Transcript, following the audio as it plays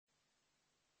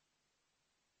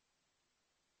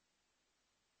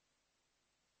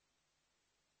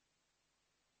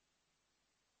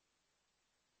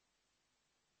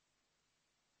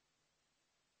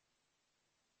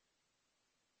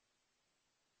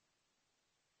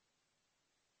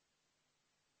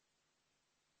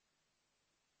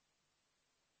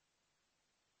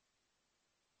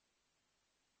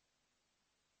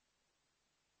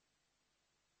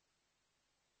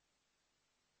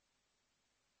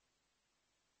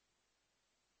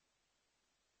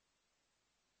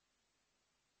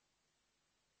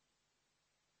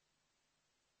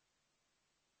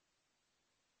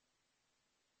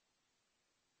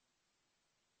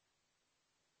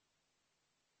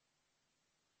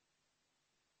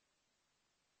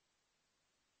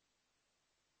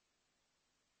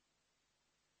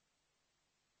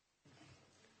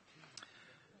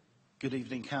Good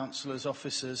evening, councillors,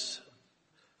 officers,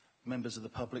 members of the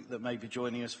public that may be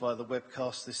joining us via the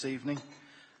webcast this evening.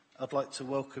 I'd like to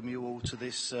welcome you all to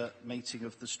this meeting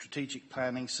of the Strategic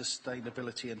Planning,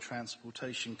 Sustainability and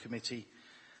Transportation Committee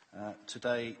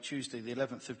today, Tuesday the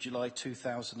 11th of July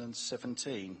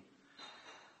 2017.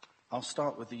 I'll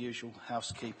start with the usual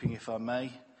housekeeping if I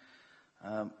may.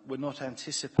 We're not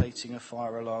anticipating a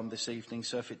fire alarm this evening,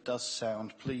 so if it does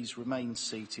sound, please remain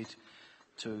seated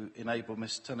to enable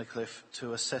Ms Tunnicliffe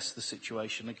to assess the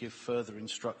situation and give further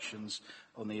instructions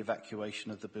on the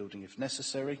evacuation of the building if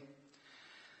necessary.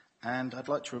 And I'd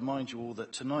like to remind you all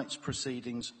that tonight's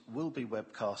proceedings will be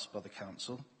webcast by the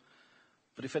Council,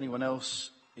 but if anyone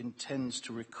else intends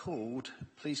to record,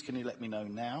 please can you let me know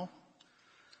now?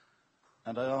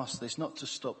 And I ask this not to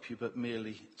stop you, but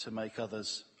merely to make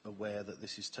others aware that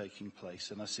this is taking place,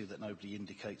 and I see that nobody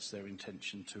indicates their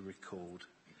intention to record.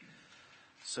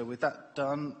 So with that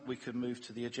done, we can move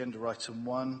to the agenda item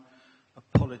 1,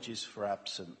 apologies for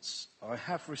absence. I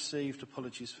have received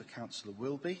apologies for Councillor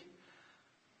Wilby.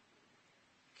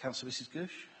 Councillor Mrs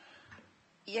Gooch?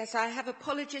 Yes, I have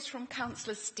apologies from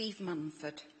Councillor Steve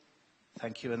Mumford.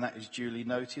 Thank you, and that is duly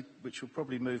noted, which will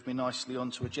probably move me nicely on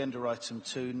to agenda item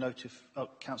 2,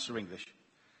 Councillor English.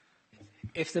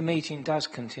 If the meeting does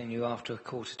continue after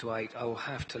 7:45, I will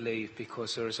have to leave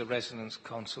because there is a residents'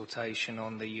 consultation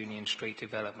on the Union Street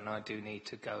development. I do need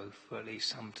to go for at least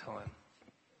some time.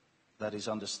 That is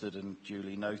understood and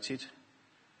duly noted.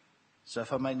 So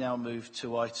if I may now move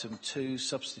to item 2,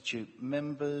 substitute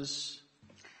members.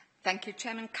 Thank you,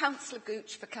 Chairman. Councillor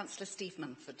Gooch for Councillor Steve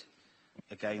Mumford.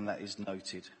 Again, that is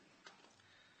noted.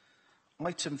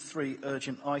 Item 3,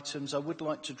 urgent items. I would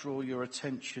like to draw your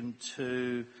attention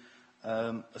to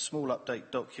a small update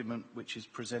document which is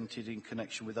presented in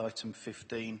connection with item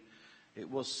 15. It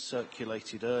was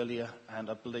circulated earlier and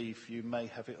I believe you may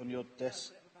have it on your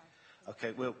desk.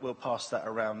 Okay, we'll pass that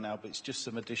around now, but it's just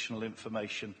some additional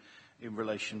information in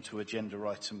relation to agenda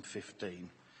item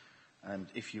 15. And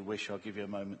if you wish, I'll give you a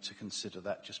moment to consider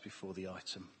that just before the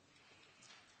item.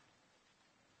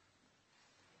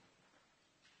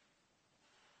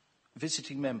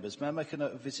 Visiting members. May I make a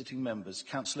note of visiting members?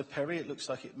 Councillor Perry, it looks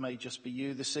like it may just be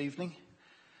you this evening.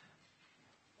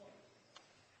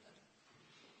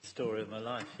 Story of my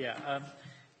life, yeah.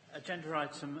 Agenda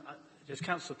item, just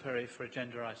Councillor Perry for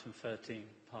agenda item 13,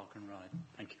 Park and Ride.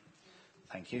 Thank you.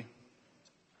 Thank you.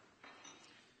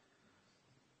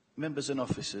 Members and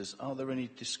officers, are there any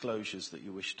disclosures that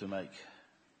you wish to make?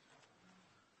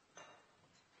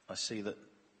 I see that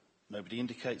nobody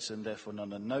indicates and therefore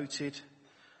none are noted.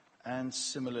 And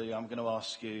similarly, I'm going to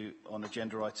ask you on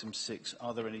agenda item 6,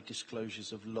 are there any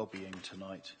disclosures of lobbying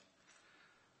tonight?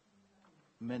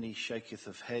 Many shaketh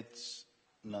of heads,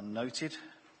 none noted.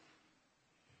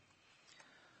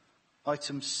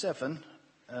 Item 7,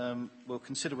 we'll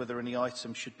consider whether any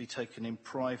item should be taken in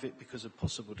private because of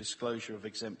possible disclosure of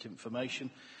exempt information.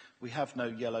 We have no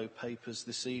yellow papers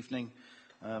this evening.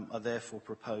 I therefore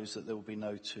propose that there will be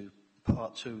no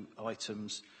part 2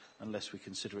 items unless we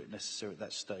consider it necessary at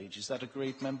that stage. Is that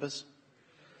agreed, members?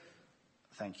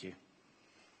 Thank you.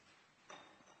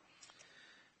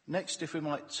 Next, if we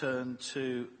might turn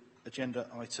to agenda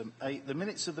item 8, the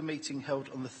minutes of the meeting held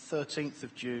on the 13th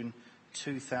of June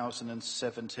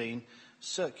 2017,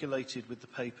 circulated with the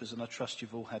papers, and I trust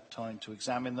you've all had time to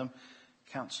examine them.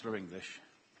 Councillor English.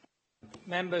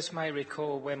 Members may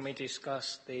recall when we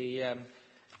discussed the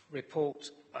report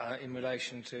in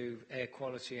relation to air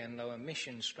quality and low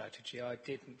emission strategy, I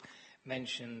didn't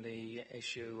mention the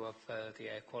issue of the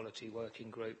air quality working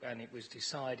group, and it was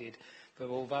decided that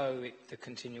although the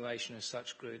continuation of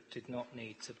such group did not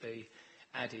need to be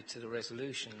added to the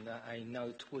resolution, that a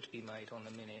note would be made on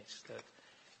the minutes that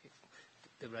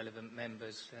the relevant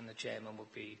members and the chairman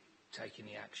would be taking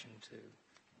the action to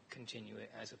continue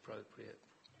it as appropriate.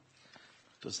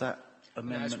 Does that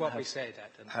amendment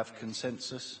have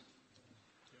consensus?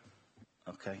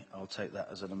 Okay, I'll take that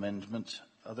as an amendment.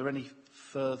 Are there any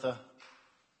further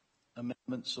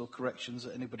amendments or corrections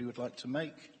that anybody would like to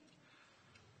make?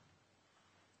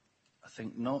 I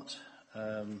think not.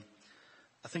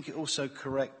 I think it also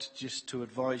correct just to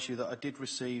advise you that I did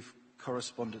receive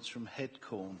correspondence from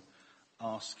Headcorn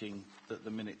asking that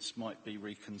the minutes might be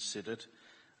reconsidered.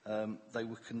 They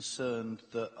were concerned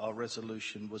that our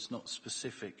resolution was not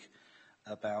specific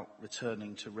about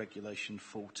returning to Regulation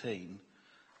 14.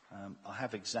 I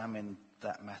have examined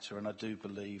that matter and I do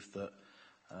believe that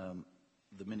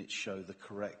the minutes show the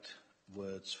correct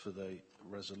words for the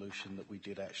resolution that we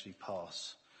did actually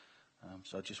pass.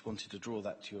 So I just wanted to draw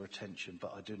that to your attention,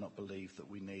 but I do not believe that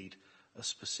we need a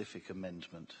specific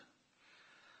amendment.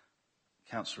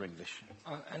 Councillor English.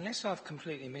 Unless I've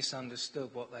completely misunderstood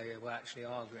what they were actually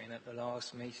arguing at the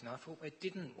last meeting, I thought they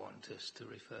didn't want us to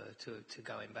refer to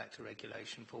going back to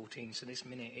Regulation 14, so this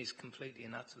minute is completely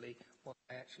and utterly what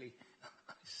they actually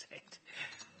said.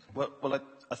 Well,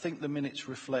 I think the minutes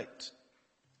reflect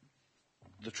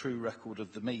the true record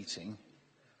of the meeting.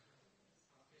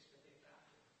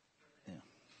 Yeah.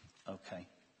 Okay.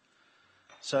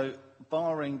 So,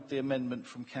 barring the amendment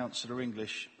from Councillor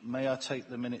English, may I take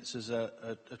the minutes as a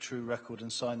true record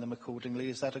and sign them accordingly?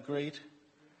 Is that agreed?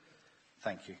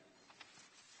 Thank you.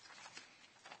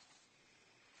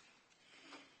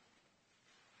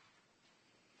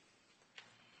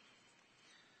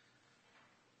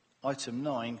 Item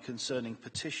 9, concerning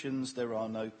petitions. There are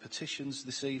no petitions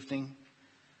this evening.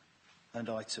 And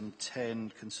item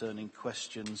 10, concerning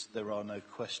questions. There are no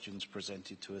questions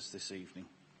presented to us this evening.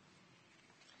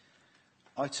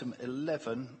 Item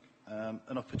 11,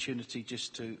 an opportunity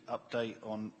just to update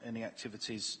on any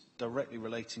activities directly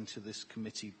relating to this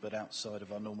committee but outside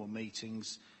of our normal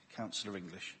meetings. Councillor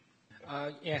English.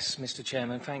 Yes, Mr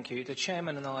Chairman, thank you. The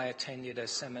Chairman and I attended a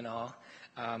seminar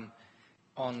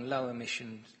on low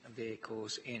emission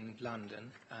vehicles in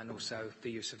London and also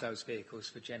the use of those vehicles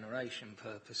for generation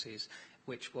purposes,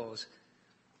 which was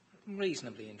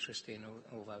reasonably interesting,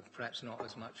 although perhaps not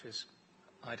as much as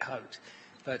I'd hoped.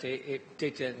 But it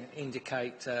did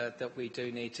indicate that we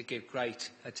do need to give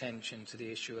great attention to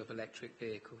the issue of electric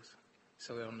vehicles.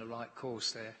 So we're on the right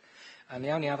course there. And the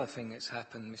only other thing that's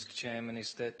happened, Mr Chairman,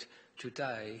 is that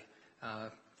today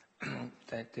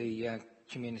that the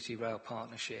Community Rail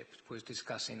Partnership was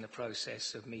discussing the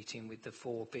process of meeting with the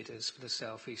 4 bidders for the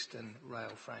South Eastern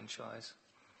Rail franchise.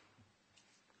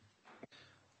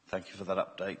 Thank you for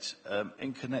that update.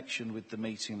 In connection with the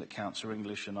meeting that Councillor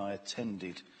English and I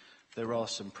attended, there are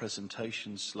some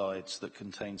presentation slides that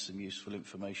contain some useful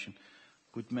information.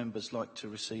 Would members like to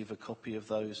receive a copy of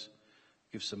those?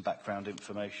 Give some background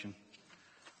information?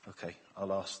 Okay,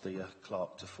 I'll ask the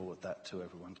clerk to forward that to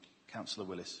everyone. Councillor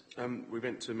Willis. We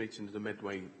went to a meeting of the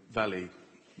Medway Valley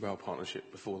Rail Partnership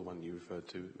before the one you referred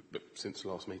to, but since the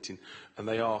last meeting, and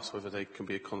they asked whether they can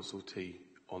be a consultee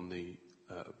on the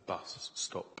bus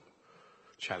stop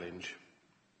challenge.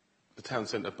 The town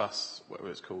centre bus, whatever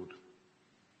it's called.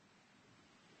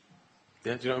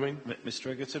 Yeah, do you know what I mean?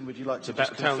 Mr Egerton, would you like to just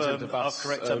just confirm the our bus,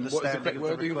 correct what is the understanding correct of the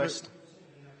wording request?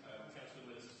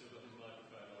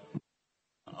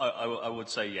 I would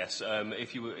say yes.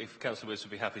 If Councillor Willis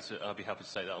would be happy to, I'd be happy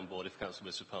to take that on board if Councillor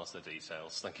Willis would pass their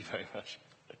details. Thank you very much.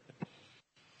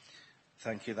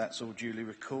 Thank you. That's all duly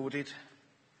recorded.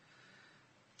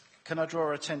 Can I draw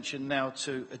our attention now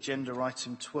to agenda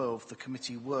item 12, the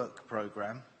committee work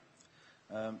programme,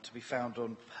 to be found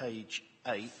on page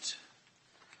 8.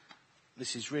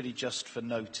 This is really just for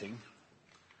noting.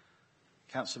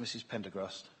 Councillor Mrs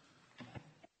Pendergrast.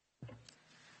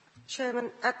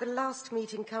 Chairman, at the last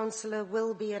meeting, Councillor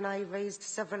Wilby and I raised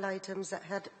several items that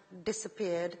had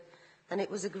disappeared, and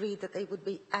it was agreed that they would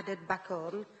be added back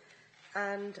on.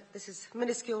 And this is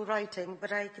minuscule writing,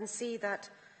 but I can see that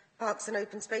Parks and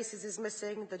Open Spaces is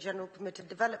missing, the General Permitted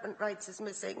Development Rights is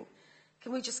missing.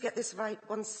 Can we just get this right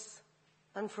once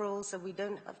and for all so we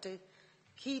don't have to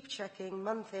keep checking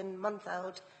month in, month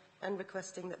out and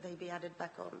requesting that they be added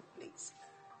back on, please?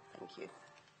 Thank you.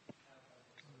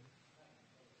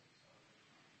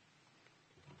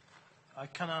 I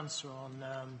can answer on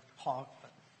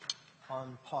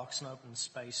Parks and Open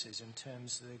Spaces in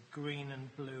terms of the green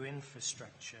and blue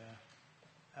infrastructure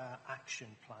action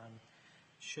plan.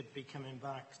 Should be coming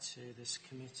back to this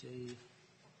committee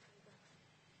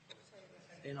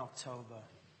in October.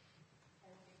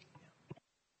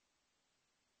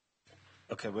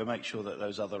 Okay, we'll make sure that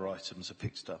those other items are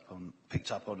picked up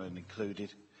on and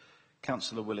included.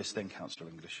 Councillor Willis, then Councillor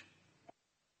English.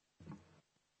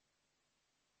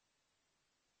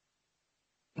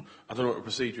 I don't know what the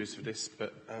procedure is for this,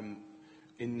 but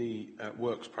in the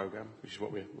works programme, which is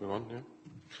what we're on now,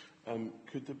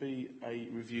 could there be a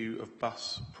review of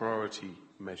bus priority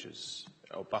measures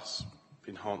or bus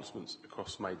enhancements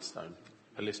across Maidstone,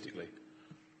 holistically?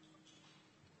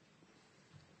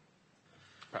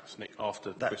 Perhaps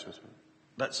after Christmas.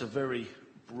 That's a very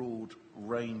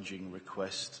broad-ranging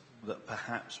request that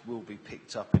perhaps will be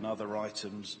picked up in other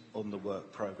items on the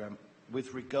work programme.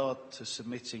 With regard to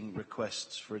submitting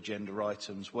requests for agenda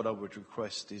items, what I would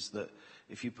request is that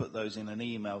if you put those in an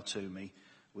email to me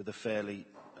with a fairly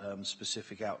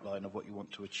specific outline of what you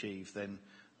want to achieve, then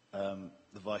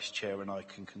the Vice Chair and I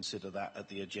can consider that at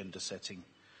the agenda setting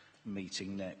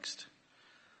meeting next.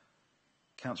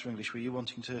 Councillor English, were you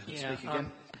wanting to speak again?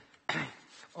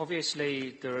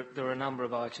 Obviously, there are a number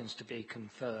of items to be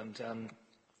confirmed.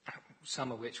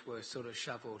 some of which were sort of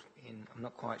shovelled in, I'm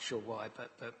not quite sure why,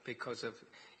 but because of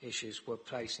issues were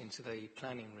placed into the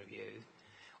planning review.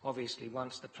 Obviously,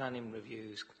 once the planning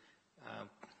review's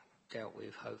dealt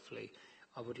with, hopefully,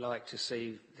 I would like to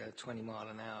see the 20 mile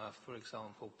an hour, for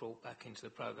example, brought back into the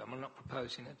programme. I'm not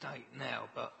proposing a date now,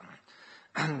 but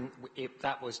if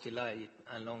that was delayed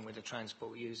along with the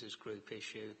Transport Users Group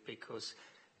issue because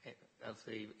of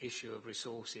the issue of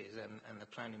resources and the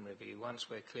planning review, once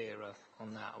we're clearer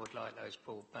on that, I would like those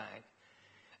brought back.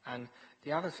 And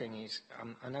the other thing is,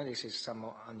 I know this is a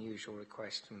somewhat unusual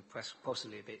request and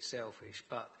possibly a bit selfish,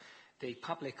 but the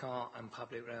public art and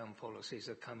public realm policies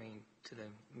are coming to the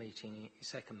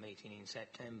second meeting in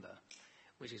September,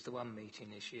 which is the one meeting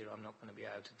this year I'm not going to be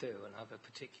able to do, and I have a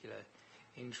particular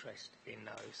interest in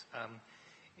those.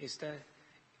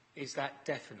 Is that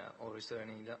definite, or is there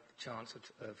any chance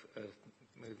of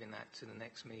moving that to the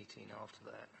next meeting after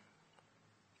that?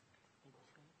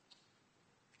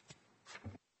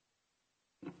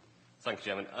 Thank you,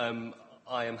 Chairman.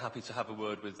 I am happy to have a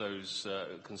word with those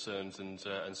concerned and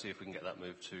see if we can get that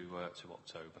moved to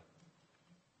October.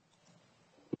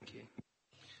 Thank you.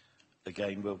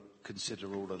 Again, we'll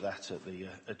consider all of that at the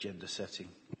agenda setting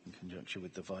in conjunction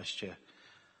with the Vice Chair.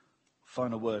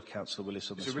 Final word, Councillor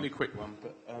Willis, on this. It's a really quick one,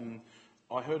 but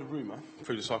I heard a rumour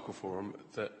through the Cycle Forum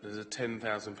that there's a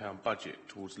 £10,000 budget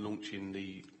towards launching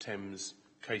the Thames,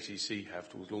 KCC have,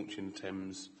 towards launching the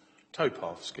Thames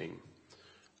towpath scheme.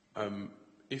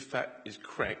 If that is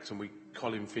correct, and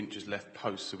Colin Finch has left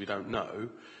post, so we don't know,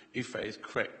 if that is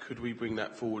correct, could we bring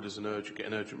that forward as get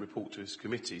an urgent report to this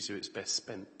committee so it's best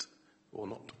spent or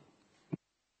not?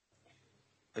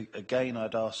 Again,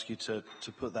 I'd ask you to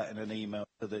put that in an email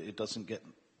so that it doesn't get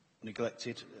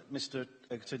neglected. Mr.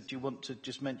 Egerton, do you want to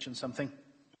just mention something?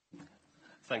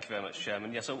 Thank you very much,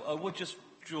 Chairman. Yes, I would just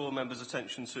draw members'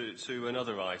 attention to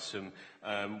another item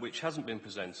which hasn't been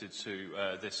presented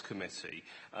to this committee.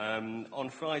 On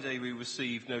Friday we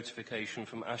received notification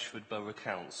from Ashford Borough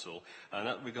Council, and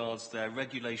that regards their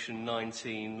Regulation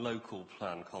 19 local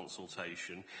plan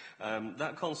consultation.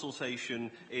 That consultation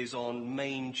is on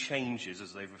main changes,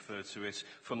 as they've referred to it,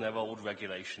 from their old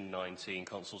Regulation 19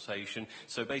 consultation.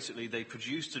 So basically they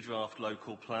produced a draft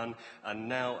local plan,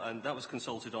 and that was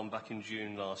consulted on back in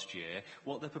June last year.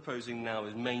 What they're proposing now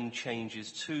is main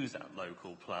changes to that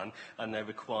local plan, and they're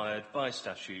required by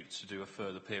statute to do a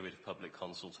further period of public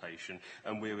consultation,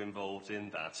 and we're involved in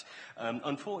that.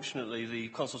 Unfortunately, the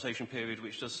consultation period,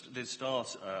 which did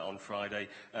start on Friday,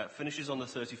 finishes on the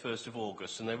 31st of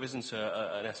August, and there isn't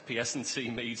an SPS&T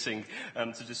meeting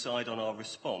to decide on our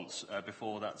response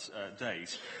before that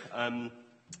date.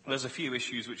 There's a few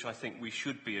issues which I think we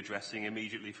should be addressing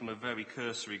immediately from a very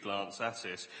cursory glance at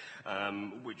it,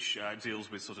 which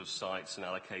deals with sort of sites and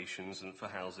allocations and for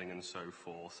housing and so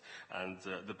forth, and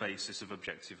the basis of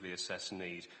objectively assessed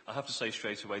need. I have to say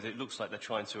straight away that it looks like they're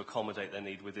trying to accommodate their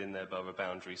need within their borough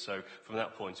boundary, so from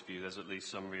that point of view there's at least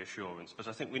some reassurance. But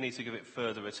I think we need to give it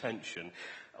further attention.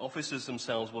 Officers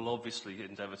themselves will obviously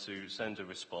endeavour to send a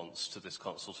response to this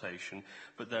consultation,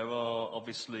 but there are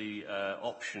obviously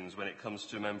options when it comes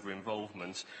to member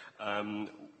involvement.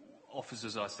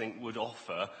 Officers, I think, would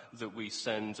offer that we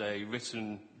send a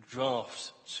written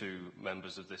draft to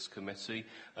members of this committee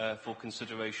for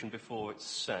consideration before it's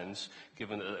sent,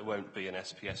 given that there won't be an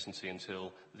SPS&T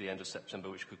until the end of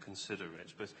September, which could consider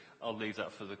it. But I'll leave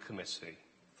that for the committee.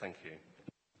 Thank you.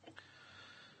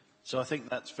 So I think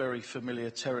that's very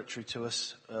familiar territory to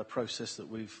us, a process that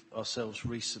we've ourselves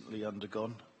recently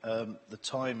undergone. The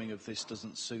timing of this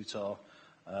doesn't suit our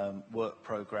work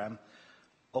programme.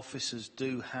 Officers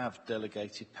do have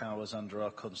delegated powers under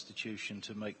our constitution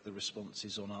to make the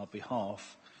responses on our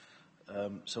behalf.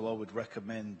 So I would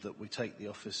recommend that we take the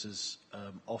officer's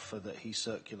offer that he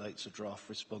circulates a draft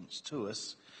response to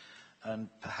us, and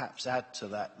perhaps add to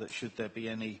that should there be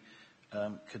any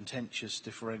contentious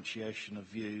differentiation of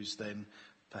views, then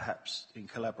perhaps in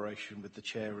collaboration with the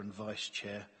Chair and Vice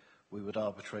Chair we would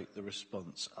arbitrate the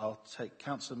response. I'll take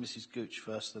Councillor Mrs Gooch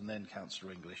first and then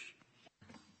Councillor English.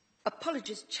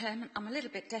 Apologies, Chairman, I'm a little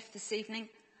bit deaf this evening.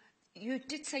 You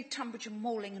did say Tunbridge and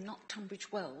Malling and not Tunbridge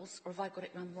Wells, or have I got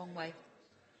it the wrong way?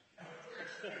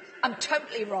 I'm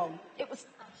totally wrong. It was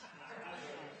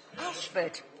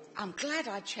Ashford. I'm glad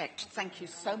I checked. Thank you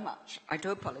so much. I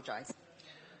do apologise.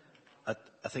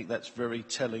 I think that's very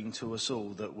telling to us all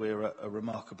that we're at a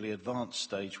remarkably advanced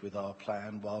stage with our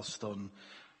plan, whilst on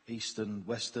eastern,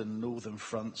 western, northern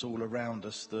fronts all around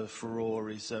us the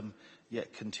furore is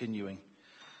yet continuing.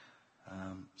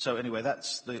 So anyway,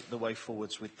 that's the way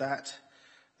forwards with that.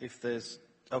 If there's...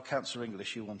 Oh, Councillor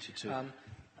English, you wanted to...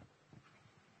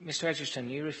 Mr Edgerton,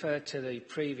 you referred to the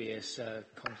previous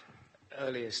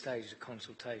earlier stage of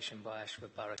consultation by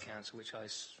Ashford Borough Council, which I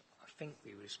think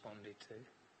we responded to.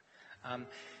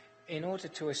 In order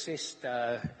to assist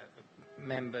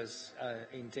members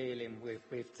in dealing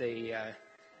with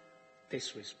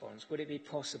this response, would it be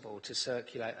possible to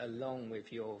circulate along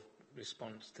with your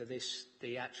response to this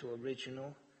the actual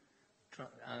original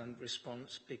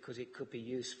response, because it could be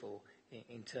useful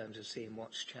in terms of seeing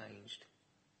what's changed?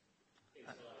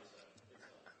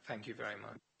 Thank you very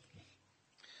much.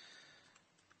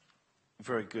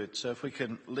 Very good. So if we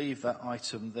can leave that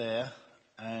item there,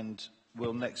 and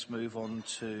we'll next move on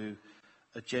to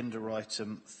agenda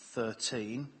item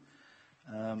 13.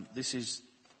 This is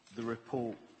the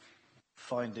report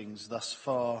findings thus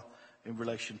far in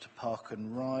relation to Park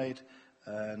and Ride,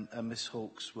 and Ms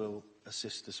Hawkes will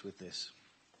assist us with this.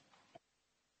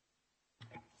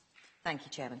 Thank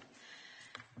you, Chairman.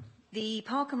 The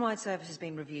Park and Ride service has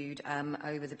been reviewed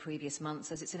over the previous months,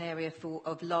 as it's an area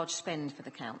of large spend for the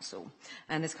Council.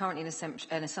 And there's currently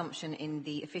an assumption in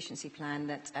the efficiency plan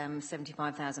that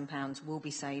 £75,000 will be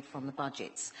saved from the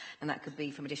budgets. And that could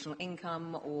be from additional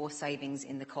income or savings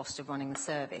in the cost of running the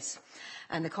service.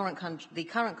 And the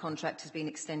current contract has been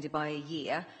extended by a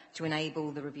year to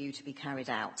enable the review to be carried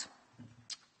out.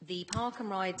 The Park and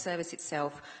Ride service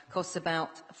itself costs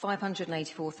about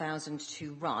 $584,000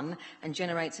 to run and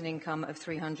generates an income of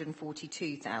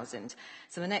 $342,000.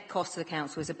 So the net cost to the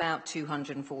Council is about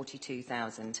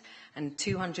 $242,000, and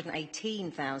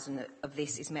 $218,000 of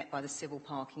this is met by the Civil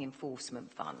Parking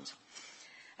Enforcement Fund.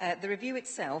 The review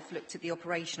itself looked at the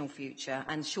operational future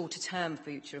and shorter-term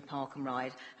future of Park and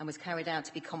Ride, and was carried out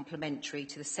to be complementary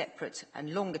to the separate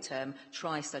and longer-term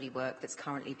tri-study work that's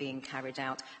currently being carried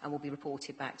out and will be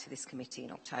reported back to this committee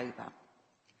in October.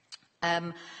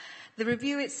 The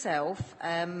review itself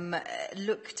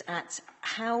looked at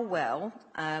how well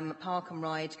Park and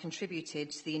Ride contributed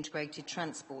to the integrated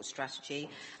transport strategy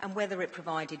and whether it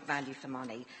provided value for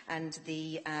money. And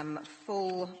the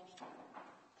full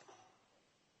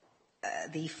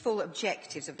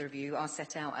objectives of the review are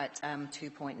set out at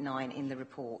 2.9 in the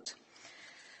report.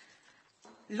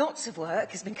 Lots of work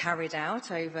has been carried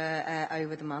out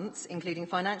over the months, including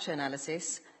financial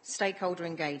analysis, stakeholder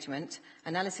engagement,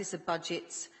 analysis of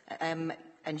budgets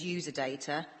and user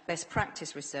data, best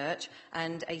practice research,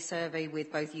 and a survey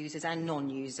with both users and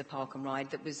non-users of Park and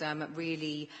Ride that was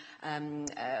really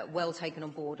well taken on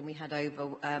board, and we had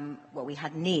we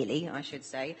had nearly, I should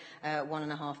say,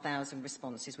 1,500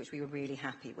 responses, which we were really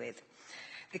happy with.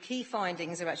 The key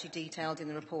findings are actually detailed in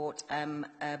the report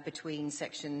between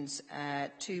sections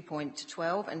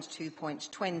 2.12 and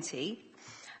 2.20,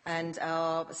 and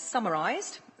are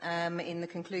summarised in the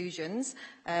conclusions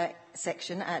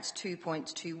section at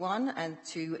 2.21 and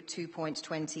to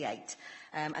 2.28.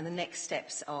 And the next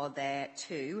steps are there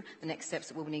too, the next steps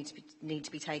that will need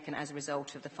to be taken as a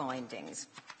result of the findings.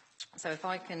 So if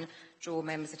I can draw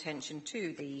members' attention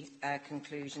to the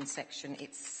conclusion section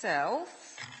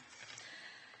itself.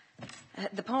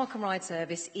 The Park and Ride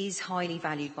service is highly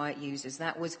valued by its users.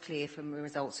 That was clear from the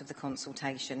results of the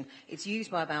consultation. It's used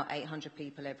by about 800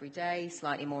 people every day,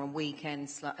 slightly more on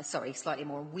weekends, slightly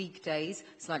more on weekdays,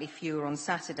 slightly fewer on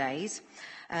Saturdays.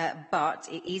 But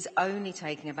it is only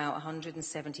taking about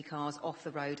 170 cars off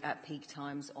the road at peak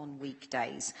times on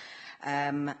weekdays.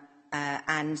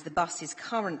 And the buses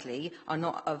currently are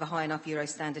not of a high enough Euro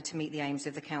standard to meet the aims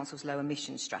of the Council's low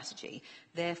emissions strategy.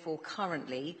 Therefore,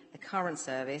 currently, the current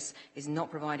service is not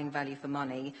providing value for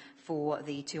money for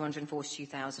the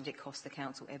 $242,000 it costs the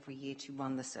Council every year to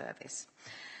run the service.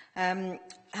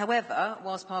 However,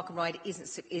 whilst Park and Ride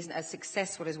isn't as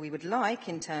successful as we would like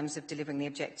in terms of delivering the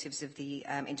objectives of the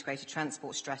integrated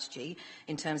transport strategy,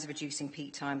 in terms of reducing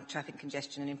peak time traffic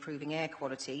congestion and improving air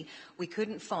quality, we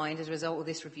couldn't find, as a result of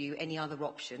this review, any other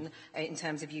option in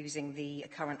terms of using the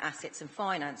current assets and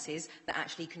finances that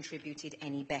actually contributed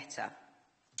any better.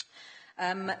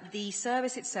 The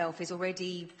service itself is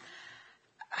already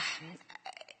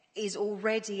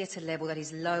at a level that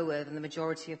is lower than the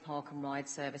majority of Park and Ride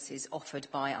services offered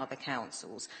by other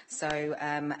councils. So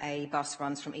a bus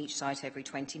runs from each site every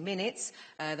 20 minutes.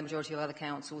 The majority of other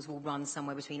councils will run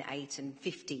somewhere between 8 and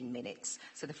 15 minutes.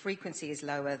 So the frequency is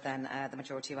lower than the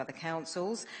majority of other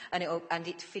councils, and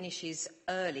it finishes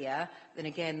earlier than,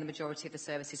 again, the majority of the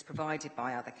services provided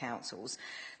by other councils.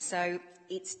 So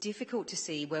it's difficult to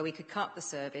see where we could cut the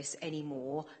service any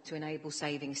more to enable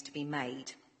savings to be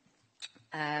made.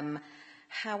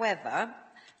 However,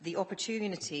 The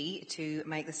opportunity to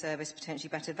make the service potentially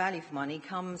better value for money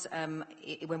comes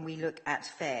when we look at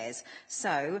fares.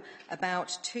 So,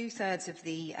 about 2/3 of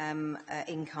the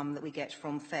income that we get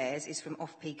from fares is from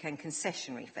off-peak and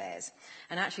concessionary fares.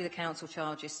 And actually, the council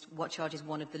charges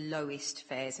one of the lowest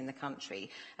fares in the country.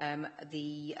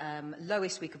 The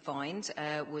lowest we could find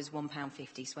was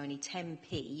 £1.50, so only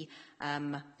 10p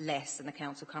less than the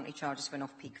council currently charges for an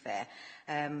off-peak fare.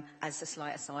 As a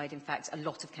slight aside, in fact, a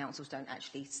lot of councils don't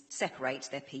actually separate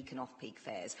their peak and off-peak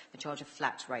fares. They charge a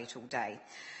flat rate all day.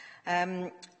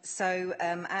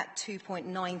 At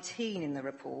 2.19 in the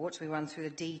report, we run through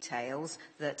the details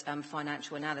that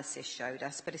financial analysis showed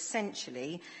us, but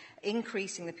essentially,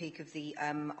 increasing the peak of the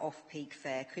off-peak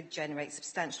fare could generate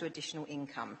substantial additional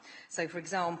income. So, for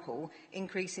example,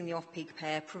 increasing the off-peak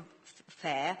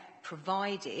fare,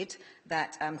 provided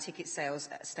that ticket sales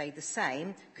stayed the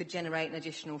same, could generate an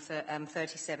additional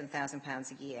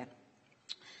 £37,000 a year.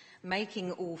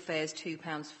 Making all fares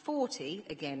 £2.40,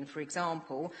 again, for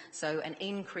example, so an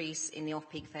increase in the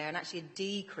off-peak fare and actually a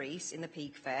decrease in the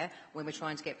peak fare when we're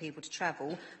trying to get people to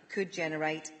travel could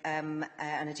generate an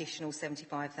additional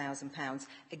 £75,000.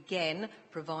 Again,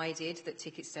 provided that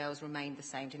ticket sales remained the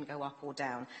same, didn't go up or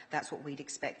down. That's what we'd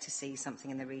expect to see,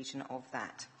 something in the region of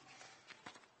that.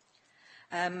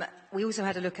 We also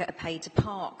had a look at a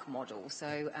pay-to-park model.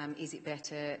 So is it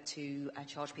better to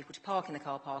charge people to park in the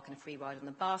car park and a free ride on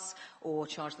the bus, or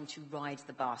charge them to ride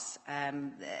the bus?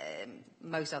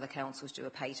 Most other councils do a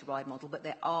pay-to-ride model, but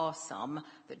there are some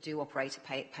that do operate a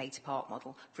pay-to-park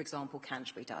model. For example,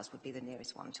 Canterbury does, would be the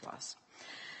nearest one to us.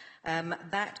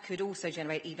 That could also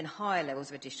generate even higher levels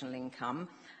of additional income,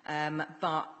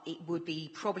 but it would be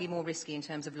probably more risky in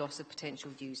terms of loss of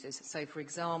potential users. So, for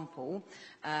example,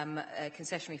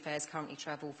 concessionary fares currently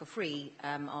travel for free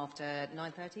after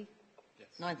 9:30?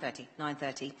 Yes.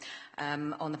 9:30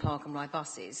 on the Park and Ride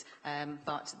buses,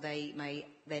 but they may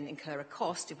then incur a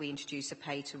cost if we introduce a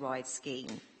pay-to-ride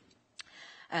scheme.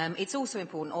 It's also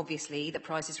important, obviously, that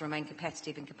prices remain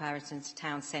competitive in comparison to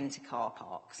town centre car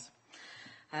parks.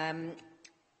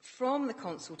 From the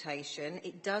consultation,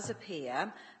 it does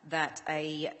appear that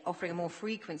offering a more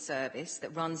frequent service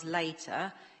that runs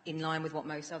later, in line with what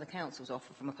most other councils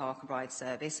offer from a Park and Ride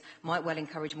service, might well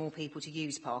encourage more people to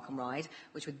use Park and Ride,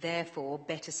 which would therefore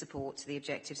better support the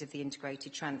objectives of the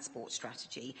integrated transport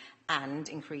strategy and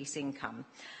increase income.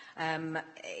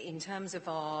 In terms of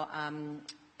our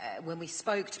when we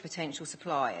spoke to potential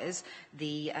suppliers,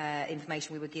 the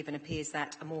information we were given appears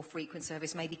that a more frequent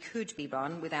service maybe could be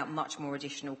run without much more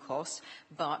additional cost,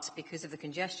 but because of the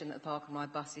congestion that the Park and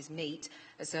Ride buses meet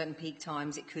at certain peak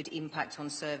times, it could impact on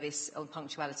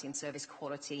punctuality and service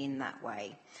quality in that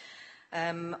way.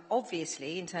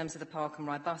 Obviously, in terms of the Park and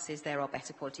Ride buses, there are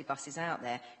better quality buses out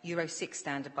there. Euro 6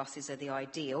 standard buses are the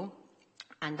ideal,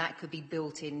 and that could be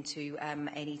built into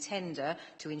any tender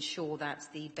to ensure that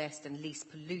the best and least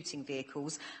polluting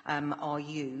vehicles are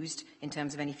used in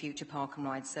terms of any future Park and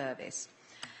Ride service.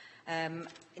 In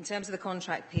terms of the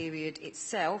contract period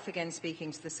itself, again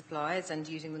speaking to the suppliers and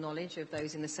using the knowledge of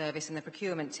those in the service and the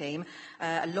procurement team,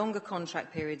 a longer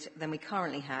contract period than we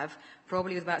currently have,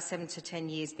 probably with about 7 to 10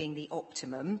 years being the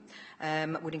optimum,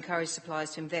 would encourage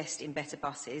suppliers to invest in better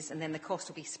buses, and then the cost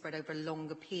will be spread over a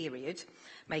longer period,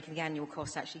 making the annual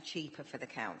cost actually cheaper for the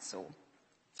council.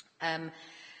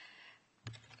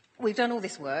 We've done all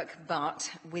this work,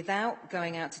 but without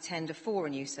going out to tender for a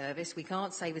new service, we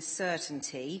can't say with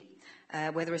certainty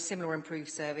whether a similar or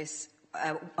improved service,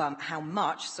 how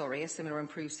much, a similar or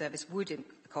improved service would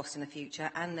cost in the future,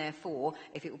 and therefore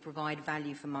if it will provide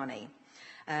value for money.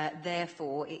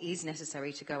 Therefore, it is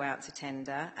necessary to go out to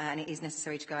tender, and it is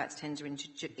necessary to go out to tender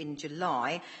in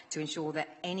July to ensure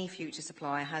that any future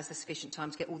supplier has the sufficient time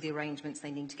to get all the arrangements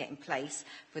they need to get in place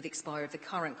for the expiry of the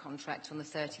current contract on the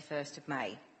 31st of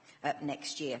May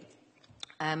next year.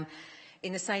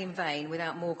 In the same vein,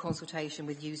 without more consultation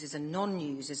with users and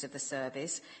non-users of the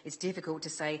service, it's difficult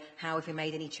to say how, if we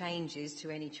made any changes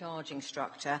to any charging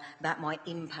structure, that might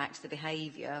impact the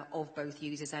behaviour of both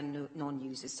users and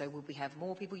non-users. So will we have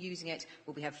more people using it?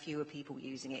 Will we have fewer people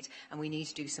using it? And we need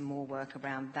to do some more work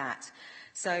around that.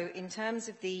 So in terms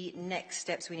of the next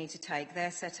steps we need to take,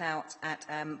 they're set out at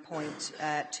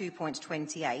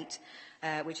 2.28.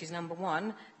 Which is number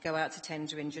one, go out to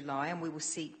tender in July, and we will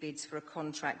seek bids for a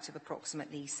contract of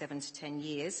approximately 7 to 10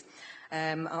 years.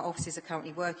 Our officers are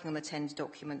currently working on the tender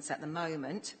documents at the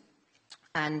moment,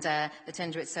 and the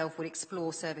tender itself will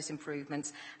explore service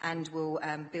improvements and will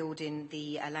build in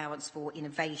the allowance for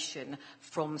innovation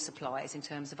from suppliers in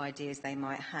terms of ideas they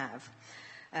might have.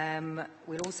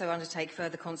 We'll also undertake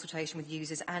further consultation with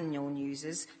users and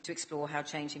non-users to explore how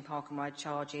changing park and ride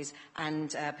charges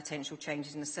and potential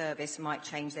changes in the service might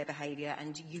change their behaviour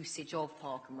and usage of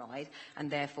park and ride, and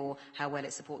therefore how well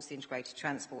it supports the integrated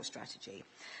transport strategy.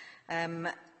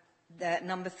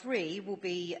 Number 3 will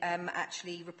be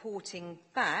actually reporting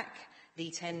back the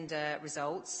tender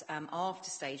results after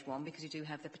stage 1, because you do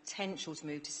have the potential to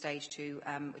move to stage 2,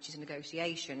 which is a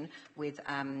negotiation with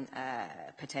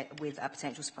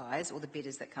potential suppliers or the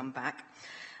bidders that come back.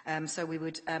 So we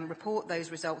would report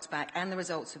those results back and the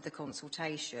results of the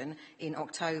consultation in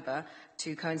October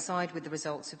to coincide with the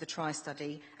results of the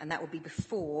tri-study, and that will be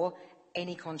before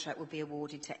any contract will be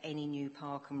awarded to any new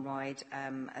park and ride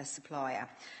supplier.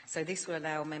 So this will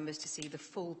allow members to see the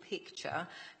full picture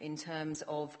in terms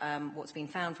of what's been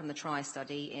found from the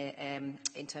tri-study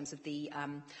in terms of the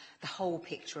whole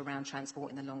picture around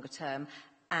transport in the longer term,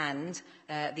 and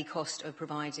the cost of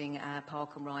providing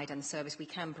park and ride and the service we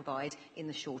can provide in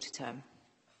the shorter term.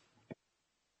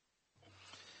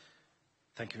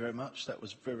 Thank you very much. That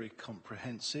was very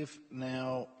comprehensive.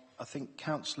 Now, I think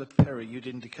Councillor Perry, you'd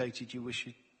indicated you wished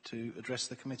to address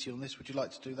the committee on this. Would you like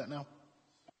to do that now?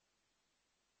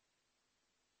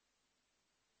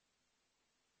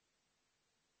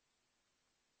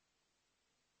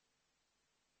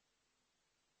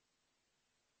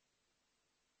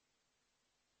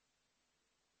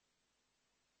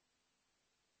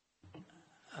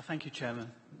 Thank you, Chairman,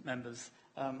 members.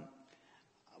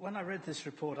 When I read this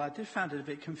report, I did find it a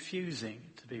bit confusing,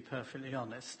 to be perfectly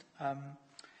honest.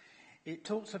 It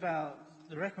talks about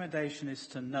the recommendation is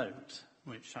to note,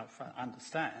 which I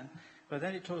understand, but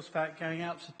then it talks about going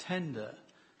out to tender.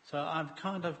 So I'm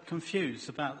kind of confused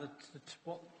about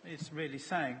what it's really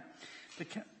saying. The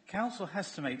council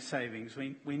has to make savings.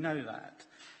 We know that.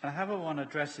 And however one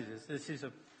addresses it, this is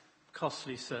a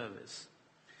costly service.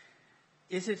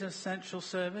 Is it an essential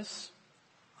service?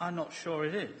 I'm not sure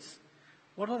it is.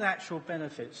 What are the actual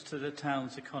benefits to the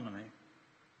town's economy?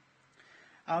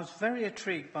 I was very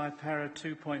intrigued by para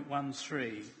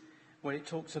 2.13, where it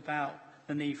talks about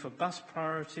the need for bus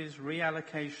priorities,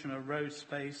 reallocation of road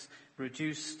space,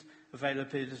 reduced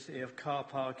availability of car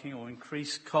parking or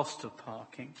increased cost of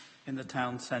parking in the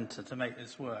town centre to make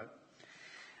this work.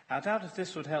 I doubt if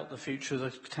this would help the future of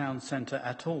the town centre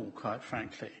at all, quite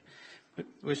frankly,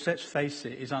 which, let's face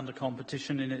it, is under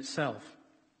competition in itself.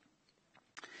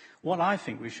 What I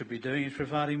think we should be doing is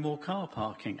providing more car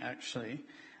parking, actually.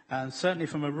 And certainly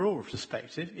from a rural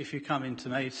perspective, if you come into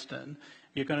Maidstone,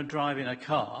 you're going to drive in a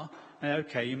car, and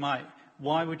okay, you might,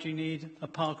 why would you need a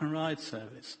park and ride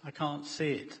service? I can't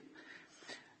see it.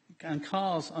 And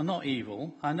cars are not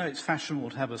evil. I know it's fashionable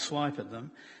to have a swipe at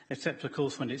them, except of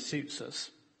course when it suits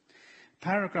us.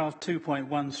 Paragraph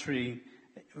 2.13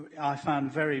 I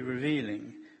found very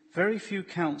revealing. Very few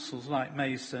councils like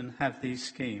Maidstone have these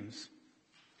schemes.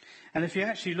 And if you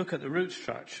actually look at the route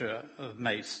structure of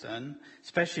Maidstone,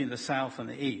 especially in the south and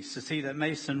the east, to see that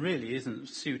Maidstone really isn't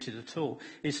suited at all.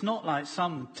 It's not like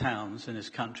some towns in this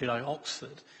country, like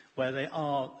Oxford, where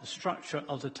the structure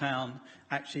of the town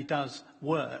actually does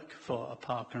work for a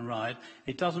park and ride.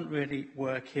 It doesn't really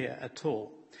work here at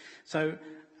all. So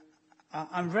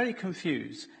I'm very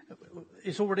confused.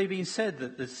 It's already been said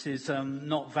that this is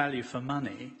not value for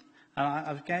money.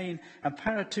 And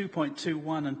para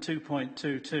 2.21 and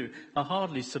 2.22 are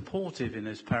hardly supportive in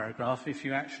this paragraph if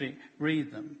you actually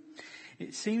read them.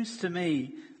 It seems to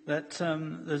me that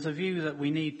there's a view that we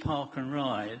need park and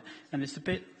ride, and it's a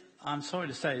bit, I'm sorry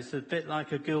to say, it's a bit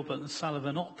like a Gilbert and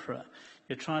Sullivan opera.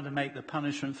 You're trying to make the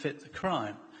punishment fit the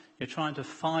crime. You're trying to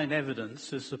find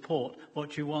evidence to support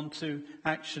what you want to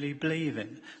actually believe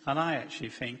in. And I actually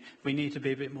think we need to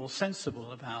be a bit more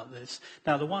sensible about this.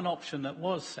 Now, the one option that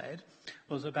was said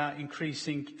was about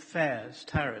increasing fares,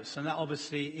 tariffs, and that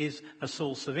obviously is a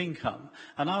source of income.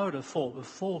 And I would have thought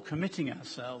before committing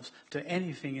ourselves to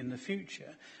anything in the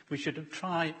future, we should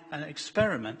try and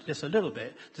experiment just a little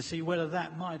bit to see whether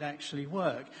that might actually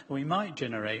work. We might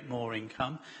generate more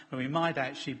income, and we might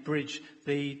actually bridge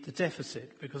the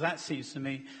deficit, because that seems to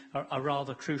me a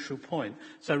rather crucial point.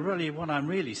 So really what I'm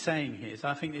really saying here is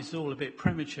I think this is all a bit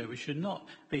premature. We should not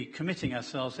be committing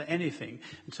ourselves to anything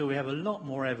until we have a lot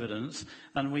more evidence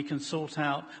and we can sort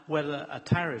out whether a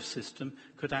tariff system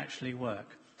could actually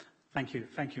work. Thank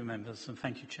you, members, and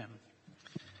thank you, Chairman.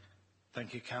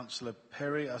 Thank you, Councillor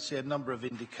Perry. I see a number of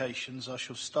indications. I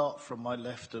shall start from my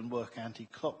left and work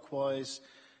anti-clockwise.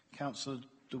 Councillor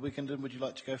de Wigenden, would you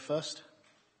like to go first?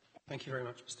 Thank you very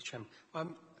much, Mr.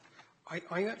 Chairman.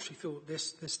 I actually thought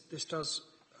this does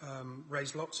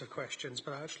raise lots of questions,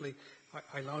 but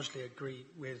I largely agree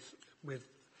with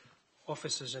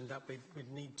officers in that we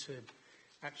need to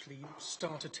actually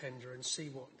start a tender and see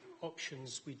what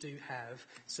options we do have,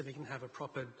 so we can have a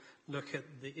proper look at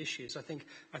the issues. I think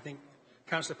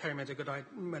Councillor Perry made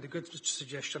a good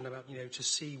suggestion about, to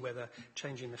see whether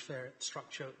changing the fare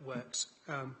structure works.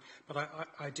 But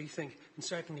I do think, and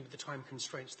certainly with the time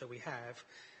constraints that we have,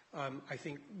 I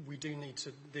think we do need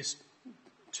this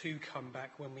to come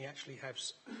back when we actually have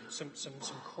some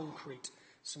concrete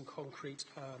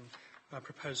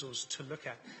proposals to look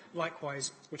at.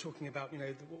 Likewise, we're talking about,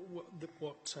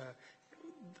 what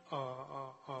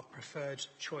our preferred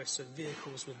choice of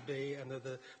vehicles would be, and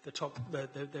the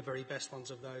very best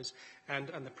ones of those, and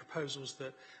the proposals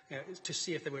that, to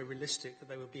see if they were realistic, that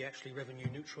they would be actually revenue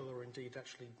neutral or indeed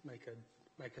actually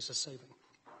make us a saving.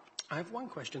 I have one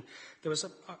question. There was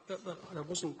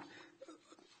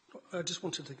I just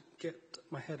wanted to get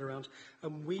my head around.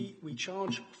 We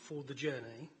charge for the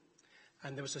journey,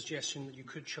 and there was a suggestion that you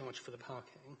could charge for the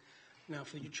parking. Now,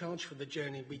 if you charge for the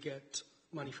journey, we get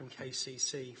money from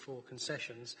KCC for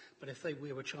concessions, but if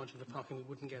we were charging for parking, we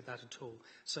wouldn't get that at all.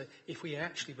 So if we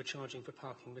actually were charging for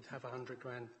parking, we'd have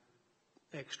 £100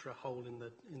 extra hole in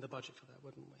the budget for that,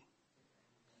 wouldn't we?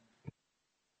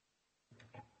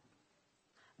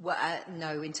 Well,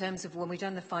 no, in terms of when we've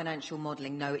done the financial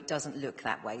modelling, no, it doesn't look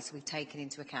that way. So we've taken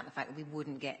into account the fact that we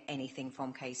wouldn't get anything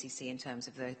from KCC in terms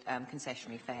of the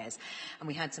concessionary fares. And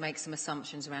we had to make some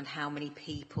assumptions around how many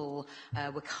people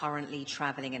were currently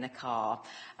travelling in a car.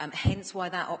 Hence why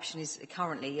that option is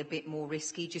currently a bit more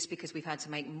risky, just because we've had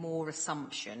to make more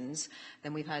assumptions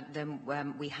than we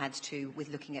had to with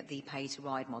looking at the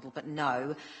pay-to-ride model. But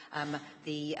no,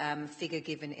 the figure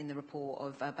given in the report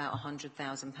of about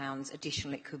 £100,000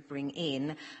 additional it could bring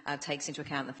in takes into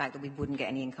account the fact that we wouldn't get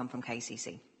any income from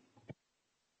KCC.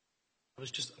 I was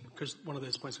just, because one of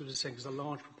those points was just saying, because a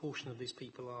large proportion of these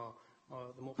people are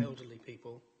the more elderly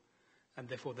people, and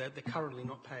therefore they're currently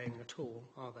not paying at all,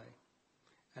 are they?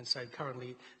 And so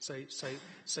currently, so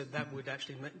that would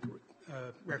actually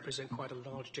represent quite a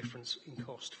large difference in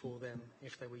cost for them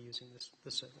if they were using this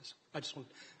service. I just want,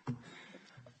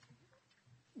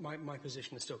 my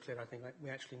position is still clear. I think we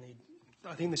actually need.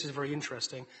 I think this is very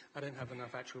interesting. I don't have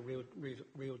enough actual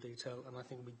real detail, and I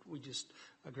think we just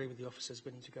agree with the officers.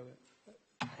 We need to go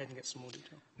ahead and get some more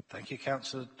detail. Thank you,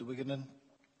 Councillor Wiggenden.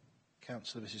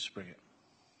 Councillor Mrs Spriggett.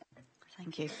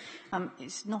 Thank you.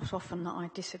 It's not often that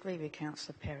I disagree with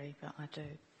Councillor Perry, but I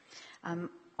do.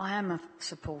 I am a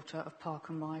supporter of Park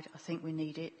and Ride. I think we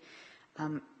need it.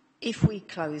 If we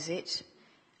close it,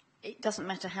 it doesn't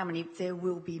matter how many, there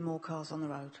will be more cars on the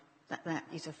road. That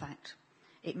is a fact.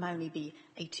 It may only be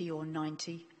 80 or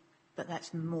 90, but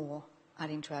that's more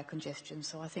adding to our congestion.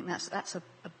 So I think that's a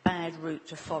bad route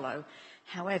to follow.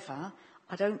 However,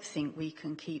 I don't think we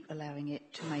can keep allowing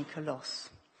it to make a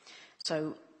loss.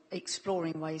 So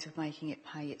exploring ways of making it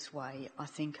pay its way, I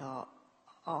think, are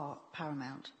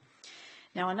paramount.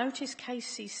 Now, I noticed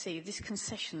KCC, this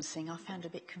concessions thing, I found a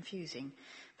bit confusing,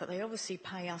 but they obviously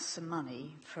pay us some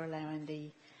money for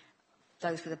allowing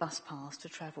those with a bus pass to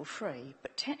travel free,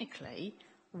 but technically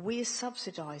we're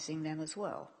subsidising them as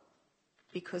well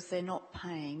because they're not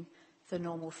paying the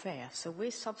normal fare. So we're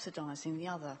subsidising the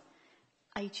other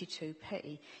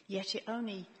 82p, yet it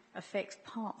only affects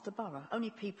part of the borough.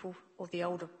 Only people or the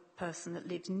older person that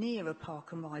lives near a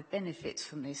Park and Ride benefits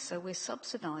from this, so we're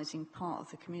subsidising part of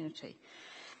the community.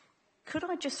 Could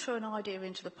I just throw an idea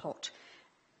into the pot?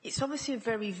 It's obviously a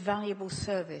very valuable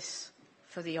service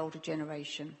for the older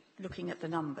generation, looking at the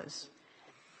numbers.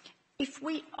 If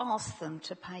we ask them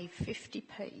to pay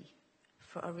 50p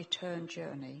for a return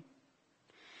journey,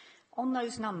 on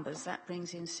those numbers that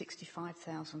brings in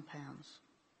 £65,000.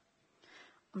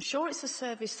 I'm sure it's a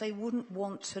service they wouldn't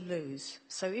want to lose.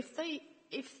 So if the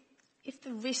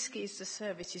risk is the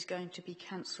service is going to be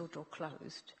cancelled or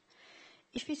closed,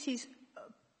 if it is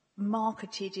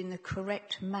marketed in the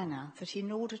correct manner, that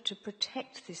in order to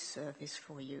protect this service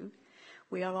for you,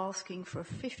 we are asking for a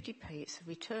 50p, it's a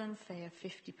return fare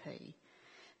 50p,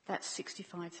 that's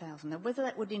 65,000. Now, whether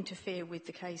that would interfere with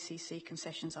the KCC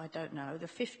concessions, I don't know. The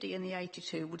 50 and the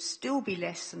 82 would still be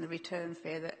less than the return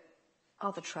fare that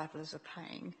other travellers are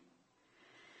paying.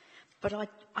 But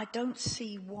I don't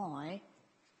see why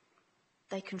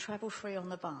they can travel free on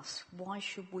the bus. Why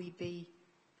should we be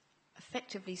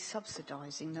effectively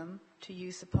subsidising them to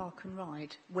use the Park and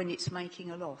Ride when it's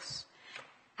making a loss?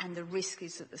 And the risk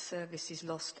is that the service is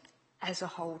lost as a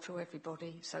whole to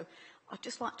everybody. So I'd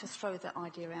just like to throw that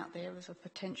idea out there as a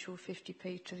potential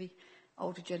 50p to the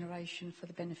older generation for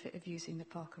the benefit of using the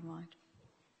Park and Ride.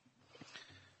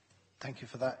 Thank you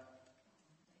for that.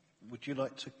 Would you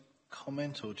like to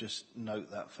comment or just note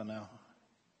that for now?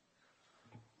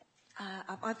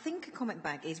 I think a comment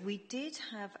back is we did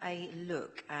have a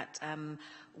look at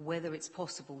whether it's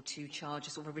possible to charge a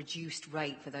sort of a reduced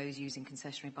rate for those using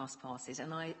concessionary bus passes,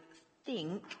 and I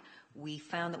think we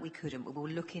found that we couldn't, but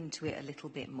we'll look into it a little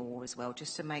bit more as well,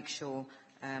 just to make sure,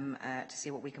 to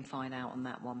see what we can find out on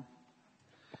that one.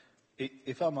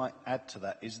 If I might add to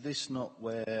that, is this not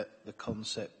where the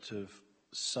concept of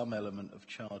some element of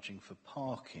charging for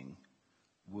parking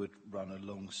would run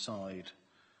alongside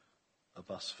a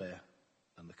bus fare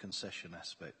and the concession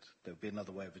aspect? There would be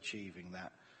another way of achieving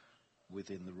that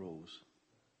within the rules.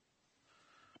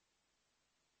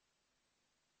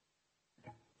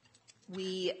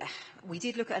 We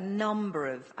did look at a number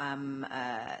of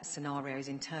scenarios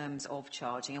in terms of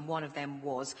charging, and one of them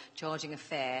was charging a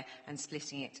fare and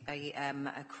splitting it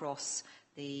across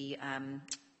the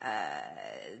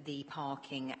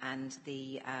parking and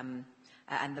the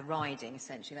riding.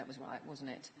 Essentially, that was right, wasn't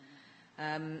it?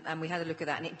 And we had a look at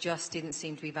that, and it just didn't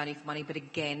seem to be value for money. But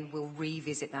again, we'll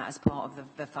revisit that as part of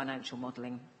the financial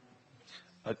modelling.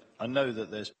 I know that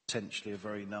there's potentially a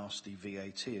very nasty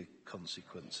VAT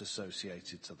consequence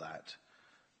associated to that,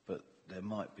 but there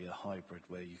might be a hybrid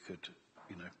where you could,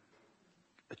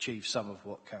 achieve some of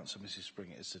what Councillor Mrs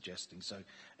Springett is suggesting. So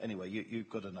anyway,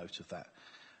 you've got a note of that.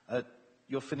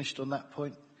 You're finished on that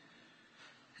point?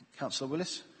 Councillor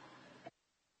Willis?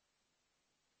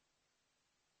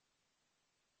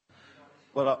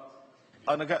 Well,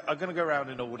 I'm going to go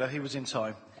round in order. He was in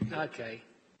time. Okay.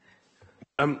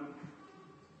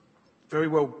 Very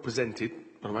well presented,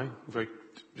 by the way. A very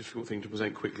difficult thing to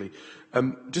present quickly.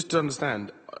 Just to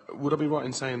understand, would I be right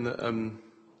in saying that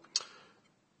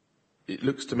it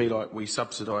looks to me like we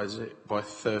subsidise it by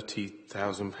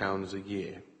 £30,000 a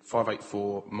year?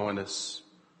 584 minus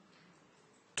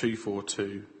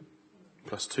 242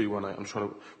 plus 218. I'm trying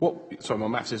to... Sorry, my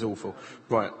maths is awful.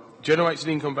 Right. Generates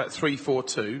an income about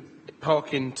 342.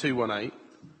 Parking 218.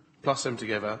 Plus them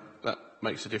together, that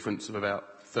makes a difference of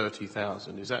about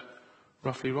 30,000. Is that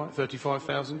roughly right?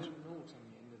 35,000?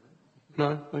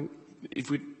 No? Can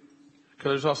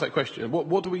I just ask that question?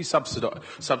 What do we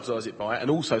subsidise it by? And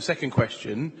also, second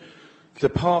question, the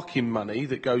parking money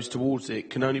that goes towards it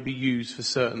can only be used for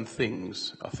certain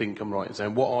things, I think I'm right in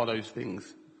saying. What are those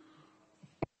things?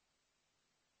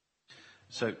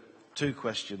 So, two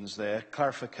questions there.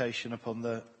 Clarification upon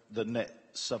the net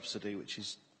subsidy, which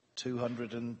is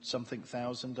 200 and something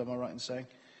thousand, am I right in saying?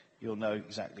 You'll know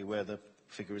exactly where the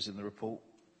figure is in the report.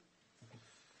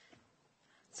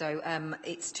 So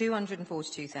it's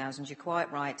 242,000, you're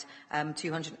quite right.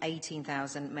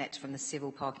 218,000 met from the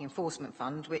Civil Parking Enforcement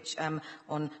Fund, which on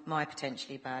my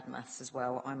potentially bad maths as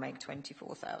well, I make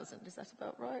 24,000. Is that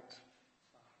about right?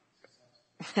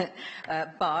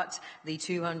 But the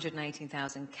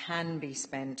 218,000 can be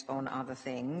spent on other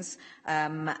things,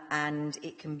 and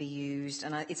it can be used,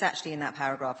 and it's actually in that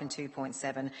paragraph in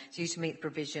 2.7, it's used to meet the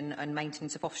provision and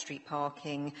maintenance of off-street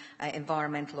parking,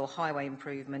 environmental or highway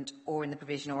improvement, or in the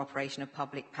provision or operation of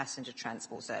public passenger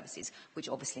transport services, which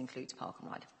obviously includes Park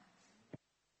and Ride.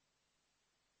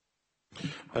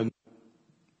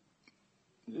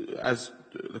 As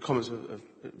the comments of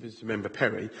Visitor Member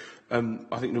Perry,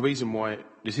 I think the reason why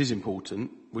this is important,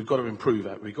 we've got to improve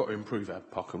our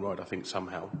Park and Ride, I think,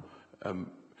 somehow. I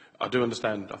do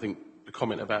understand, I think, the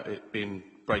comment about it being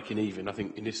breaking even. I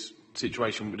think in this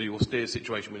situation, the austere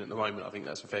situation we're in at the moment, I think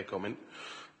that's a fair comment.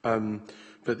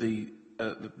 But the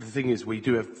thing is, we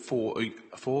do have four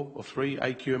or three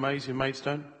AQMAs in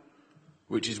Maidstone,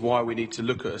 which is why we need to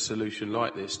look at a solution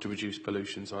like this to reduce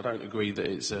pollution. So I don't agree that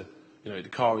it's the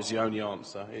car is the only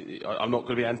answer. I'm not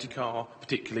going to be anti-car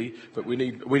particularly, but we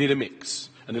need a mix.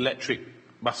 An electric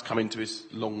must come into this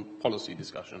long policy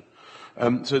discussion.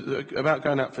 So about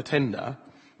going out for tender,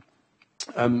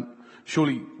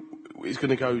 surely it's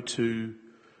going to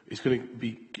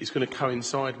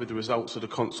coincide with the results of the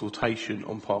consultation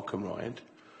on Park and Ride.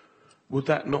 Would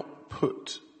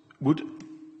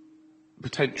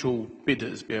potential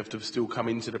bidders be able to still come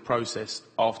into the process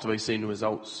after they've seen the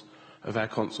results of our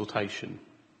consultation?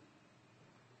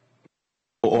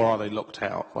 Or are they locked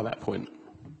out by that point?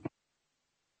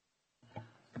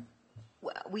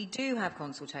 Well, we do have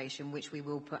consultation, which we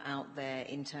will put out there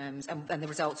in terms, and the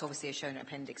results obviously are shown in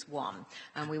Appendix 1,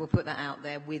 and we will put that out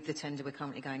there with the tender we're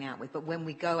currently going out with. But when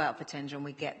we go out for tender and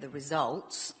we get the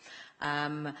results,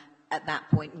 at that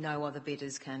point, no other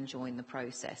bidders can join the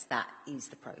process. That is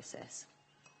the process.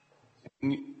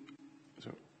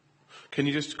 Can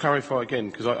you just clarify again?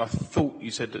 Because I thought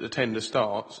you said that the tender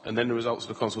starts and then the results of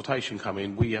the consultation come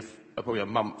in. We have probably a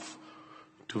month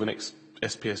to the next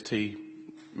SPST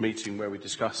meeting where we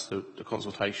discuss the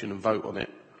consultation and vote on it.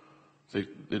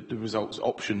 the results,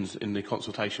 options in the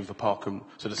consultation for Park and...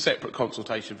 So the separate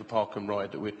consultation for Park and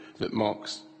Ride that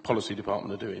Mark's policy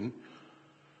department are doing.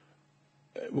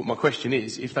 Well, my question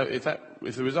is, if the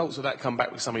results of that come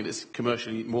back with something that's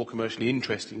more commercially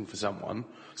interesting for someone,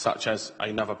 such as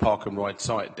another Park and Ride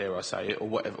site, dare I say it, or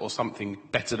whatever, or something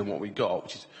better than what we got,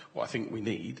 which is what I think we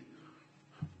need,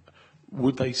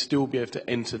 would they still be able to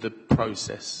enter the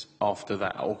process after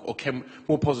that? Or can,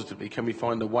 more positively, can we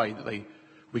find a way that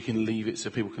we can leave it so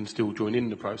people can still join in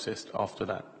the process after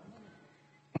that?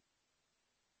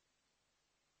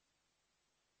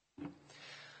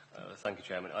 Thank you,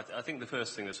 Chairman. I think the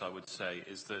first thing that I would say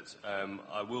is that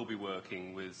I will be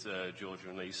working with Georgia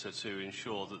and Lisa to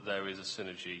ensure that there is a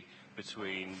synergy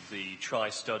between the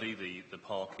tri-study, the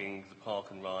Park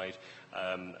and Ride,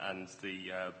 and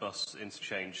the bus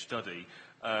interchange study,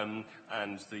 and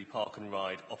the Park and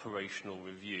Ride operational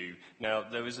review. Now,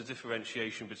 there is a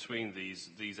differentiation between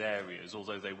these areas,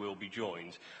 although they will be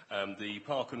joined. The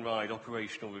Park and Ride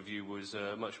operational review was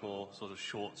a much more sort of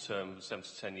short-term, 7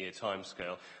 to 10 year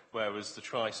timescale, whereas the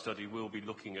tri-study will be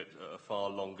looking at a far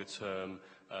longer term,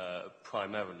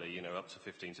 primarily, up to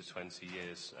 15 to 20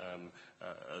 years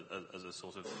as a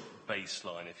sort of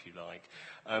baseline, if you like.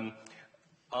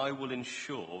 I will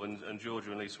ensure, and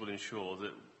Georgia and Lisa will ensure,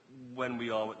 that when we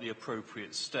are at the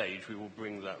appropriate stage, we will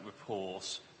bring that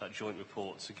report, that joint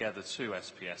report, together to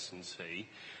SPS&T.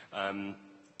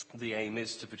 The aim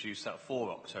is to produce that for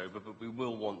October, but we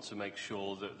will want to make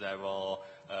sure that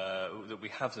that we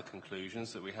have the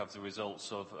conclusions, that we have the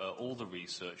results of all the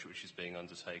research which is being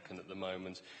undertaken at the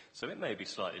moment. So it may be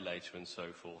slightly later and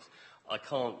so forth. I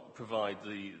can't provide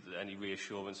any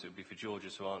reassurance. It would be for Georgia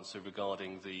to answer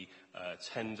regarding the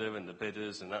tender and the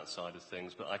bidders and that side of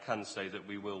things, but I can say that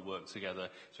we will work together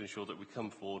to ensure that we come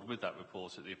forward with that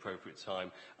report at the appropriate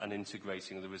time and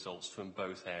integrating the results from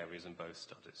both areas and both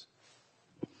studies.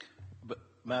 But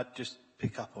may I just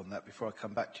pick up on that before I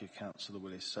come back to you, Councillor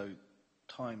Willis? So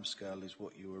timescale is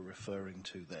what you were referring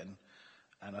to then,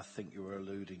 and I think you were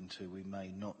alluding to we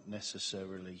may not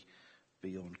necessarily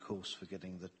be on course for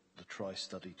getting the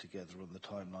tri-study together on the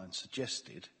timeline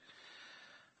suggested.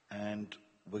 And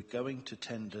we're going to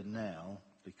tender now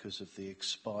because of the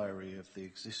expiry of the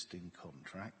existing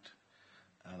contract.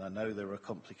 And I know there are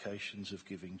complications of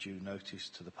giving due notice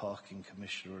to the Parking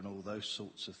Commissioner and all those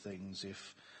sorts of things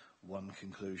if one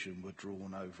conclusion were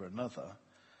drawn over another.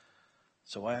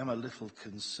 So I am a little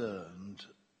concerned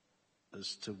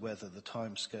as to whether the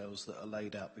timescales that are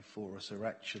laid out before us are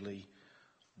actually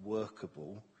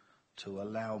workable to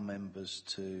allow members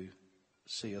to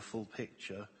see a full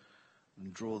picture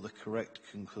and draw the correct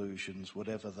conclusions,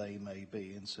 whatever they may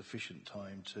be, in sufficient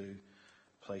time to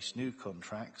place new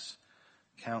contracts,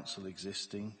 council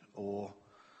existing, or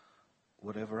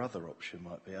whatever other option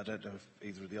might be. I don't know if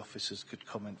either of the officers could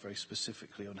comment very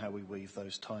specifically on how we weave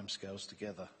those timescales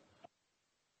together.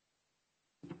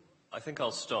 I think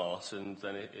I'll start, and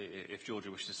then if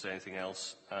Georgia wishes to say anything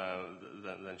else,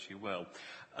 then she will.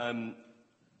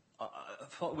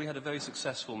 We had a very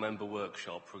successful member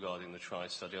workshop regarding the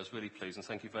tri-study. I was really pleased, and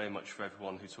thank you very much for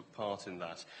everyone who took part in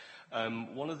that.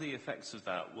 One of the effects of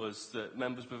that was that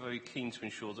members were very keen to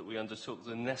ensure that we undertook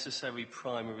the necessary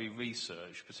primary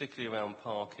research, particularly around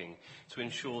parking, to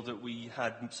ensure that we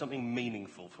had something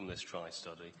meaningful from this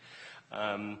tri-study.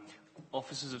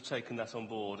 Officers have taken that on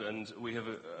board, and we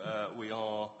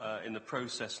are in the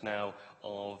process now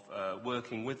of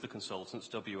working with the consultants,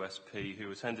 WSP,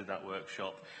 who attended that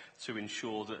workshop, to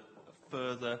ensure that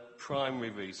further primary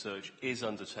research is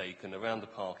undertaken around the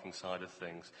parking side of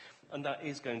things. And that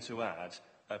is going to add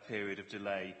a period of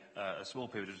delay, a small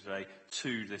period of delay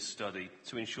to this study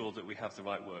to ensure that we have the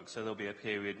right work. So there'll be a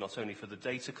period not only for the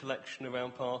data collection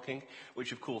around parking,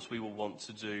 which of course we will want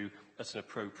to do at an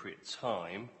appropriate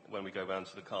time when we go round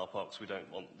to the car parks. We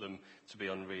don't want them to be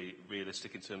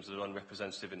unrealistic in terms of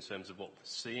unrepresentative in terms of what we're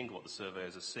seeing, what the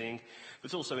surveyors are seeing,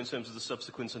 but also in terms of the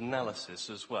subsequent analysis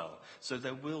as well. So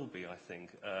there will be, I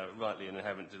think, rightly an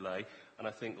inherent delay, and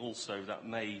I think also that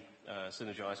may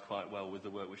synergise quite well with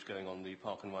the work which is going on the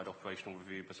Park and Ride operational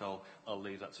review, but I'll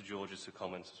leave that to Georgia to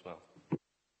comment as well.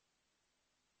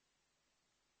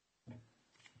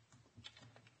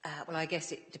 Well, I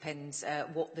guess it depends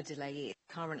what the delay is.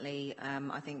 Currently,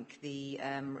 I think the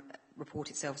report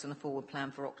itself is on the forward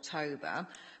plan for October.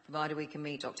 Provided we can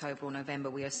meet October or November,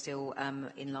 we are still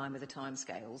in line with the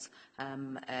timescales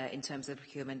in terms of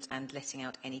procurement and letting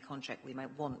out any contract we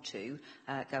might want to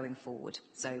going forward.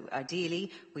 So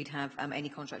ideally, we'd have any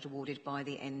contract awarded by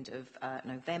the end of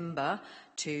November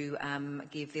to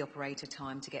give the operator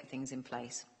time to get things in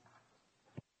place.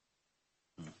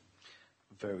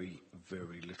 very,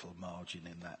 very little margin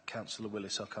in that. Councillor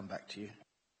Willis, I'll come back to you.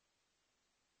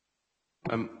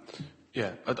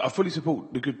 Yeah, I fully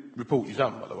support the good report you've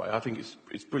done, by the way. I think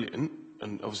it's brilliant,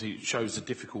 and obviously it shows the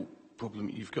difficult problem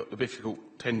you've got, the difficult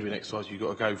tendering exercise you've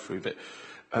got to go through. But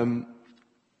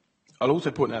I'll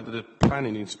also point out that the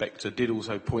planning inspector did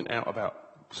also point out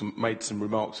made some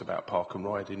remarks about Park and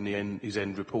Ride in his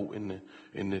end report in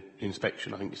the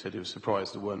inspection. I think he said he was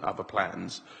surprised there weren't other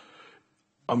plans.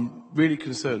 I'm really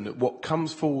concerned that what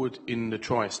comes forward in the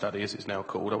TRI study, as it's now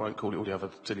called, I won't call it all the other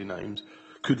silly names,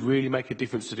 could really make a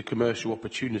difference to the commercial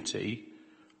opportunity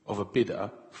of a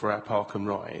bidder for our Park and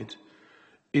Ride.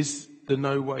 Is there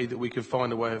no way that we could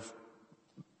find a way of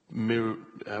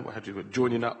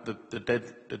joining up not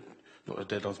the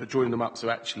deadlines, but joining them up so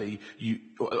actually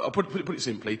I'll put it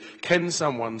simply, can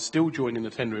someone still join in the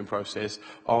tendering process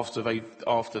after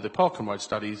the Park and Ride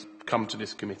studies come to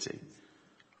this committee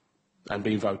and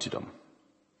been voted on?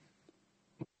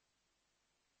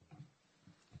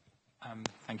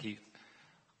 Thank you.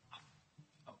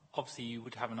 Obviously, you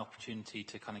would have an opportunity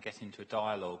to kind of get into a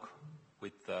dialogue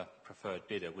with the preferred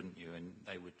bidder, wouldn't you? And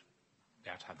they would be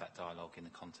able to have that dialogue in the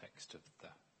context of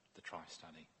the TRI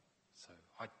study. So,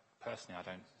 personally, I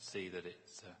don't see that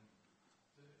it's.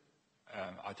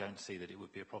 I don't see that it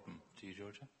would be a problem. Do you,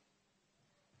 Georgia?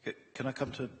 Can I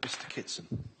come to Mr.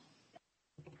 Kitson?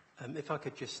 If I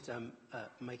could just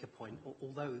make a point,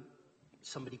 although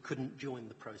somebody couldn't join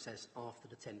the process after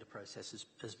the tender process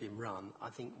has been run, I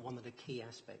think one of the key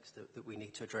aspects that we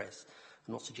need to address,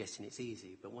 I'm not suggesting it's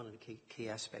easy, but one of the key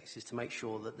aspects is to make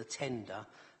sure that the tender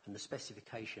and the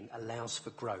specification allows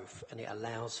for growth and it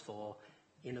allows for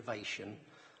innovation.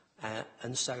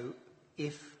 And so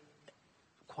if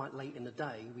quite late in the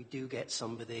day we do get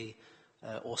somebody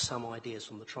or some ideas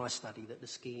from the TRI study that the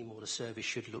scheme or the service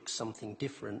should look something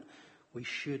different, we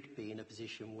should be in a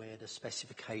position where the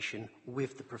specification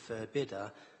with the preferred bidder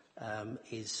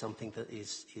is something that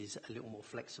is a little more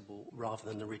flexible rather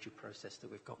than the rigid process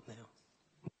that we've got now.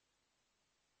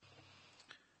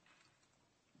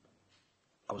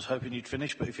 I was hoping you'd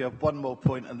finish, but if you have one more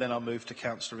point, and then I'll move to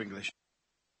Councillor English.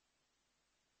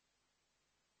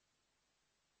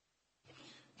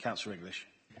 Councillor English.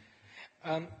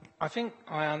 I think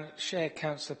I share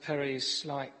Councillor Perry's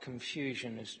slight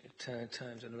confusion in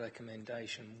terms of the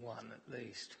recommendation 1, at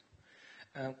least.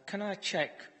 Can I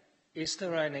check, is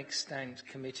there an extant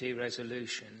committee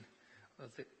resolution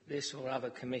of this or other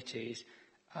committees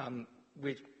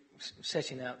with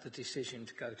setting out the decision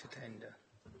to go to tender?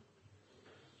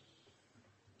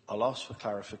 I'll ask for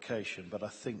clarification, but I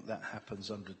think that happens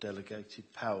under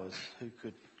delegated powers. Who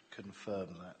could confirm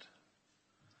that?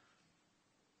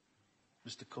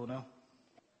 Mr. Cornell?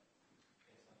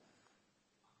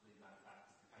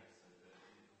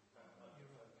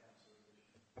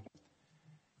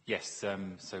 Yes,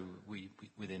 so we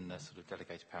within the sort of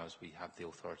delegated powers, we have the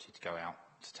authority to go out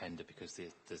to tender because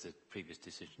there's a previous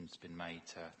decision that's been made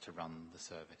to run the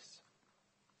service.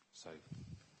 So.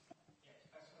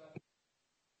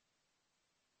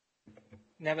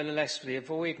 Nevertheless, for the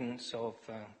avoidance of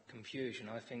confusion,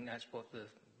 I think that's what the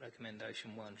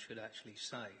recommendation 1 should actually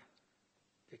say,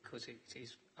 because it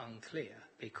is unclear.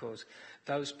 Because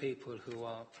those people who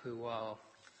are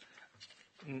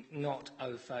not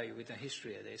au fait with the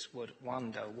history of this would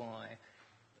wonder why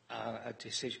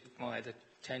why the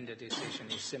tender decision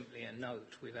is simply a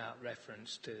note without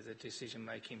reference to the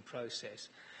decision-making process,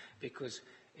 because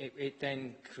it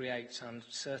then creates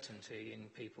uncertainty in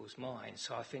people's minds.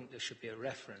 So I think there should be a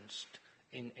reference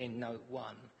in note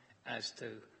 1 as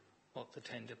to what the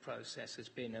tender process has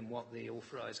been and what the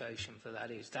authorisation for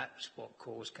that is. That's what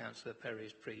caused Councillor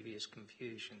Perry's previous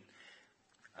confusion.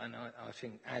 And I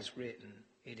think, as written,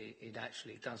 it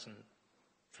actually doesn't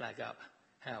flag up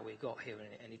how we got here,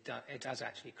 and it does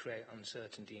actually create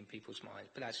uncertainty in people's minds.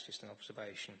 But that's just an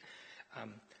observation.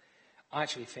 I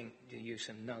actually think the use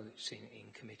of notes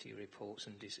in committee reports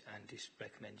and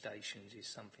recommendations is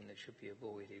something that should be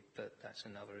avoided, but that's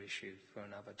another issue for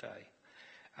another day.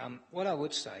 What I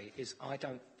would say is I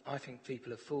think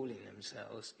people are fooling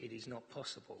themselves. It is not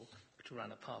possible to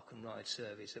run a Park and Ride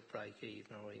service at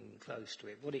break-even or even close to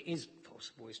it. What it is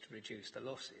possible is to reduce the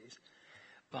losses,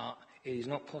 but it is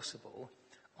not possible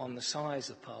on the size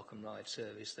of Park and Ride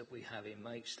service that we have in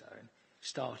Maidstone,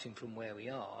 starting from where we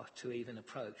are, to even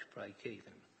approach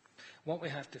break-even. What we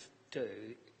have to do,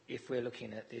 if we're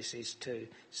looking at this, is to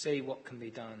see what can be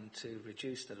done to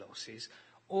reduce the losses,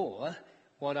 or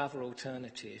what other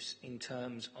alternatives in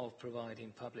terms of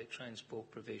providing public transport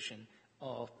provision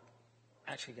are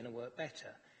actually going to work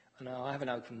better. And I have an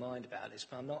open mind about this,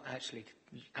 but I'm not actually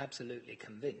absolutely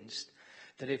convinced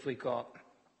that if we've got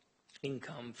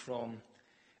income from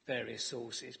various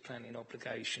sources, planning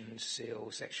obligations, seal,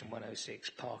 Section 106,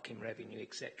 parking revenue,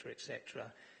 etc.,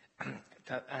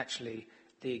 that actually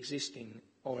the existing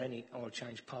or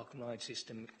change park and ride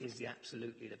system is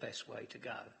absolutely the best way to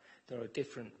go. There are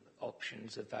different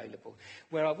options available.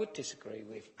 Where I would disagree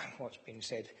with what's been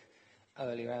said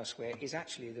earlier elsewhere is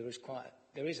actually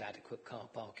there is adequate car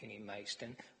parking in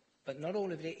Maidstone, but not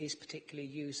all of it is particularly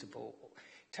usable.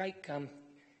 Take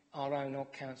our own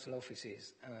council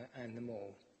offices and the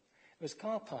mall. There's a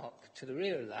car park to the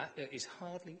rear of that is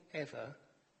hardly ever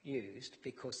used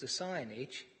because the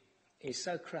signage is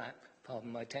so crap,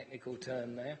 pardon my technical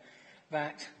term there,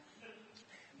 that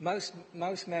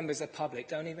most members of the public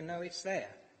don't even know it's there.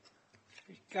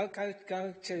 Go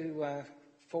to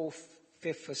 4th,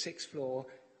 5th or 6th floor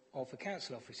of the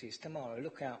council offices tomorrow,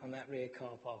 look out on that rear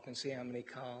car park and see how many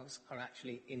cars are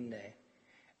actually in there.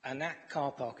 And that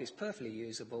car park is perfectly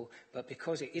usable, but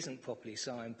because it isn't properly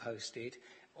signposted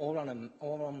or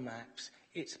on maps,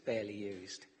 it's barely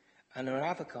used. And there are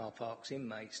other car parks in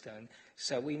Maidstone,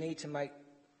 so we need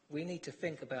to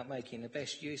think about making the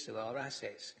best use of our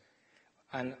assets.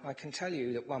 And I can tell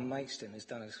you that One Maidstone has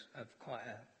done quite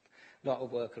a lot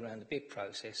of work around the bid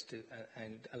process,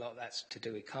 and a lot of that's to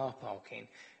do with car parking.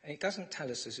 And it doesn't tell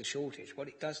us there's a shortage. What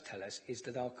it does tell us is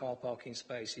that our car parking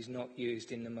space is not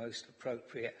used in the most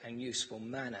appropriate and useful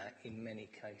manner in many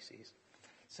cases.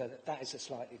 So that is a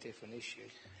slightly different issue.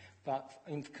 But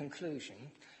in conclusion,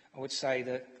 I would say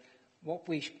that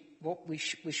we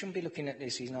shouldn't be looking at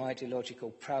this as an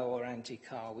ideological pro or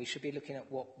anti-car. We should be looking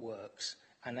at what works,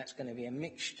 and that's going to be a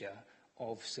mixture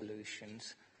of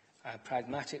solutions,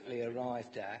 pragmatically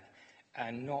arrived at,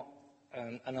 and not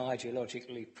an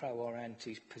ideologically pro or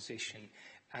anti position.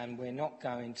 And we're not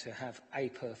going to have a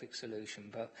perfect solution,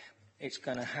 but it's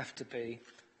going to have to be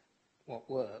what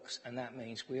works, and that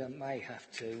means we may have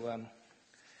to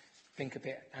think a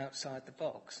bit outside the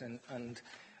box. And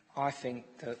I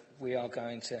think that we are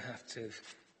going to have to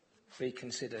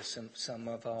reconsider some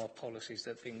of our policies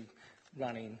that have been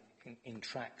running in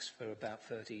tracks for about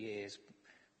 30 years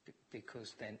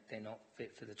because they're not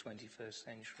fit for the 21st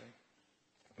century.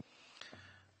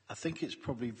 I think it's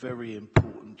probably very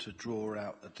important to draw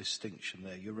out a distinction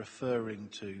there. You're referring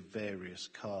to various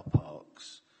car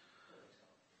parks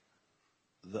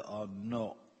that are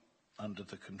not under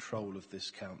the control of this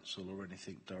council or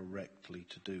anything directly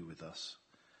to do with us.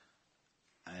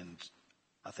 And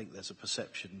I think there's a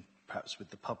perception, perhaps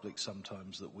with the public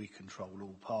sometimes, that we control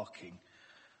all parking,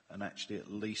 and actually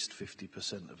at least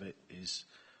 50% of it is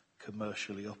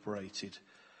commercially operated.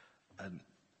 And,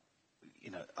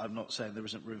 you know, I'm not saying there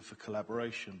isn't room for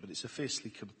collaboration, but it's a fiercely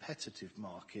competitive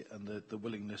market, and the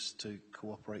willingness to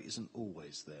cooperate isn't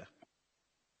always there.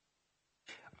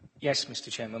 Yes,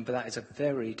 Mr. Chairman, but that is a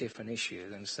very different issue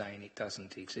than saying it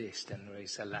doesn't exist and there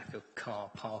is a lack of car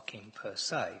parking per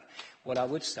se. What I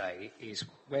would say is,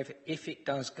 if it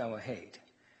does go ahead,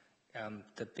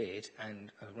 the bid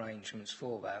and arrangements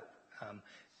for that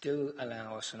do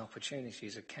allow us an opportunity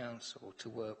as a council to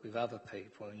work with other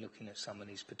people in looking at some of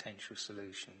these potential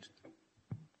solutions.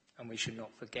 And we should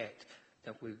not forget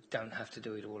that we don't have to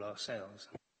do it all ourselves.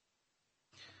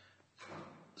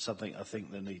 Something I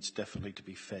think there needs definitely to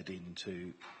be fed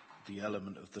into the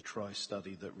element of the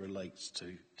tri-study that relates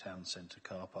to town centre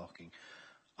car parking.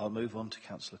 I'll move on to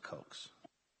Councillor Cox.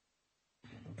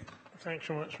 Thanks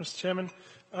very much, Mr. Chairman.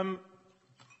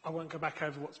 I won't go back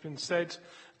over what's been said.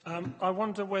 I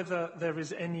wonder whether there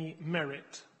is any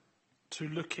merit to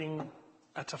looking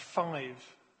at a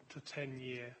 5 to 10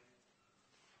 year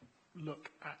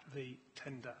look at the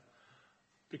tender,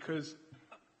 because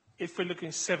if we're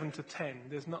looking 7 to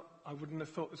 10, I wouldn't have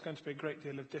thought there's going to be a great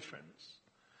deal of difference.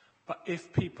 But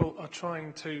if people are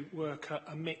trying to work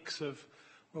a mix of,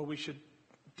 well, we should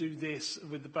do this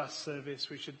with the bus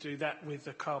service, we should do that with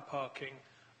the car parking,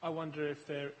 I wonder if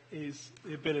there is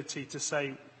the ability to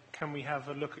say, can we have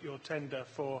a look at your tender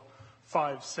for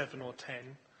 5, 7 or 10?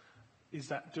 Is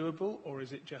that doable, or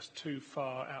is it just too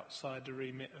far outside the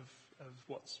remit of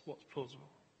what's plausible?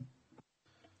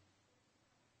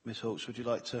 Ms Hawkes, would you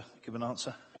like to give an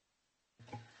answer?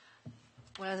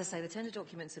 Well, as I say, the tender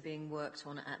documents are being worked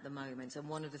on at the moment, and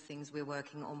one of the things we're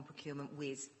working on procurement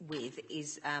with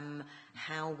is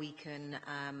how we can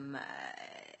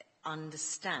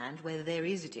understand whether there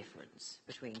is a difference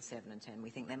between 7 and 10.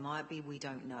 We think there might be, we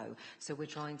don't know. So we're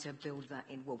trying to build that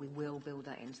in, well, we will build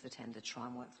that into the tender to try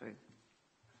and work through.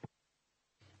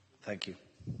 Thank you.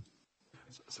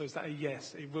 So is that a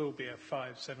yes, it will be a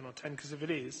 5, 7 or 10? Because if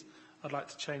it is, I'd like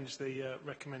to change the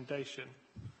recommendation.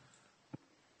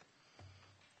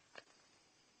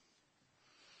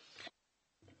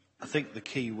 I think the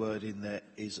key word in there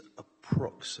is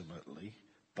approximately,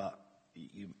 but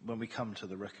when we come to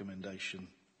the recommendation,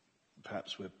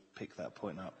 perhaps we'll pick that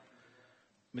point up.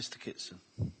 Mr. Kitson.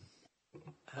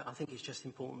 I think it's just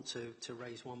important to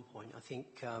raise one point. I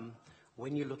think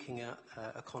when you're looking at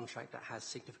a contract that has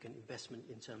significant investment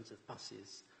in terms of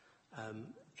buses,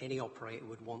 any operator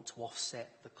would want to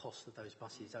offset the cost of those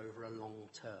buses over a long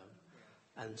term.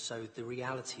 And so the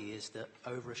reality is that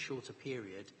over a shorter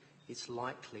period, it's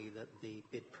likely that the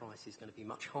bid price is going to be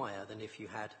much higher than if you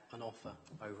had an offer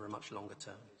over a much longer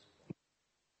term.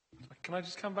 Can I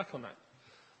just come back on that?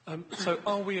 So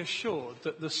are we assured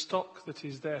that the stock that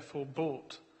is therefore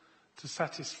bought to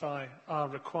satisfy our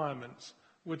requirements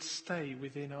would stay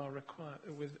within our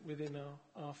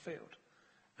field,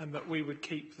 and that we would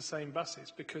keep the same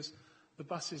buses? Because the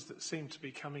buses that seem to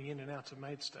be coming in and out of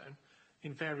Maidstone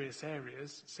in various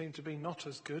areas seem to be not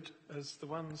as good as the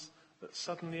ones that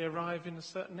suddenly arrive in a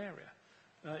certain area.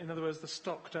 In other words, the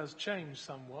stock does change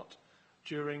somewhat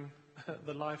during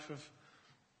the life of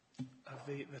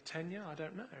the tenure. I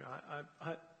don't know.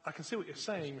 I can see what you're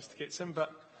saying, Mr. Kitson,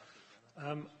 but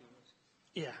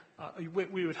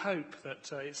we would hope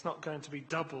that it's not going to be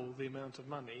double the amount of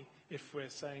money if we're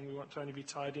saying we want to only be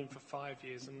tied in for 5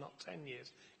 years and not 10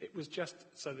 years. It was just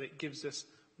so that it gives us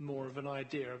more of an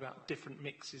idea about different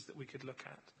mixes that we could look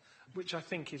at, which I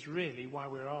think is really why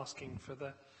we're asking for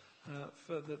the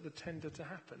tender to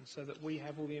happen, so that we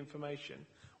have all the information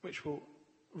which will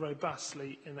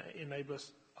robustly enable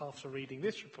us, after reading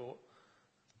this report,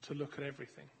 to look at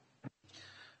everything.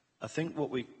 I think what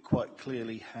we quite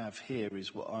clearly have here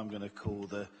is what I'm going to call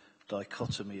the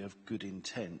dichotomy of good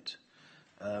intent.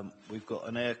 We've got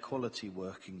an air quality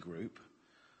working group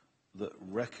that,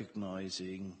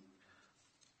 recognising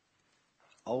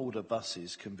older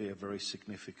buses can be a very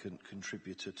significant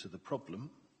contributor to the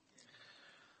problem.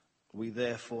 We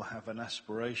therefore have an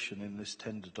aspiration in this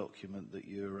tender document that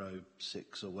Euro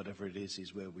 6 or whatever it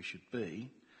is where we should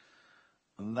be.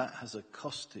 And that has a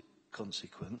cost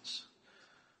consequence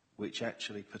which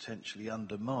actually potentially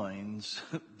undermines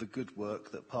the good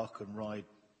work that Park and Ride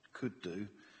could do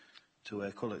to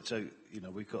air quality. So,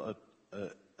 we've got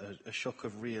a shock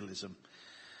of realism.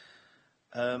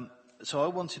 So I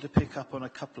wanted to pick up on a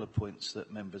couple of points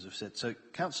that members have said. So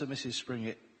Councillor Mrs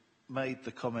Springett made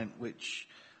the comment which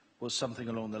was something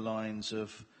along the lines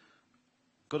of,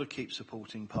 got to keep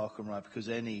supporting Park and Ride because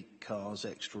any cars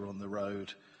extra on the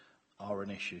road are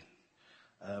an issue.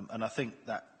 And I think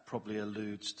that probably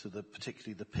alludes to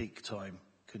particularly the peak time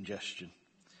congestion.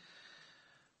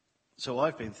 So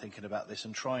I've been thinking about this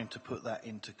and trying to put that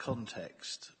into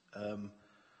context.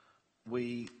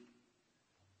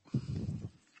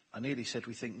 I nearly said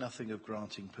we think nothing of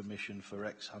granting permission for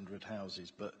X hundred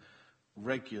houses, but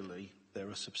regularly there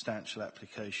are substantial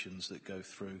applications that go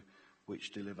through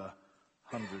which deliver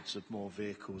hundreds of more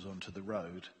vehicles onto the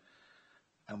road.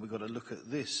 And we've got to look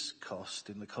at this cost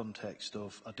in the context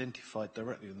of, identified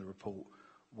directly in the report,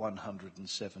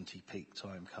 170 peak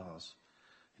time cars,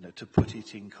 to put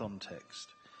it in context.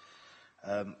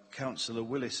 Councillor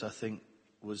Willis, I think,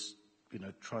 was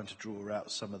trying to draw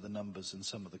out some of the numbers and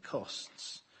some of the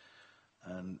costs.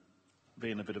 And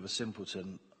being a bit of a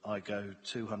simpleton, I go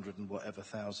 200 and whatever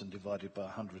thousand divided by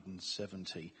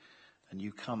 170, and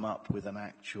you come up with an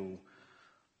actual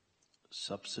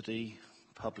subsidy,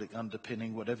 public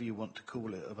underpinning, whatever you want to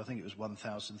call it, of I think it was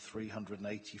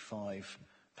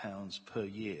 £1,385 per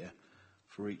year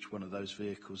for each one of those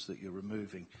vehicles that you're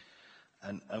removing.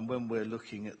 And when we're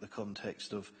looking at the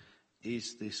context of,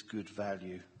 is this good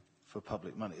value for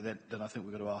public money, then I think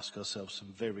we've got to ask ourselves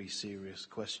some very serious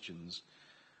questions.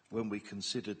 When we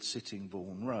considered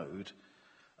Sittingbourne Road,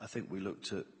 I think we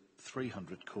looked at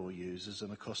 300 core users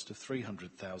and a cost of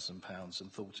 £300,000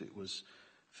 and thought it was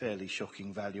fairly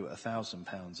shocking value at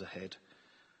 £1,000 a head.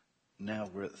 Now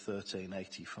we're at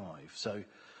 1385. So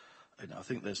I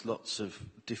think there's lots of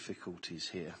difficulties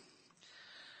here.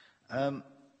 I've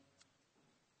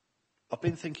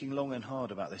been thinking long and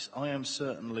hard about this. I am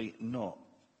certainly not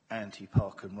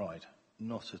anti-Park and Ride,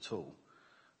 not at all.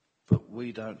 But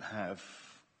we don't have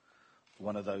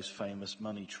one of those famous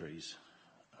money trees.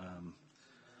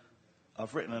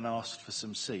 I've written and asked for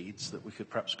some seeds that we could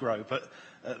perhaps grow, but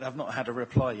I've not had a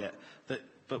reply yet.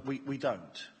 But we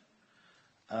don't.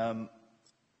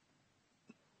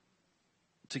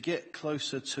 To get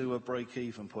closer to a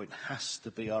break-even point has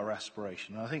to be our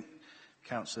aspiration. I think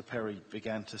Councillor Perry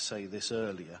began to say this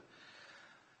earlier.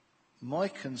 My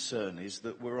concern is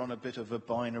that we're on a bit of a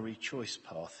binary choice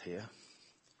path here.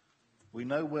 We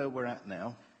know where we're at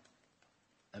now,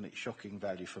 and it's shocking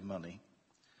value for money.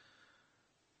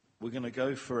 We're going to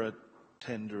go for a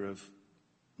tender of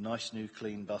nice new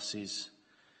clean buses,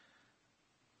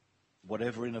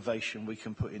 whatever innovation we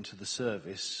can put into the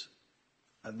service,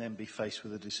 and then be faced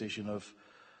with a decision of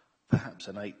perhaps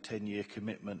an 8-10 year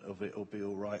commitment of it will be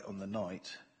all right on the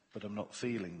night, but I'm not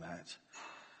feeling that.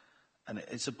 And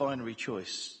it's a binary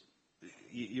choice.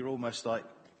 You're almost like,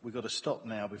 we've got to stop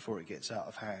now before it gets out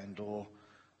of hand, or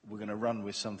we're going to run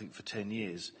with something for 10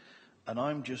 years. And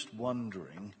I'm just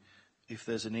wondering if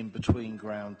there's an in-between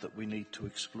ground that we need to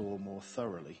explore more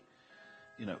thoroughly.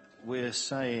 You know, we're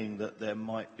saying that there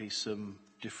might be some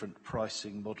different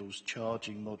pricing models,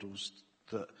 charging models,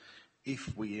 that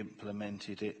if we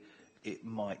implemented it, it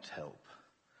might help.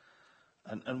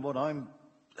 And what I'm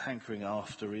hankering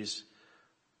after is,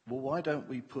 well, why don't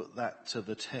we put that to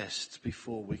the test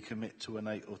before we commit to an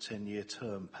 8 or 10 year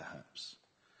term, perhaps?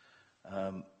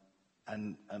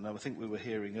 And I think we were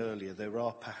hearing earlier, there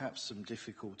are perhaps some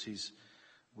difficulties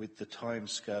with the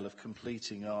timescale of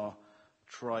completing our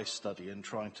tri-study and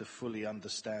trying to fully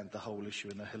understand the whole issue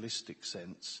in a holistic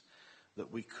sense,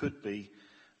 that we could be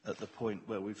at the point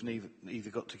where we've either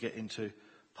got to get into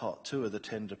part 2 of the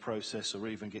tender process or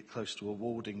even get close to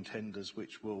awarding tenders,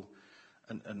 which will,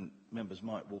 and members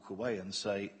might walk away and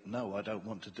say, no, I don't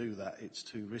want to do that, it's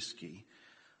too risky.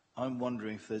 I'm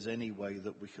wondering if there's any way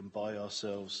that we can buy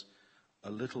ourselves a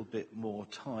little bit more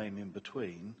time in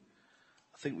between.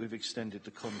 I think we've extended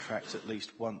the contract at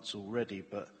least once already,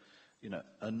 but you know,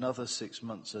 another 6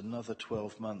 months, another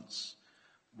 12 months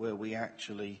where we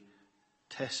actually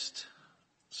test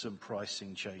some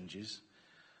pricing changes,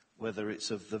 whether it's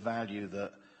of the value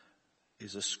that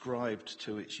is ascribed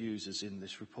to its users in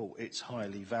this report. It's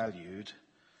highly valued.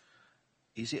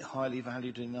 Is it highly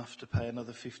valued enough to pay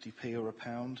another 50p or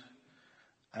 £1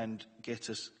 and get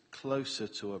us closer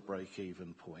to a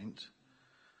break-even point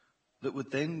that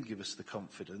would then give us the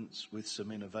confidence with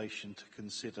some innovation to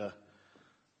consider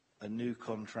a new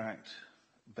contract,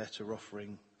 better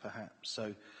offering perhaps?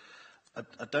 So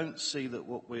I don't see that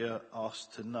what we are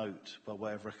asked to note by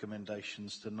way of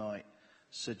recommendations tonight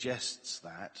suggests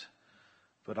that,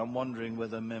 but I'm wondering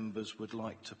whether members would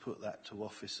like to put that to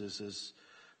officers as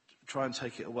try and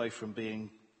take it away from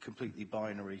being completely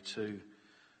binary to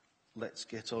let's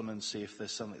get on and see if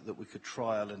there's something that we could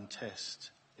trial and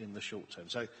test in the short term.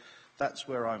 So that's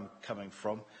where I'm coming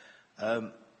from.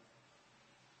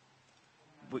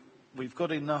 We've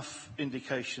got enough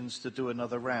indications to do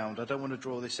another round. I don't want to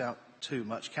draw this out too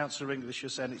much. Councillor English, you're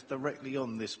saying it's directly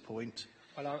on this point.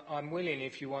 Well, I'm willing,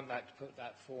 if you want that, to put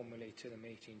that formally to the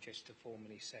meeting, just to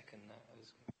formally second that.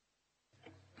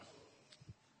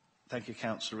 Thank you,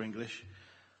 Councillor English.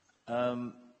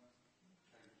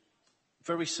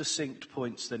 Very succinct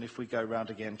points then, if we go round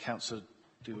again. Councillor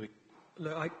Dewick.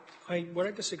 Look, where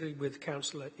I disagree with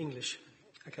Councillor English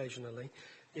occasionally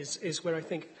is where I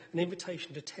think an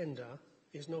invitation to tender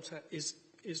is not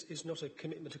a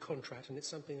commitment to contract, and it's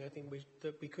something I think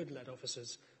that we could let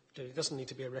officers do. It doesn't need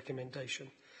to be a recommendation.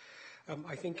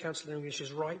 I think Councillor English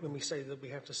is right when we say that we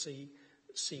have to see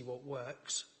what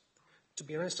works. To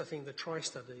be honest, I think the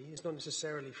tri-study is not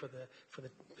necessarily for the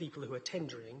people who are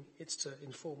tendering. It's to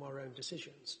inform our own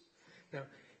decisions. Now,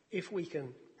 if we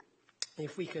can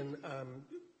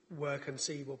work and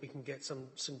see what we can get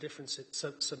some differences,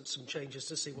 some changes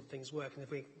to see what things work, and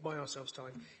if we buy ourselves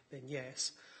time, then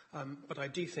yes. But I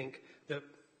do think that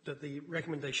the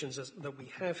recommendations that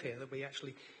we have here, that we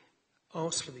actually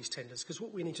ask for these tenders, because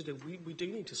what we need to do, we do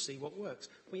need to see what works.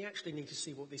 We actually need to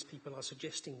see what these people are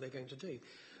suggesting they're going to do.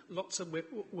 Lots of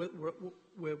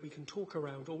where we can talk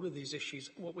around all of these issues,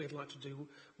 what we'd like to do,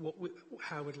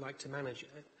 how we'd like to manage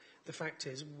it. The fact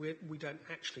is, we don't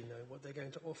actually know what they're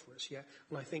going to offer us yet.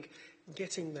 And I think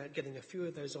getting a few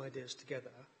of those ideas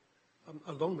together,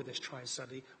 along with this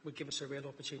tri-study, would give us a real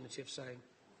opportunity of saying,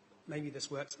 maybe this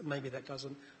works, maybe that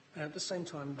doesn't. And at the same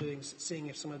time, seeing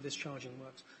if some of this charging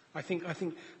works. I think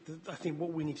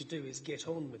what we need to do is get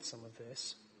on with some of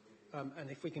this, and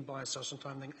if we can buy ourselves some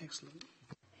time, then excellent.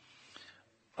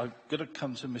 I'm going to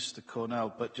come to Mr.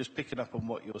 Cornell, but just picking up on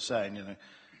what you're saying, you know,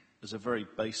 as a very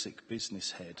basic business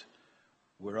head,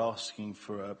 we're asking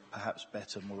for a perhaps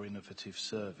better, more innovative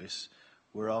service.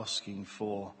 We're asking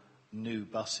for new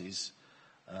buses.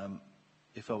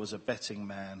 If I was a betting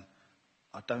man,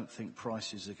 I don't think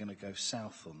prices are going to go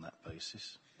south on that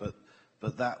basis. But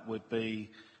that would be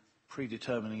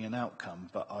predetermining an outcome.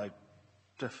 But I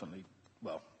definitely,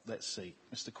 well, let's see.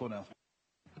 Mr. Cornell.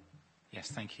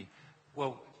 Yes, thank you.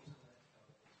 Well,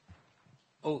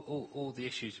 all the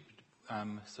issues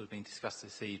sort of being discussed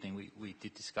this evening, we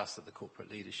did discuss at the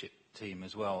corporate leadership team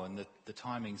as well, and the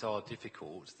timings are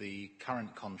difficult. The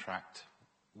current contract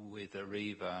with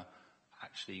Arriva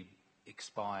actually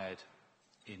expired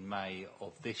in May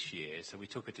of this year. So we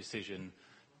took a decision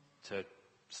to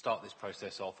start this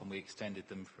process off, and we extended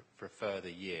them for a further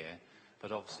year.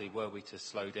 But obviously, were we to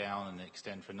slow down and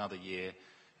extend for another year,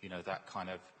 you know, that kind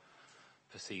of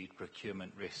perceived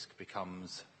procurement risk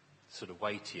becomes sort of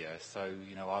weightier. So,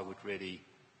 you know, I would really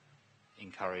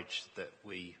encourage that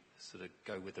we sort of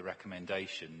go with the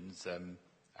recommendations and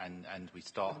we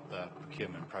start the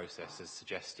procurement process as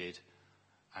suggested,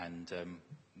 and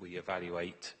we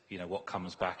evaluate, you know, what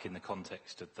comes back in the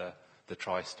context of the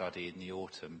tri-study in the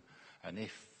autumn. And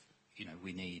if, you know,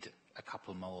 we need a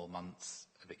couple more months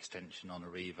of extension on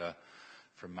Arriva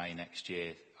from May next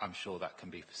year, I'm sure that can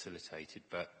be facilitated,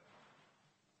 but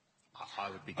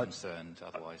I would be concerned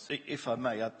otherwise. If I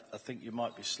may, I think you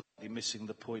might be slightly missing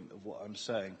the point of what I'm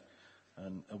saying.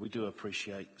 And we do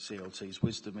appreciate CLT's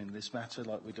wisdom in this matter,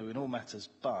 like we do in all matters.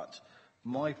 But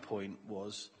my point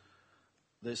was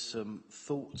there's some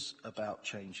thoughts about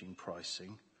changing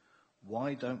pricing.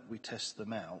 Why don't we test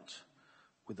them out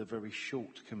with a very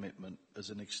short commitment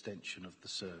as an extension of the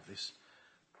service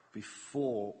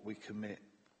before we commit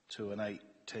to an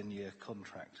 8-10-year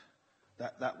contract?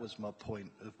 That was my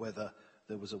point of whether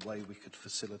there was a way we could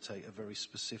facilitate a very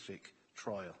specific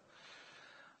trial.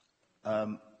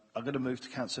 I'm going to move to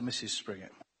Councillor Mrs Springer.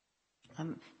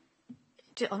 I'm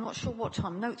not sure what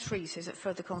time. Note 3 says that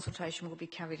further consultation will be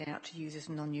carried out to users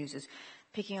and non-users.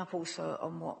 Picking up also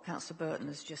on what Councillor Burton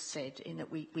has just said, in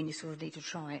that we sort of need to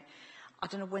try it. I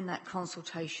don't know when that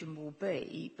consultation will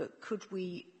be, but could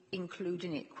we include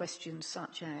in it questions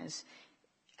such as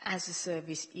the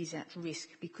service is at risk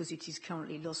because it is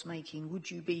currently loss-making, would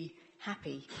you be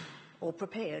happy or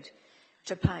prepared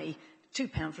to pay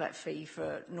 £2 flat fee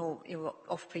for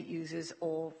off-peak users,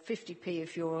 or 50p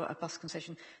if you're a bus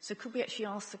concession? So could we actually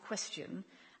ask the question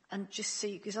and just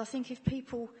see, because I think if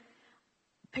people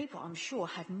I'm sure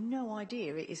have no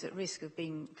idea it is at risk of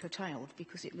being curtailed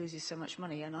because it loses so much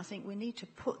money, and I think we need to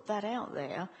put that out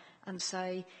there and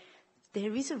say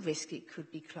there is a risk it could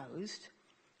be closed,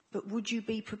 but would you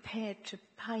be prepared to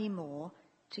pay more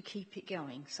to keep it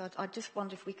going? So I just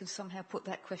wonder if we can somehow put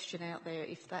that question out there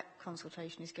if that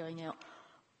consultation is going out,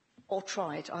 or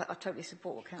try it. I totally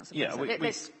support what Councillor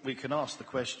said. We can ask the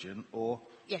question, or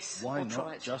yes, why or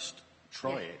not just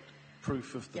try it?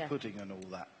 Proof of the pudding and all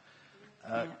that.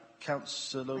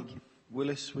 Councillor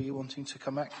Willis, were you wanting to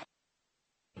come back?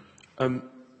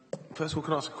 First of all,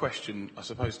 can I ask a question, I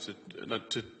suppose, to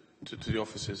the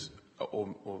officers,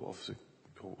 or Officer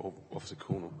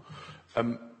Cornwall?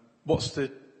 What's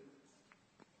the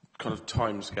kind of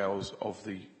timescales of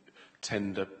the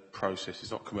tender process?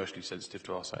 It's not commercially sensitive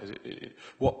to ask that, is it?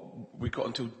 What we got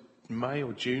until May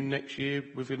or June next year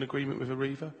with an agreement with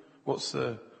Arriva? What's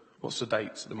the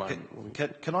dates at the moment?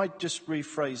 Can I just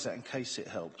rephrase that in case it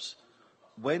helps?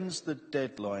 When's the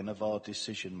deadline of our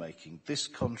decision making? This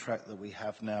contract that we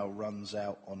have now runs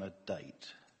out on a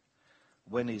date.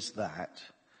 When is that?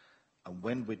 And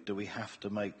when do we have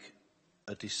to make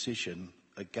a decision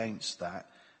against that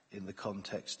in the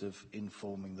context of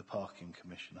informing the Parking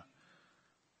Commissioner?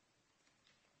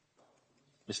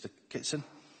 Mr Kitson?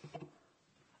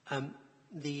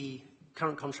 The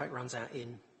current contract runs out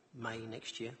in May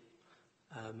next year.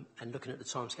 And looking at the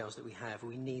timescales that we have,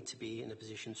 we need to be in a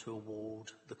position to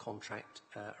award the contract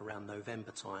around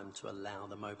November time to allow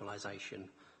the mobilisation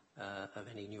of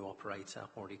any new operator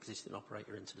or the existing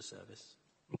operator into the service.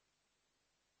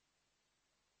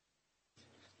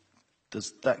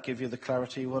 Does that give you the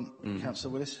clarity you want,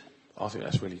 Councillor Willis? I think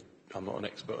that's really, I'm not an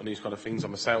expert on these kind of things.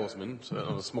 I'm a salesman, so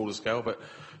on a smaller scale, but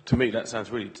to me that sounds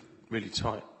really, really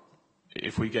tight.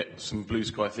 If we get some blue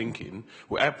sky thinking,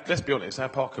 well, let's be honest, our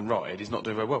park and ride is not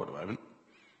doing very well at the moment.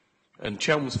 And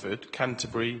Chelmsford,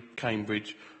 Canterbury,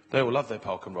 Cambridge, they all love their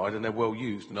park and ride and they're well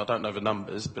used. And I don't know the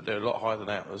numbers, but they're a lot higher than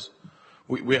ours.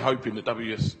 We're hoping that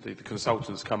the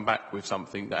consultants come back with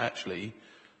something that actually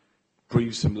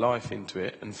breathes some life into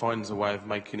it and finds a way of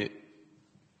making it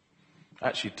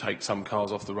actually take some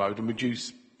cars off the road and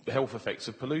reduce the health effects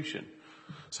of pollution.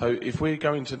 So if we're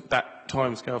going to that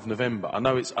timescale of November, I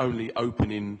know it's only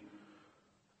opening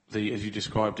as you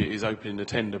described it, is opening the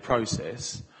tender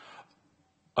process.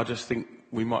 I just think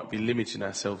we might be limiting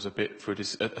ourselves a bit for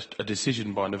a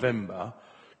decision by November.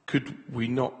 Could we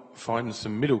not find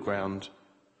some middle ground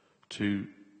to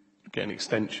get an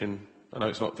extension? I know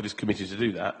it's not for this committee to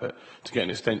do that, but to get an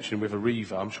extension with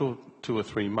Arriva, I'm sure 2 or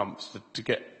 3 months to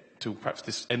get to perhaps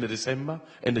this end of December,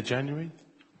 end of January?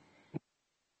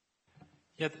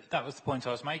 Yeah, that was the point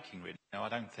I was making, really. I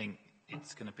don't think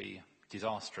it's going to be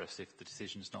disastrous if the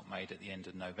decision's not made at the end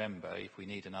of November. If we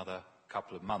need another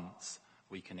couple of months,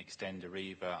 we can extend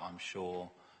Arriva, I'm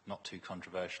sure, not too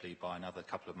controversially, by another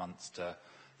couple of months to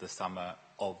the summer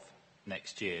of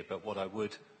next year. But what I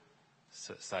would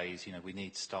say is, we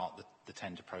need to start the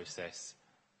tender process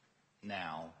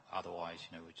now. Otherwise,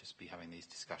 we'll just be having these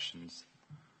discussions,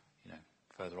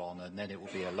 further on, and then it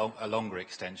will be a longer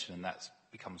extension, and that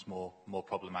becomes more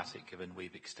problematic given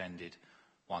we've extended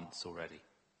once already.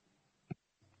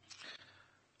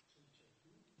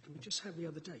 Can we just have the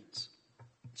other dates?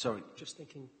 Sorry. Just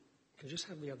thinking, can we just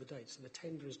have the other dates? So the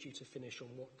tender is due to finish on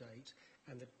what date,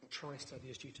 and the tri-study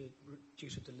is due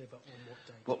to deliver on what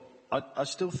date? Well, I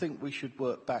still think we should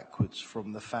work backwards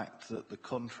from the fact that the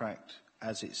contract,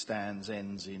 as it stands,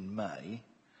 ends in May.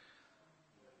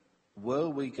 Were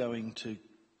we going to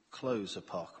close a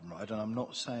park and ride, and I'm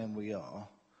not saying we are,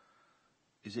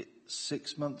 is it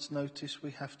 6 months' notice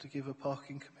we have to give a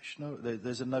parking commissioner?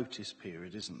 There's a notice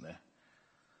period, isn't there?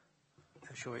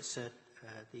 I'm sure it's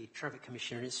the traffic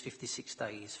commissioner, it's 56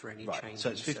 days for any right, change. So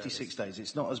it's 56 days.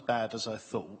 It's not as bad as I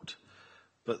thought,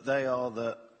 but they are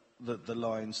the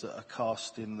lines that are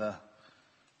cast in the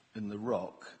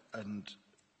rock, and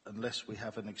unless we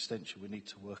have an extension, we need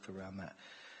to work around that.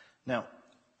 Now,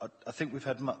 I think we've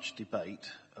had much debate,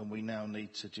 and we now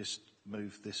need to just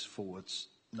move this forwards.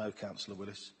 No, Councillor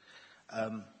Willis.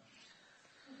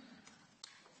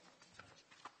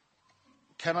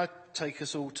 Can I take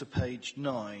us all to page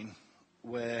 9,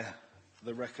 where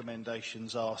the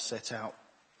recommendations are set out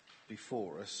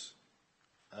before us?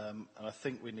 And I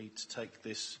think we need to take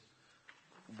this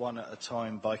one at a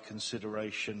time by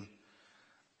consideration,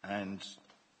 and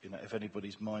if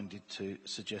anybody's minded to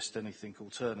suggest anything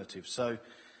alternative. So,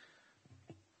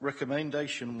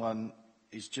 recommendation 1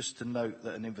 is just to note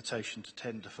that an invitation to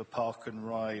tender for park and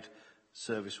ride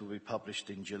service will be published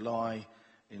in July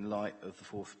in light of the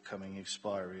forthcoming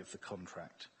expiry of the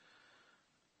contract.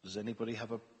 Does anybody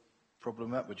have a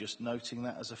problem with that? We're just noting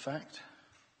that as a fact.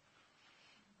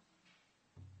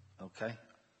 Okay.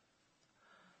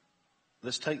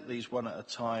 Let's take these one at a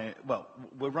time. Well,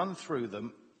 we'll run through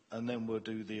them and then we'll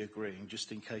do the agreeing,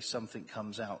 just in case something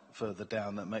comes out further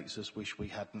down that makes us wish we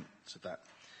hadn't said that.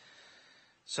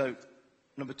 So,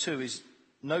 number 2 is,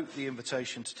 note the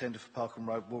invitation to tender for park and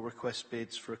ride will request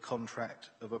bids for a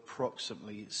contract of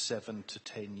approximately 7 to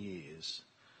 10 years.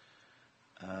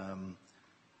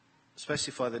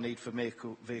 Specify the need for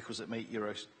vehicles that meet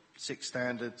Euro 6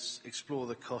 standards, explore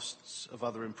the costs of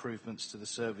other improvements to the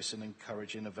service and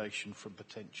encourage innovation from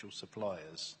potential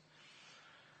suppliers.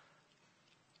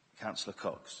 Councillor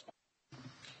Cox.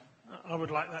 I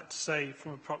would like that to say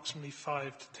from approximately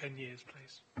 5 to 10 years,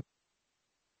 please.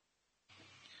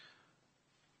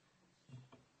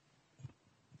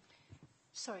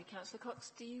 Sorry, Councillor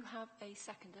Cox, do you have a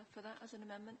seconder for that as an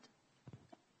amendment?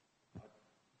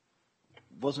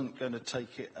 Wasn't going to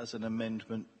take it as an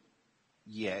amendment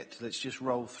yet. Let's just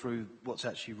roll through what's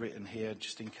actually written here,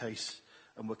 just in case,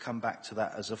 and we'll come back to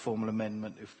that as a formal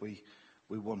amendment if we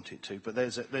want it to. But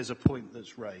there's a point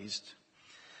that's raised.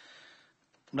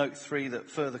 Note 3 that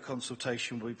further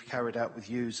consultation will be carried out with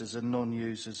users and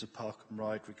non-users of park and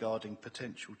ride regarding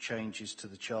potential changes to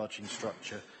the charging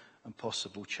structure and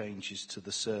possible changes to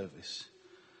the service.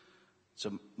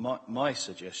 So my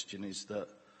suggestion is that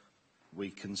we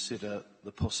consider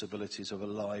the possibilities of a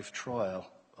live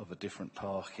trial of a different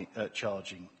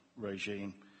charging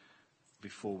regime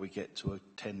before we get to a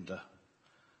tender.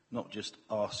 Not just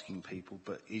asking people,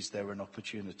 but is there an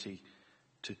opportunity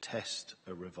to test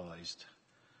a revised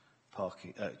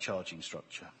charging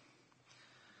structure?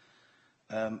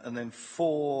 And then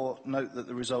 4, note that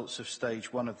the results of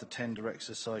stage 1 of the tender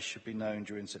exercise should be known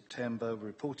during September,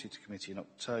 reported to committee in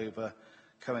October,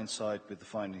 coincide with the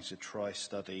findings of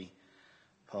tri-study,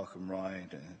 park and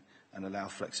ride, and allow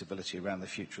flexibility around the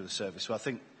future of the service. So I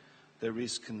think there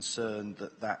is concern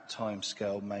that that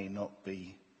timescale may not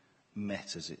be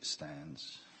met as it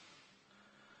stands.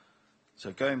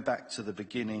 So going back to the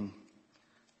beginning,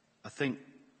 I think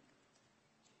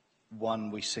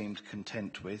 1 we seemed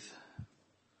content with.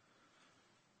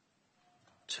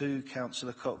 2,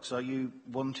 Councillor Cox, are you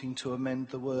wanting to amend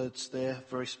the words there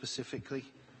very specifically?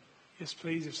 Yes,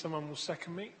 please, if someone will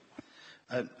second me.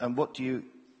 And what do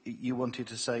you wanted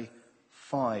to say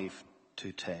 5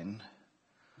 to 10?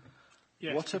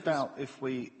 Yes, what about if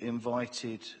we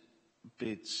invited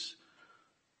bids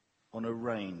on a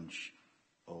range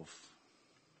of...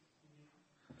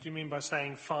 Do you mean by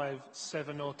saying 5,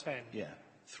 7 or 10? Yeah,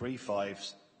 3, 5,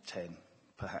 10,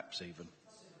 perhaps even.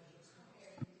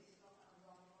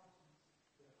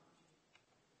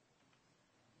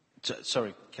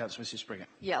 Sorry, Councillor Mrs Springer.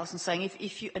 Yeah, I was saying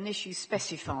if you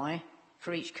specify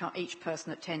for each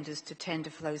person that tenders to tender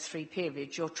for those 3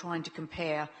 periods, you're trying to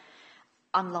compare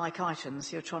unlike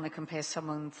items. You're trying to compare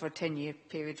someone for a 10-year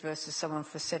period versus someone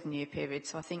for a 7-year period.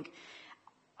 So I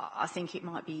think it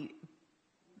might be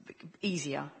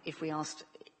easier if we asked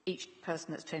each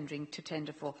person that's tendering to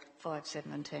tender for 5,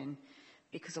 7 and 10,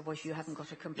 because otherwise you haven't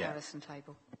got a comparison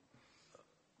table.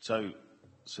 So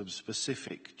some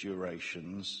specific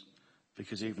durations,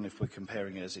 because even if we're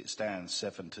comparing it as it stands,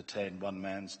 7 to 10, one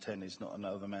man's 10 is not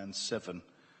another man's 7,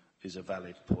 is a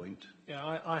valid point.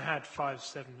 Yeah, I had 5,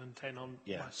 7 and 10 on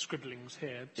my scribblings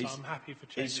here, so I'm happy for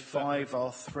changes. Is 5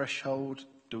 our threshold?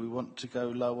 Do we want to go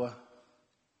lower?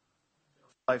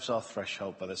 5's our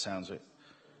threshold by the sounds of it.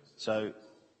 So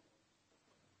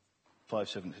 5,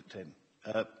 7 to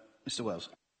 10. Mr. Wells.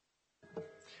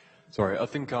 Sorry, I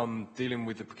think dealing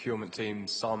with the procurement team,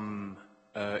 some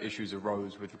issues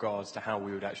arose with regards to how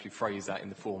we would actually phrase that in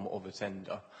the form of a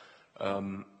tender.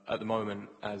 At the moment,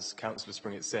 as Councillor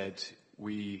Springett said,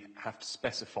 we have to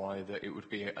specify that it would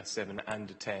be a 7 and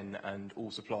a 10, and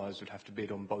all suppliers would have to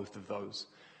bid on both of those.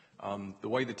 The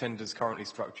way the tender is currently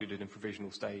structured in a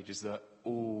provisional stage is that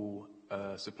all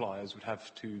suppliers would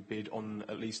have to bid on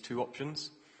at least 2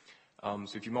 options.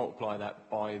 So if you multiply that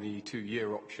by the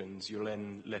 2-year options, you're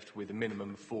then left with a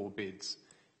minimum of 4 bids.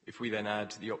 If we then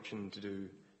add the option to do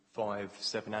 5,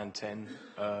 7 and 10,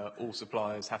 all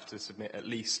suppliers have to submit at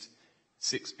least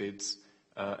 6 bids,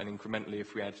 and incrementally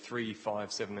if we add 3,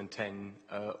 5, 7 and 10,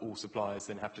 all suppliers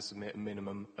then have to submit a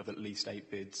minimum of at least 8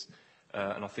 bids.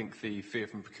 And I think the fear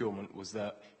from procurement was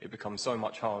that it becomes so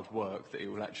much hard work that it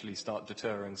will actually start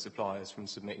deterring suppliers from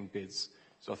submitting bids.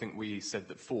 So I think we said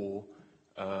that 4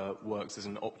 works as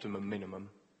an optimum minimum.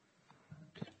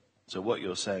 So what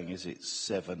you're saying is it's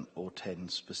 7 or 10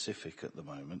 specific at the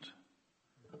moment?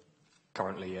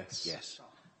 Currently, yes. Yes,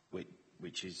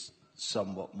 which is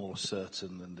somewhat more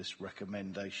certain than this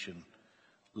recommendation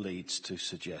leads to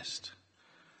suggest.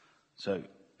 So,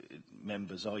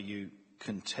 members, are you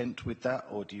content with that,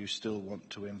 or do you still want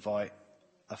to invite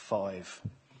a 5?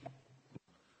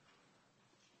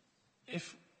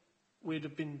 If we'd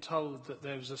have been told that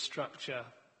there was a structure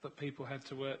that people had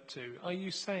to work to, are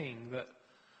you saying that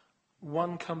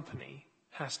one company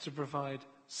has to provide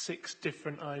 6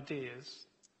 different ideas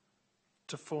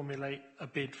to formulate a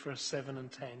bid for a 7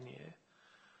 and 10 year?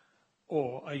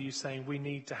 Or are you saying we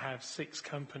need to have 6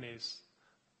 companies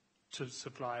to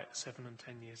supply 7 and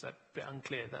 10 years? That's a bit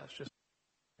unclear. That's just...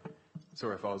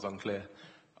 Sorry if I was unclear.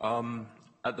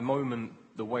 At the moment,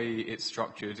 the way it's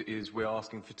structured is we're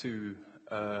asking for 2,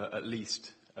 at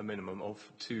least a minimum of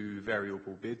 2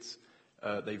 variable bids.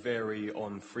 They vary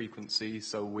on frequency,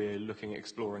 so we're looking at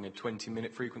exploring a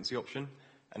 20-minute frequency option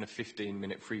and a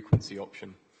 15-minute frequency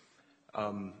option.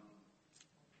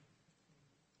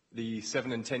 The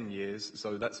 7 and 10 years,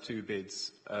 so that's 2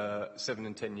 bids. 7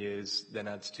 and 10 years then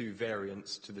adds 2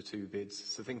 variants to the 2 bids.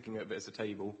 So thinking of it as a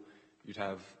table, you'd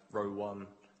have row 1,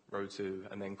 row 2,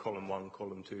 and then column 1,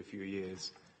 column 2 a few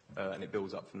years, and it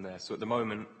builds up from there. So at the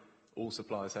moment, all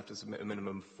suppliers have to submit a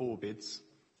minimum of 4 bids.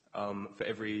 For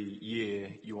every year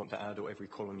you want to add, or every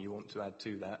column you want to add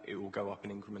to that, it will go up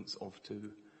in increments of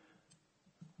 2.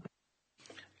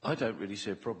 I don't really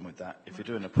see a problem with that. If you're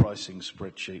doing a pricing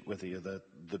spreadsheet, whether you're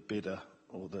the bidder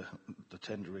or the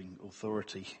tendering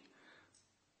authority,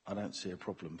 I don't see a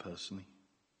problem personally.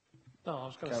 No, I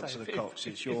was going to say... Councillor Cox,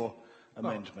 it's your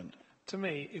amendment. Well, to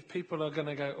me, if people are going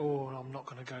to go, oh, I'm not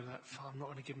going to go that far, I'm not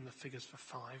going to give them the figures for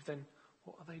 5, then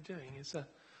what are they doing?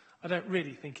 I don't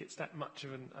really think it's that much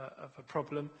of a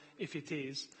problem. If it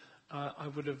is, I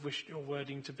would have wished your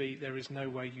wording to be, there is no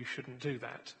way you shouldn't do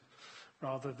that,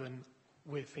 rather than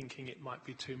we're thinking it might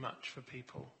be too much for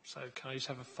people. So can I just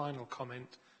have a final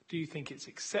comment? Do you think it's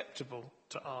acceptable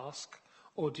to ask,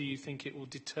 or do you think it will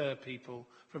deter people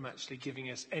from actually giving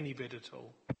us any bid at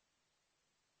all?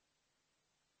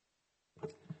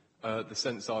 The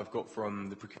sense I've got from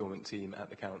the procurement team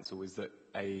at the council is that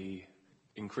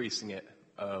increasing it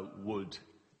would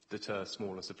deter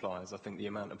smaller suppliers. I think the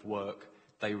amount of work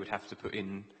they would have to put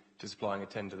in to supplying a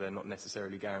tender they're not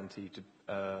necessarily guaranteed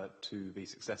to be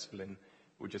successful in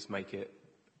would just make it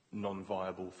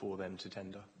non-viable for them to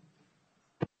tender.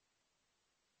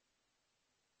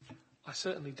 I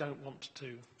certainly don't want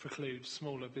to preclude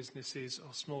smaller businesses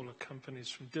or smaller companies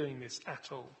from doing this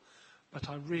at all, but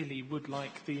I really would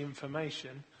like the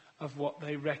information of what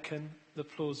they reckon the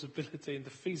plausibility and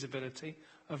the feasibility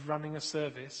of running a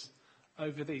service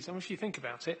over these. And if you think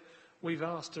about it, we've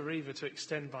asked Arriva to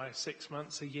extend by 6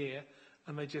 months, a year,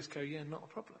 and they just go, yeah, not a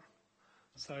problem.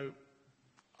 So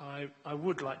I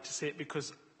would like to see it,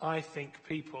 because I think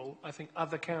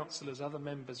other councillors, other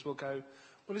members will go,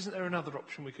 well, isn't there another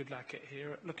option we could look at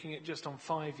here, looking at just on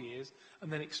 5 years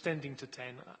and then extending to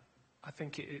 10? I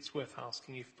think it's worth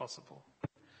asking if possible.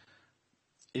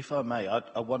 If I may,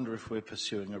 I wonder if we're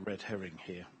pursuing a red herring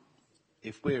here.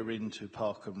 If we're into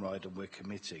Park and Ride and we're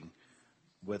committing,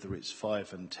 whether it's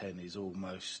 5 and 10 is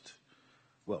almost,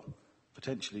 well,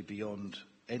 potentially beyond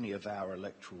any of our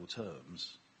electoral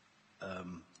terms.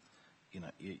 You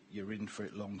know, you're in for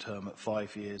it long term at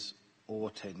 5 years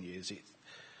or 10 years.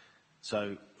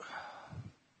 So,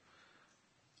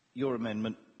 your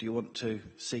amendment, do you want to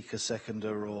seek a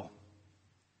seconder or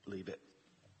leave it?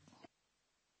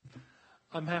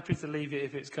 I'm happy to leave it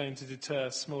if it's going to deter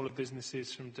smaller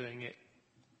businesses from doing it.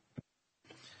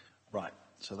 Right,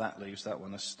 so that leaves that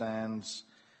one as stands.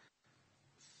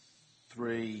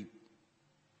 3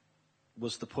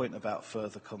 was the point about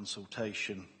further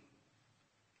consultation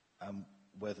and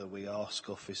whether we ask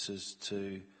officers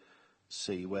to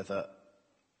see whether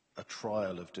a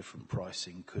trial of different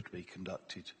pricing could be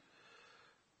conducted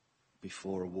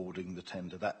before awarding the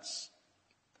tender. That's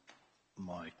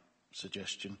my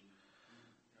suggestion.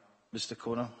 Mr.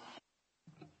 Corner?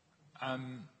 I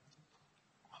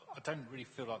don't really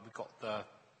feel like we've got the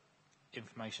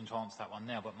information to answer that one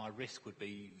now, but my risk would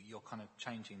be you're kind of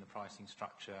changing the pricing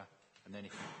structure, and then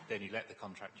if you let the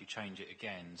contract, you change it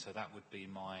again. So that would be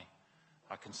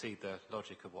I can see the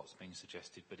logic of what's being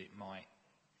suggested, but it might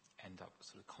end up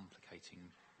sort of complicating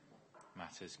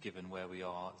matters given where we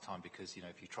are at the time, because, you know,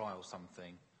 if you trial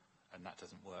something and that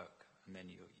doesn't work, and then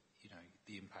you know,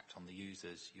 the impact on the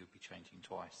users, you'll be changing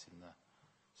twice in the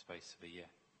space of a year.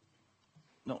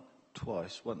 Not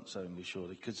twice, once only,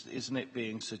 surely, because isn't it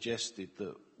being suggested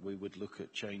that we would look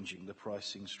at changing the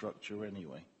pricing structure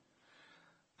anyway?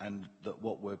 And that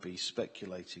what we'll be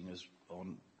speculating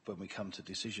on when we come to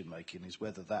decision making is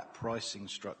whether that pricing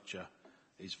structure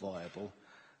is viable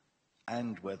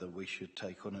and whether we should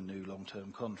take on a new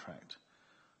long-term contract.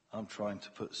 I'm trying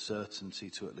to put certainty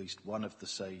to at least one of the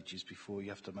stages before you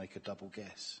have to make a double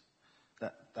guess.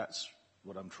 That's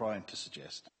what I'm trying to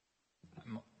suggest.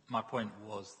 My point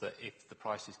was that if the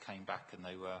prices came back and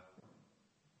they were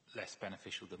less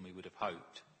beneficial than we would have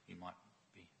hoped, you might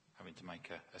be having to make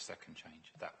a second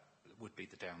change. That would be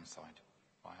the downside.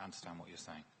 I understand what you're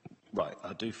saying. Right,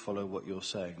 I do follow what you're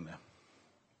saying there.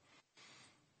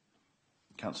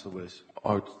 Councillor Willis.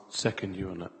 I would second you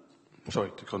on that.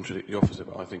 Sorry to contradict the officer,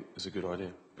 but I think it's a good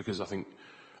idea, because I think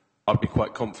I'd be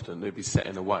quite confident they'd be set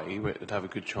in a way where it'd have a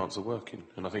good chance of working.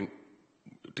 And I think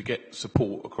to get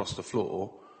support across the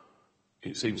floor,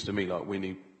 it seems to me like we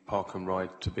need Park and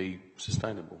Ride to be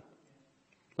sustainable.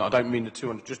 No, I don't mean the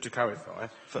 200, just to clarify,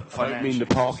 I don't mean the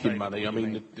parking money, I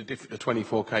mean the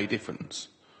 24k difference.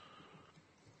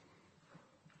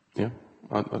 Yeah,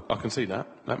 I can see that.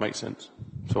 That makes sense.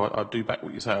 So I do back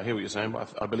what you say. I hear what you're saying,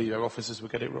 but I believe our officers will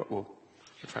get it right, or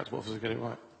the transport officers will get it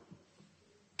right.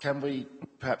 Can we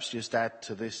perhaps just add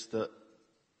to this that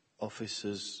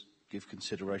officers give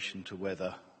consideration to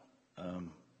whether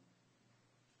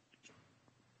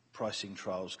pricing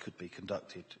trials could be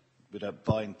conducted? We don't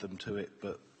bind them to it,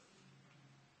 but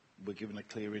we're given a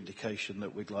clear indication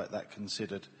that we'd like that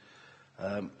considered.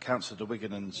 Councillor de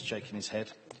Wiganen's shaking his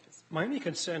head. My only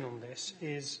concern on this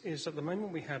is at the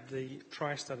moment we have the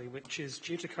tri-study, which is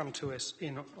due to come to us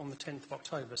on the 10th of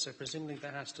October, so presumably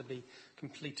that has to be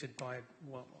completed by,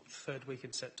 third week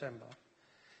in September.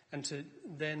 And to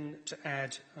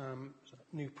add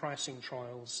new pricing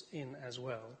trials in as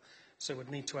well. So we'd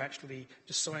need to actually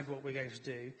decide what we're going to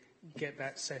do, get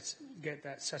that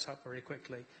set up very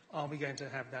quickly. Are we going to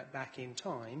have that back in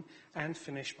time and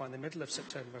finish by the middle of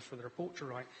September for the report to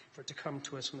write, for it to come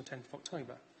to us on the 10th of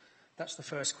October? That's the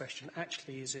first question.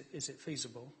 Actually, is it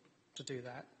feasible to do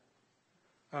that?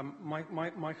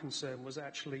 My concern was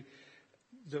actually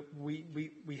that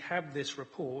we have this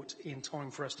report in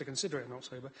time for us to consider it in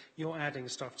October. You're adding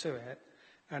stuff to it,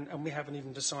 and we haven't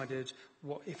even decided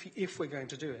what, if we're going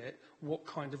to do it, what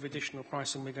kind of additional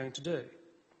pricing we're going to do.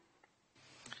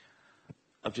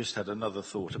 I've just had another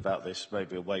thought about this,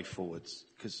 maybe a way forwards,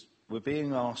 because we're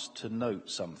being asked to note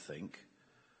something,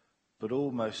 but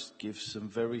almost give some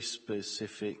very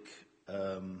specific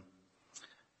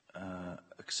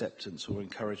acceptance or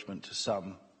encouragement to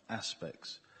some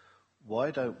aspects. Why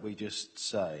don't we just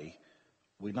say,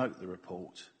 we note the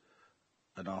report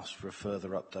and ask for a further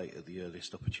update at the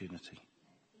earliest opportunity?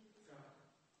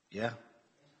 Yeah?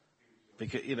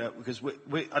 Because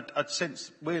I'd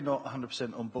sense we're not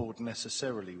 100% on board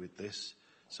necessarily with this,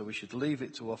 so we should leave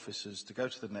it to officers to go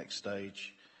to the next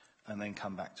stage and then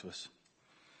come back to us.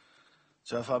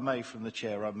 So if I may, from the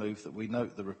Chair, I move that we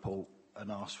note the report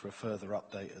and ask for a further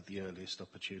update at the earliest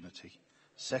opportunity.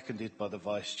 Seconded by the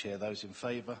Vice Chair. Those in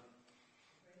favour?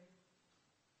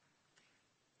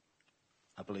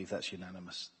 I believe that's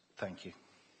unanimous. Thank you.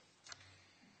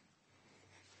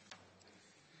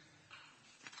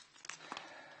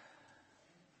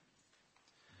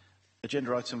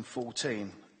 Agenda item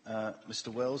 14. Mr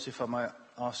Wells, if I might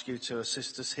ask you to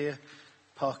assist us here.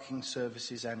 Parking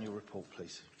Services Annual Report,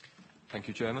 please. Thank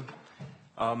you, Chairman.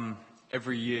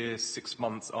 Every year, 6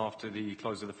 months after the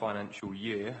close of the financial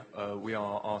year, we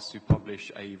are asked to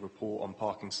publish a report on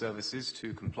parking services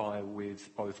to comply with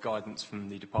both guidance from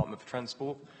the Department for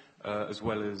Transport as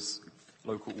well as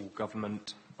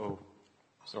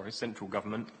central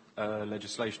government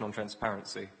legislation on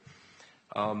transparency.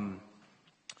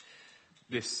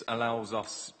 This allows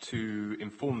us to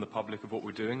inform the public of what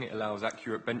we're doing. It allows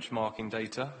accurate benchmarking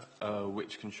data,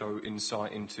 which can show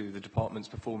insight into the department's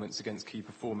performance against key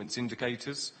performance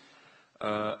indicators.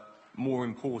 More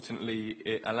importantly,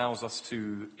 it allows us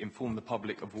to inform the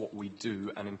public of what we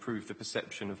do and improve the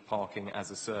perception of parking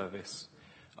as a service.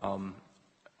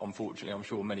 Unfortunately, I'm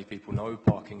sure many people know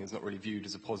parking is not really viewed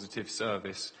as a positive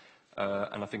service.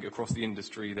 And I think across the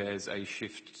industry there's a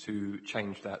shift to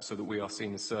change that so that we are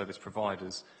seen as service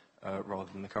providers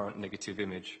rather than the current negative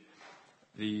image.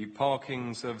 The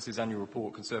Parking Services Annual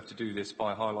Report can serve to do this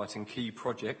by highlighting key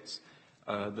projects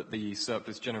that the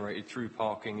surplus generated through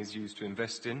parking is used to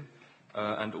invest in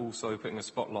and also putting a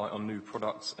spotlight on new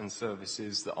products and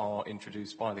services that are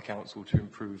introduced by the Council to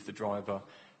improve the driver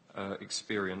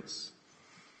experience.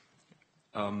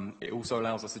 It also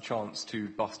allows us a chance to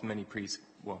bust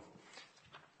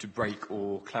to break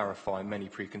or clarify many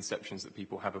preconceptions that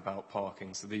people have about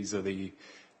parking. So these are the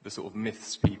sort of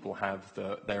myths people have,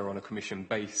 that they're on a commission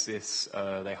basis,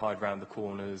 they hide around the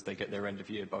corners, they get their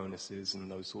end-of-year bonuses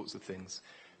and those sorts of things.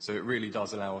 So it really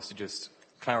does allow us to just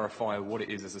clarify what it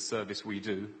is as a service we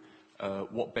do,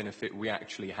 what benefit we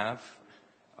actually have,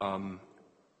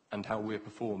 and how we're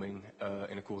performing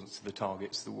in accordance to the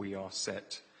targets that we are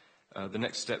set. The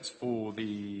next steps for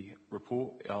the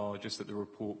report are just that the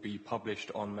report be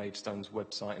published on Maidstone's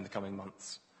website in the coming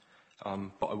months.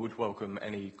 But I would welcome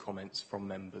any comments from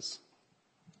members.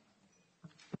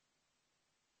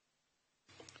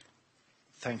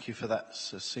 Thank you for that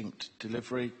succinct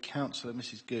delivery. Councillor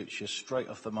Mrs Gooch, you're straight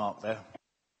off the mark there.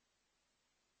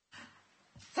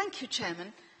 Thank you,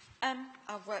 Chairman.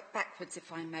 I'll work backwards,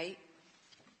 if I may.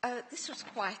 This was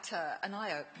quite an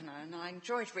eye-opener, and I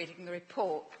enjoyed reading the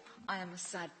report. I am a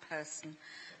sad person.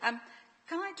 Can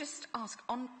I just ask,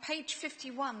 on page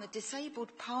 51, the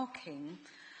disabled parking,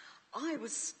 I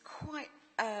was quite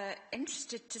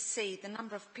interested to see the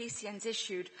number of PCNs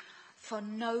issued for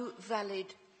no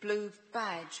valid blue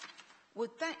badge.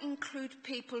 Would that include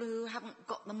people who haven't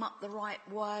got them up the right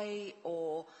way,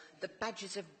 or the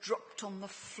badges have dropped on the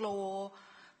floor?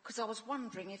 Because I was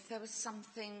wondering if there was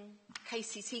something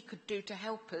KCC could do to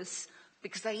help us,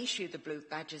 because they issue the blue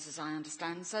badges, as I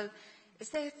understand. So is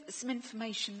there some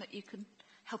information that you can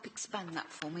help expand that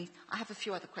for me? I have a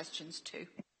few other questions too.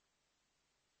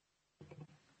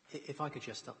 If I could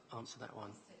just answer that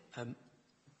one.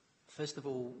 First of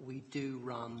all, we do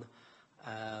run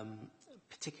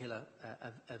particular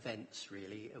events,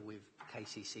 really, with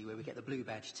KCC, where we get the blue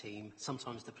badge team,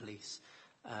 sometimes the police,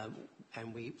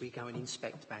 and we go and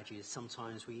inspect badges.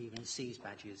 Sometimes we even seize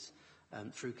badges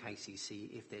through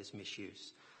KCC if there's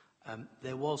misuse.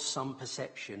 There was some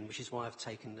perception, which is why I've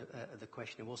taken the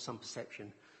question, there was some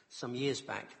perception some years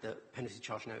back that penalty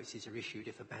charge notices are issued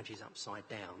if a badge is upside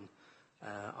down.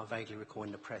 I vaguely recall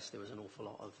in the press there was an awful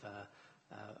lot of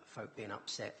folk being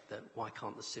upset that why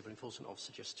can't the civil enforcement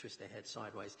officer just twist their head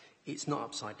sideways. It's not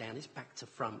upside down, it's back to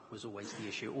front was always the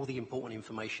issue. All the important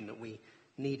information that we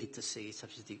needed to see,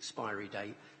 such as the expiry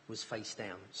date, was face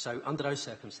down. So under those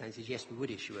circumstances, yes, we would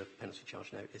issue a penalty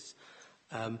charge notice.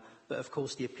 But of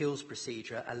course, the appeals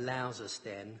procedure allows us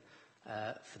then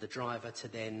for the driver to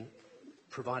then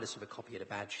provide us with a copy of the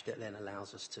badge that then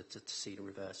allows us to see the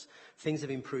reverse. Things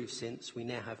have improved since. We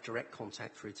now have direct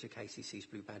contact through to KCC's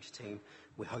Blue Badge team.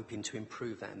 We're hoping to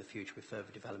improve that in the future with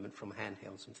further development from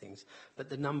handhelds and things. But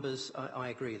the numbers, I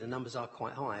agree, the numbers are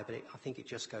quite high, but I think it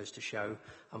just goes to show,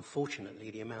 unfortunately,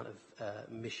 the amount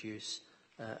of misuse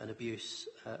and abuse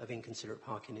of inconsiderate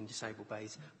parking in disabled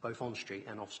bays, both on street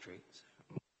and off street.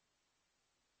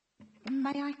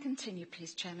 May I continue,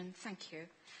 please, Chairman? Thank you.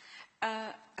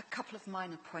 A couple of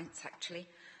minor points, actually.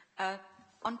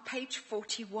 On page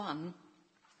 41,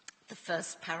 the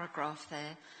first paragraph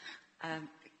there,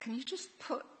 can you just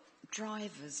put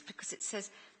drivers, because it says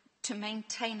to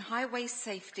maintain highway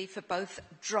safety for both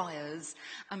dryers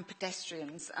and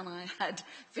pedestrians, and I had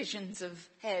visions of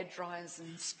hair dryers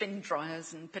and spin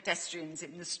dryers and pedestrians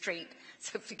in the street,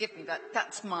 so forgive me,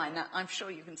 that's minor. I'm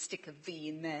sure you can stick a V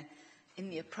in there in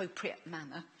the appropriate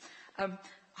manner.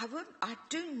 I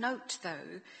do note,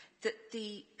 though, that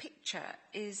the picture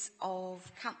is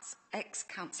of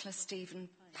ex-councillor Stephen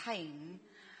Payne.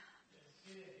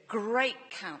 Great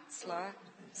councillor.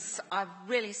 I'm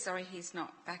really sorry he's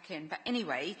not back in. But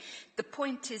anyway, the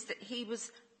point is that he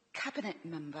was cabinet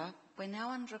member. We're now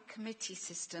under a committee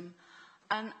system.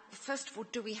 And first of all,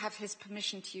 do we have his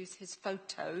permission to use his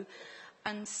photo?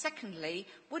 And secondly,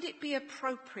 would it be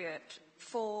appropriate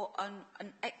for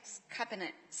an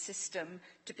ex-cabinet system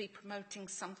to be promoting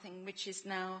something which is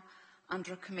now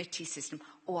under a committee system?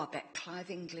 Oh, I bet Clive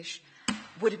English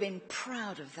would have been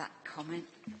proud of that comment,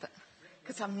 but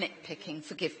because I'm nitpicking,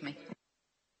 forgive me.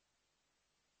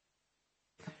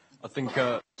 I think...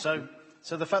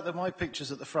 So the fact that my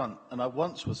picture's at the front, and I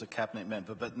once was a cabinet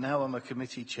member, but now I'm a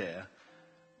committee chair,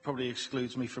 probably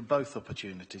excludes me from both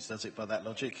opportunities, does it, by that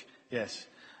logic? Yes.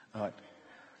 All right.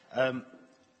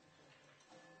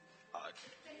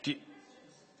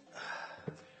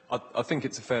 I think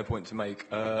it's a fair point to make.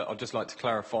 I'd just like to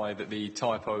clarify that the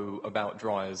typo about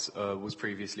dryers was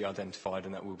previously identified,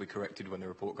 and that will be corrected when the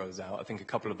report goes out. I think a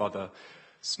couple of other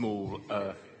small...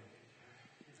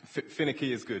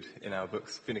 finicky is good in our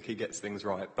books. Finicky gets things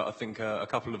right. But I think a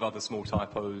couple of other small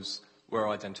typos were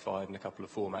identified and a couple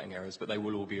of formatting errors, but they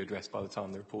will all be addressed by the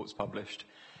time the report's published.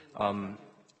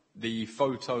 The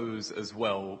photos as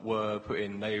well were put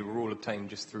in. They were all obtained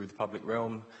just through the public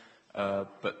realm,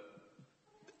 but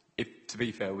to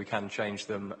be fair, we can change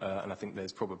them, and I think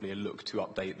there's probably a look to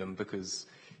update them because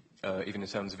even in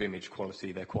terms of image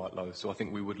quality, they're quite low. So I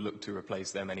think we would look to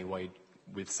replace them anyway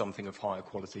with something of higher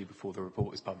quality before the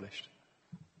report is published.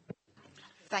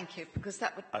 Thank you, because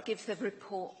that would give the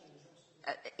report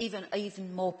even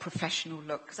more professional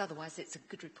look, because otherwise it's a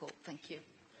good report. Thank you.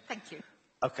 Thank you.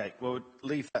 Okay, well, we'll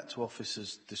leave that to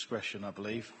officers' discretion, I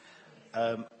believe.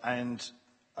 And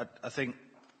I think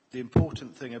the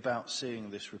important thing about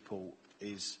seeing this report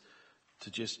is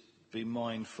to just be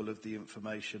mindful of the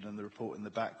information and the report in the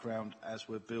background as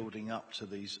we're building up to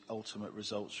these ultimate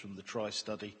results from the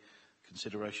tri-study,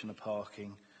 consideration of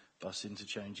parking, bus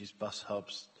interchanges, bus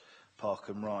hubs, park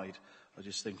and ride. I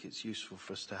just think it's useful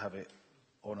for us to have it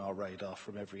on our radar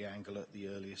from every angle at the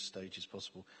earliest stages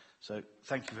possible. So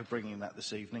thank you for bringing that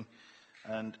this evening.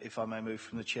 And if I may move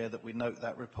from the chair that we note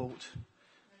that report,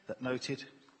 that noted.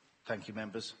 Thank you,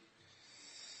 members.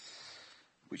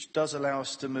 Which does allow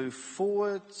us to move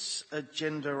forwards.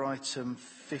 Agenda item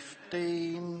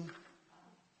 15.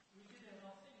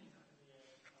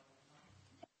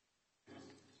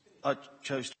 I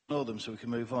chose to ignore them so we can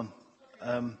move on.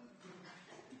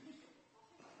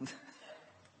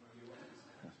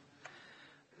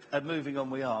 And moving on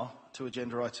we are to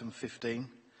agenda item 15.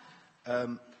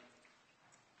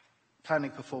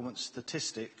 Planning performance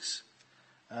statistics.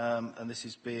 And this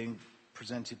is being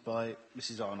presented by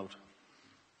Mrs. Arnold.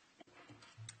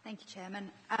 Thank you,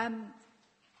 Chairman.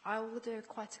 I will do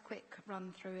quite a quick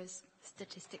run through as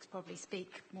statistics probably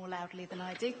speak more loudly than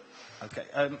I do. Okay.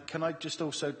 Can I just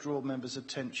also draw members'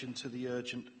 attention to the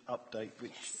urgent update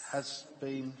which has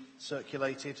been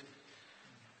circulated?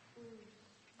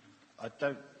 I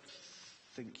don't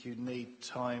think you need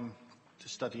time to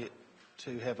study it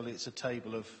too heavily. It's a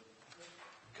table of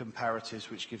comparatives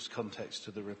which gives context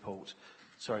to the report.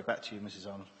 Sorry, back to you, Mrs.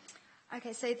 Arnold.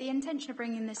 Okay, so the intention of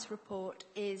bringing this report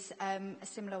is a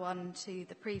similar one to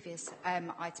the previous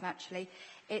item, actually.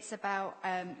 It's about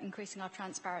increasing our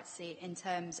transparency in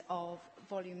terms of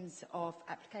volumes of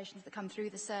applications that come through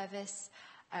the service,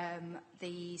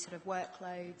 the sort of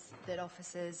workloads that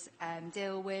officers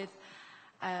deal with,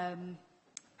 and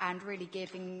really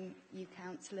giving you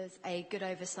councillors a good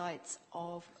oversight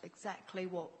of exactly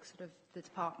what sort of the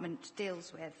department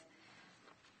deals with.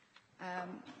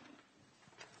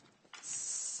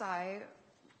 So,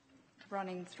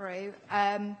 running through,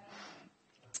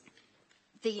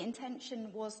 the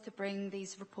intention was to bring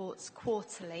these reports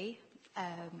quarterly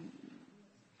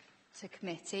to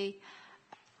committee.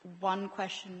 One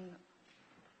question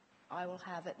I will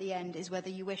have at the end is whether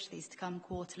you wish these to come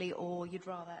quarterly or you'd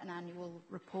rather an annual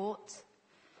report.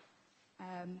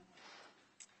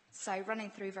 So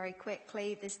running through very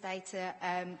quickly, this data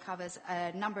covers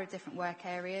a number of different work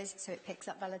areas. So it picks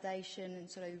up validation and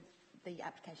sort of the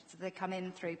applications that come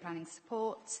in through planning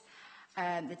support,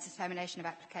 the determination of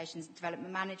applications and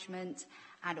development management,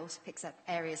 and also picks up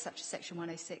areas such as Section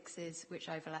 106s, which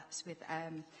overlaps with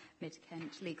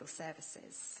Mid-Kent legal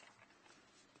services.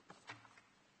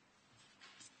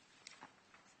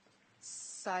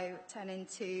 So turning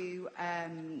to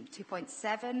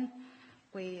 2.7,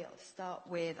 we'll start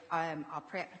with our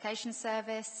pre-application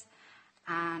service,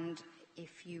 and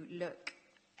if you look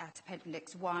at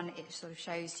Appendix 1, it sort of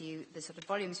shows you the sort of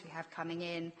volumes we have coming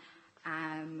in,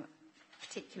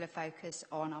 particular focus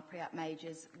on our pre-app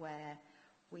majors where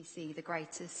we see the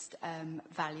greatest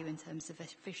value in terms of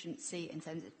efficiency, in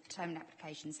terms of determining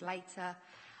applications later.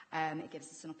 It gives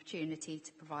us an opportunity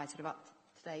to provide sort of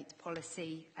up-to-date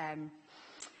policy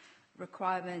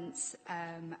requirements,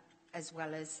 as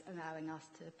well as allowing us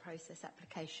to process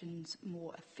applications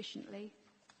more efficiently.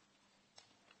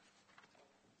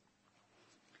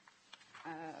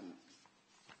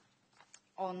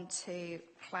 On to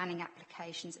planning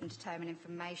applications and determine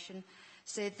information.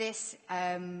 So this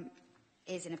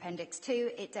is in Appendix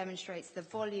 2. It demonstrates the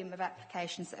volume of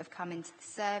applications that have come into the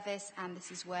service, and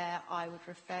this is where I would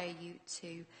refer you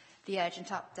to the urgent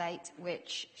update,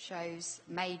 which shows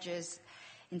majors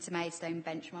into Maidstone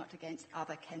benchmarked against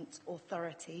other Kent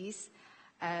authorities.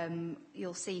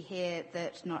 You'll see here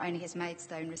that not only has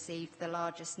Maidstone received the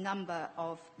largest number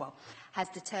of, well, has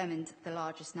determined the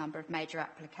largest number of major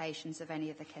applications of any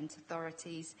of the Kent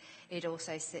authorities, it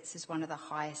also sits as one of the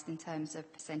highest in terms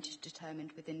of percentage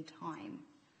determined within time,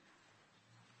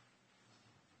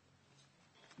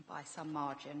 by some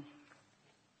margin,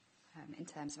 in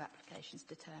terms of applications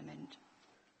determined.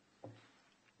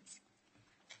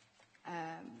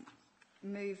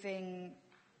 Moving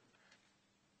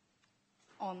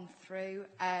on through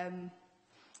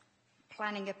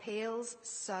planning appeals.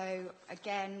 So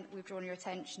again, we've drawn your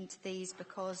attention to these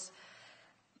because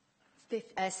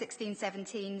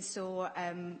 16-17 saw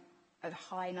a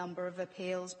high number of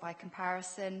appeals by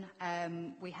comparison.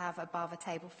 We have above a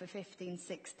table for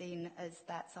 15-16 as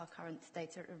that's our current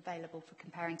data available for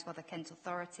comparing to other Kent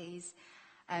authorities.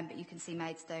 But you can see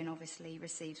Maidstone obviously had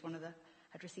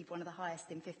received one of the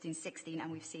highest in 15-16,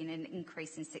 and we've seen an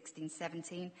increase in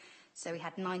 16-17. So we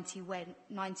had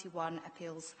 91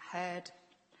 appeals heard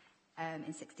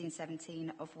in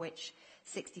 16-17, of which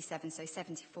 67, so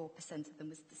 74% of them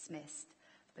was dismissed.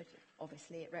 But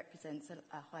obviously it represents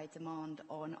a high demand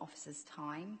on officers'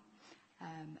 time,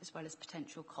 as well as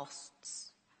potential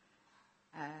costs.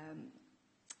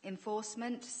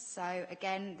 Enforcement. So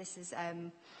again, this is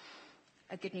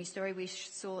a good news story. We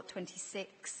saw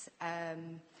 26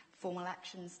 formal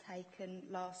actions taken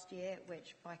last year,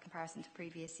 which by comparison to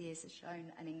previous years has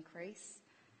shown an increase.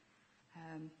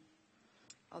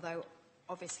 Although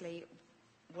obviously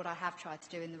what I have tried to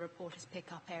do in the report is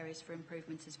pick up areas for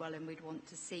improvement as well, and we'd want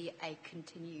to see a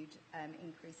continued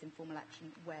increase in formal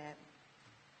action where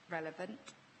relevant.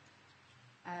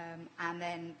 And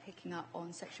then picking up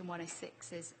on Section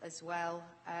 106 as well,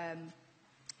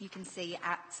 you can see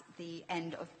at the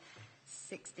end of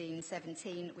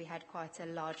 16-17 we had quite a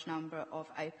large number of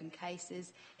open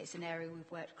cases. It's an area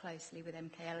we've worked closely with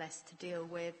MKLS to deal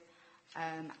with,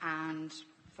 and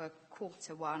for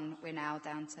quarter one we're now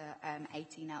down to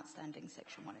 18 outstanding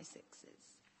Section 106s.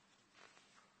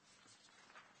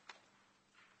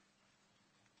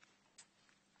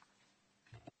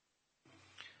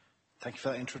 Thank you for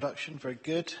that introduction. Very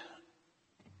good.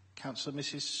 Councillor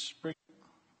Mrs. Spring.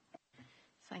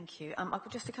 Thank you. I've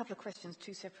got just a couple of questions,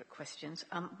 two separate questions.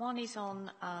 One is on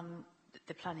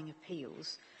the planning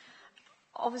appeals.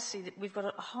 Obviously, we've got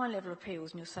a high level of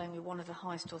appeals, and you're saying we're one of the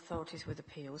highest authorities with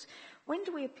appeals. When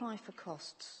do we apply for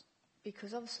costs?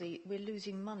 Because obviously we're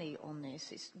losing money on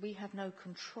this. We have no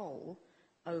control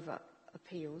over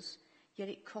appeals, yet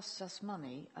it costs us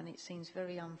money, and it seems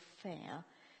very unfair.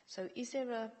 So is there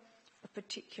a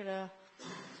particular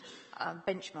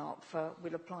benchmark for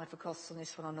we'll apply for costs on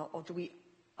this one or not, or do we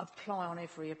apply on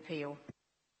every appeal?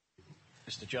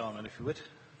 Mr. Jarman, if you would.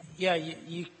 Yeah,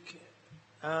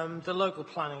 the local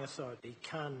planning authority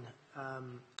can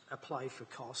apply for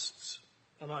costs,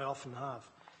 and I often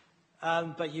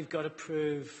have. But you've got to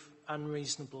prove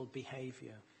unreasonable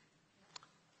behaviour.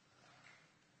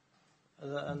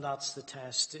 And that's the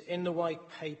test. In the white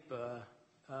paper,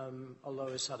 although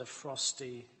it's had a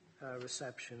frosty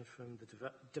reception from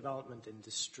the development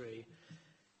industry,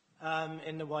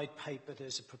 in the white paper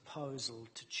there's a proposal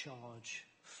to charge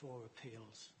for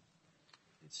appeals.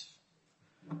 It's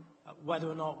whether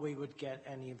or not we would get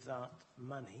any of that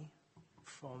money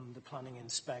from the planning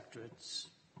inspectorates,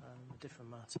 a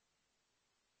different matter.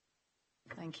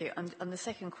 Thank you. And the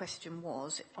second question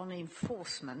was on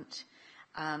enforcement.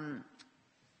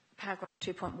 Paragraph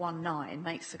 2.19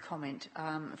 makes the comment,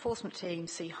 enforcement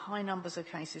teams see high numbers of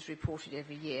cases reported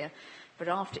every year, but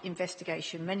after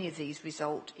investigation, many of these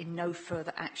result in no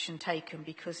further action taken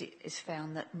because it is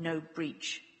found that no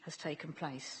breach has taken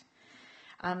place.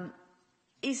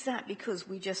 Is that because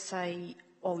we just say,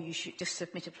 oh, you should just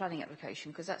submit a planning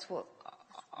application? Because that's what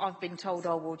I've been told,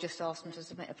 oh, we'll just ask them to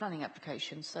submit a planning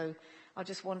application. So I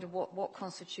just wonder what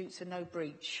constitutes a no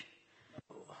breach.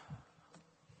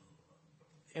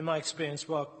 In my experience,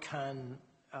 what can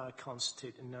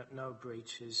constitute a no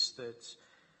breach is that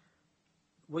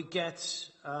we get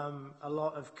a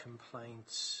lot of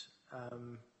complaints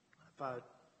about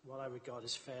what I regard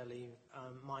as fairly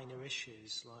minor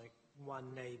issues, like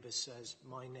one neighbour says,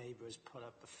 my neighbour has put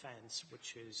up a fence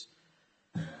which is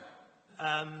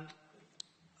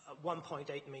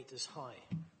 1.8 metres high.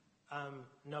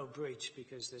 No breach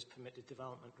because there's permitted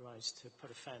development rights to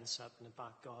put a fence up in the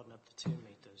back garden up to 2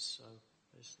 metres, so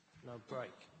there's no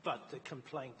break. But the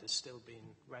complaint has still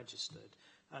been registered.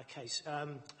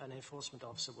 An enforcement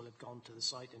officer will have gone to the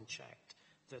site and checked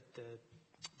that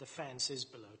the fence is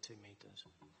below 2 metres.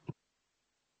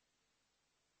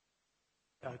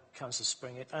 Councillor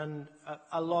Springett, and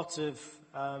a lot of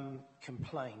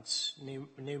complaints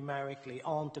numerically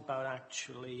aren't about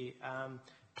actually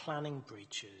planning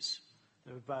breaches.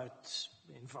 They're about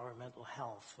environmental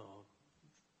health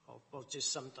or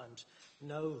just sometimes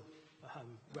no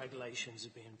regulations are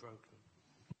being broken.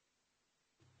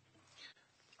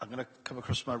 I'm going to come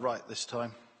across my right this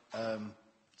time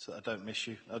so that I don't miss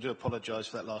you. I do apologise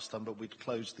for that last time, but we'd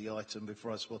closed the item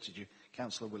before I spotted you.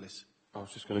 Councillor Willis. I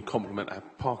was just going to compliment our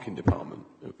parking department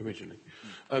originally.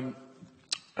 I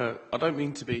don't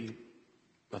mean to be,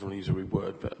 I don't want to use a rude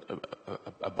word, but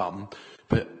a bum,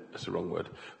 but that's the wrong word.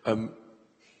 I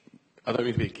don't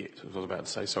mean to be a git, as I was about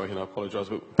to say, sorry, and I apologise,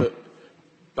 but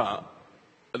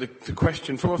the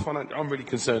question from a financial, I'm really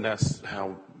concerned as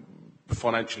how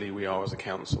financially we are as a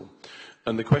council.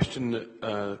 And the question that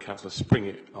Councillor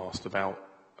Springett asked about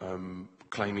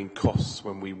claiming costs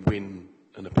when we win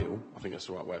an appeal, I think that's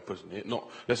the right way of putting it.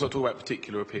 Let's not talk about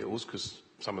particular appeals, because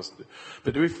some of us do.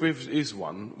 But if there is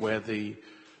one where the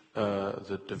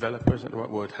developer, is that the right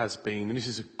word, has been, and this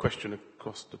is a question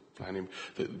across the planning,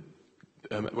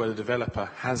 where the developer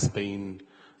has been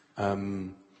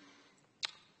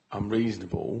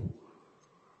unreasonable,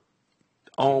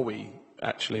 are we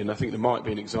actually, and I think there might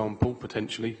be an example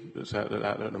potentially that's out there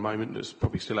at the moment that's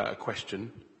probably still out of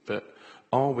question, but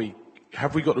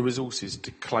have we got the resources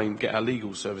to get our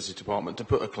legal services department to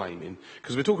put a claim in?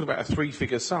 Because we're talking about a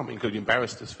 3-figure sum, including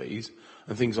barristers' fees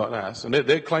and things like that. And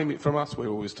they're claiming it from us, we're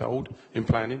always told, in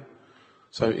planning.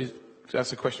 So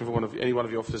that's a question for any one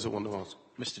of the officers that want to ask.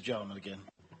 Mr. Jarman again.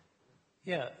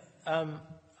 Yeah,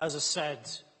 as I said,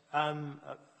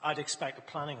 I'd expect a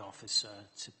planning officer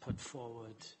to put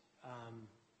forward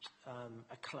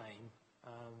a claim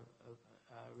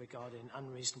regarding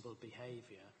unreasonable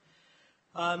behaviour.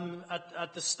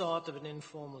 At the start of an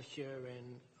informal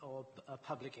hearing or a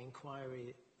public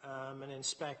inquiry, an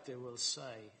inspector will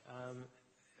say,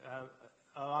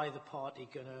 are either party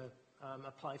going to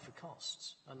apply for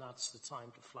costs? And that's the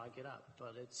time to flag it up.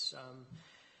 But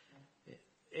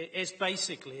it's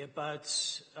basically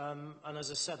about, and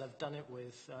as I said, I've done it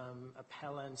with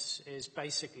appellants, is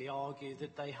basically argue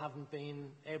that they haven't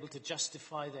been able to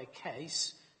justify their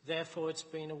case, therefore it's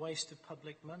been a waste of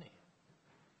public money.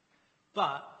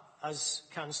 But, as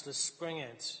Councillor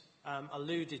Springett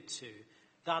alluded to,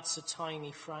 that's a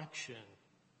tiny fraction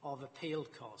of appeal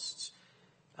costs.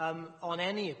 On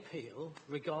any appeal,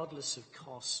 regardless of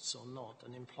costs or not,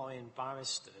 and employing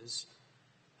barristers,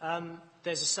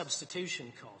 there's a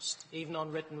substitution cost, even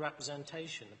on written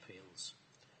representation appeals.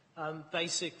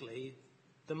 Basically,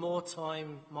 the more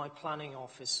time my planning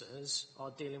officers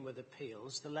are dealing with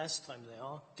appeals, the less time they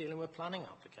are dealing with planning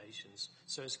applications.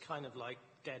 So it's kind of like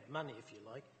dead money, if you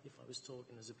like, if I was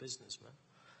talking as a businessman.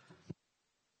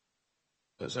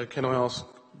 So can I ask,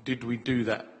 did we do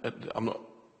that?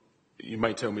 You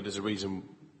may tell me there's a reason,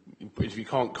 but if you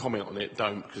can't comment on it,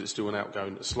 don't, because it's still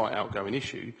a slight outgoing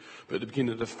issue. But at the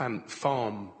beginning of the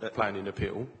farm planning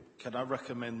appeal... Can I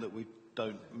recommend that we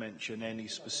don't mention any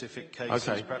specific cases?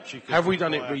 Okay. Perhaps you could have we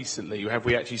done it recently? Have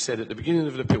we actually said at the beginning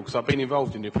of the appeal, because I've been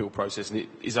involved in the appeal process and it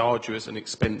is arduous and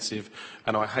expensive,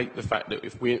 and I hate the fact that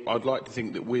I'd like to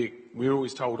think that we're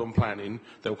always told on planning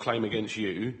they'll claim against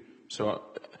you. So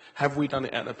have we done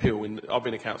it at appeal? I've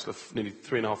been a councillor for nearly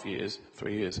 3 years.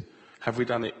 Have we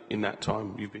done it in that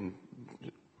time?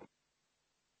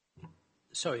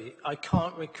 Sorry, I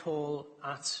can't recall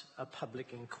at a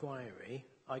public inquiry.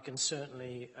 I can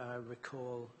certainly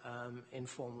recall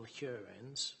informal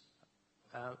hearings.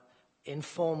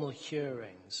 Informal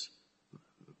hearings,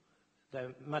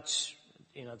 they're much,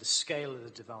 the scale of the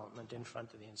development in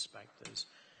front of the inspectors,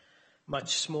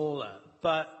 much smaller.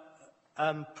 But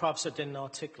perhaps I didn't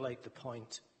articulate the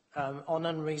point. On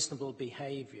unreasonable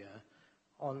behaviour,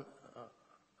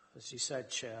 as you said,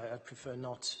 Chair, I prefer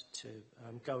not to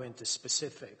go into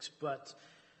specifics, but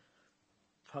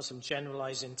perhaps I'm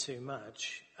generalising too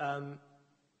much,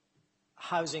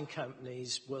 housing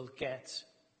companies will get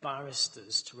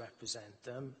barristers to represent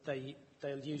them.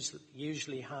 They'll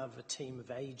usually have a team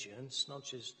of agents, not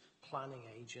just planning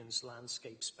agents,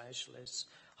 landscape specialists,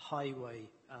 highway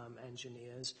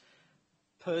engineers.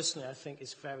 Personally, I think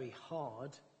it's very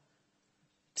hard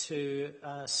to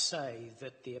say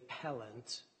that the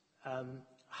appellant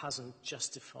hasn't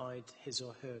justified his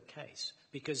or her case,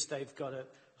 because they've got a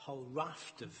whole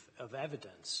raft of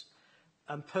evidence.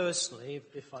 And personally,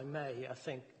 if I may, I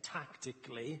think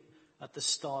tactically, at the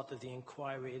start of the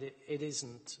inquiry, it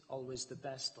isn't always the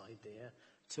best idea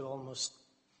to almost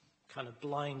kind of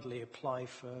blindly apply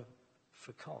for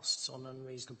costs on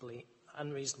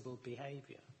unreasonable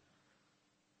behaviour.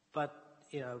 But,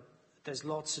 you know, there's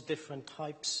lots of different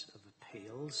types of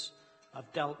appeals.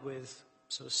 I've dealt with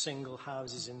sort of single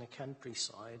houses in the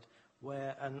countryside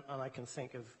where, and I can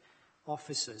think of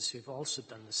officers who've also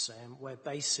done the same, where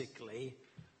basically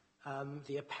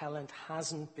the appellant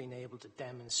hasn't been able to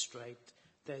demonstrate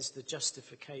there's the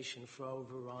justification for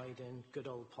overriding good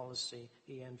old policy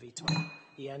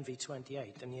ENV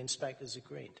 28, and the inspectors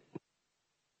agreed.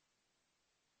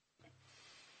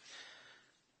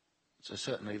 So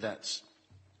certainly that's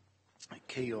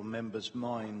key on members'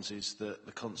 minds, is that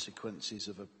the consequences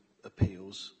of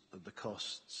appeals, of the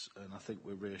costs, and I think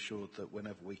we're reassured that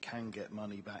whenever we can get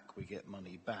money back, we get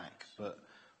money back. But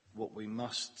what we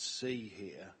must see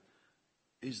here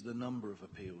is the number of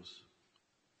appeals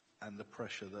and the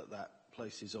pressure that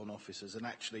places on officers. And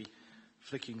actually,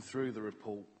 flicking through the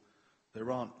report,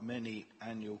 there aren't many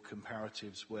annual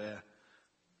comparatives where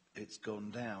it's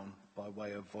gone down by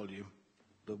way of volume.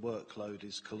 The workload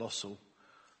is colossal.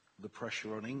 The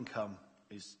pressure on income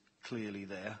is clearly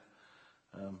there.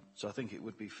 So I think it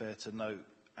would be fair to note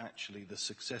actually the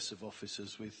success of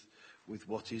officers with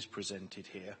what is presented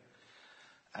here.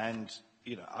 And,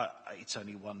 you know, it's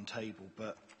only one table,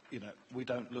 but, you know, we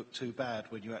don't look too bad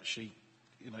when you actually,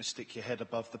 you know, stick your head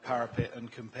above the parapet and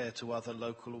compare to other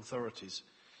local authorities.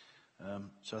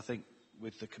 So I think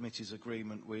with the committee's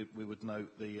agreement, we would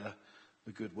note the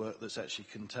good work that's actually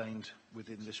contained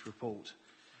within this report,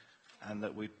 and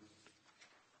that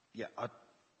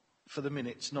for the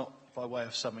minutes, not by way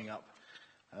of summing up,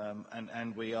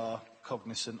 and we are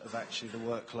cognizant of actually the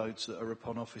workloads that are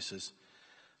upon officers.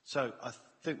 So I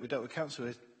think we dealt with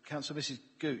Councillor Mrs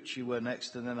Gooch, you were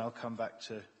next, and then I'll come back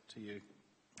to you.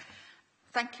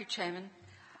 Thank you, Chairman.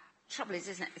 Trouble is,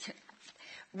 isn't it,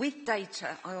 with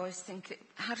data, I always think,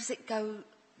 how does it go?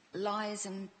 Lies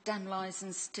and damn lies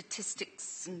and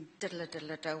statistics and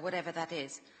diddle-a-diddle-a-do, whatever that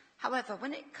is. However,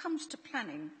 when it comes to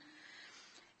planning,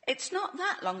 it's not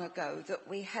that long ago that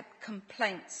we had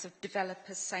complaints of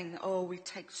developers saying, oh, we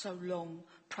take so long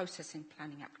processing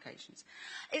planning applications.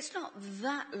 It's not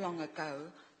that long ago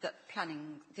that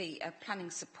the planning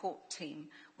support team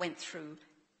went through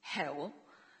hell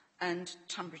and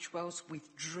Tunbridge Wells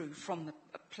withdrew from the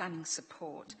planning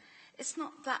support. It's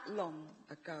not that long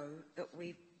ago that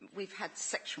we've had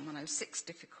Section 106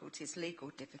 difficulties,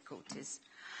 legal difficulties.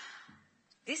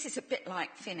 This is a bit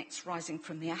like Phoenix rising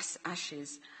from the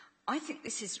ashes. I think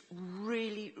this is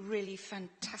really, really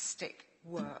fantastic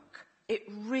work. It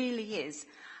really is.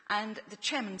 And the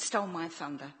chairman stole my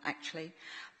thunder, actually.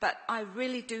 But I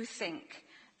really do think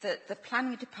that the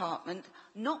planning department,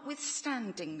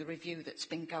 notwithstanding the review that's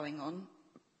been going on,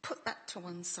 put that to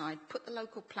one side, put the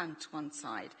local plan to one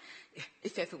side,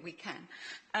 if ever we can.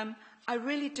 I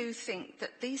really do think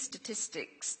that these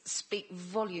statistics speak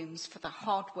volumes for the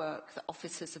hard work that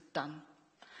officers have done.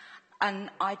 And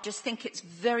I just think it's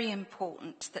very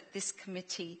important that this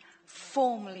committee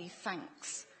formally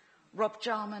thanks Rob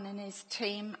Jarman and his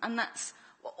team, and that's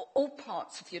all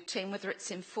parts of your team, whether it's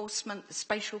enforcement, the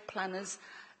spatial planners.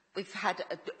 We've had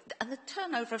the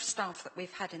turnover of staff that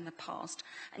we've had in the past,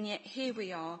 and yet here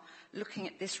we are looking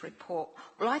at this report.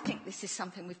 Well, I think this is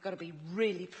something we've got to be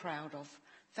really proud of.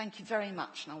 Thank you very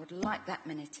much, and I would like that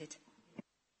minuted.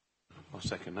 I'll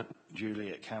second that. Duly,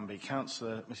 it can be.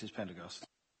 Councillor Mrs Pendergast.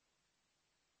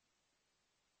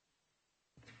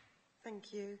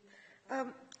 Thank you.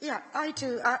 Yeah, I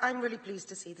too. I'm really pleased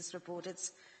to see this report.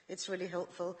 It's really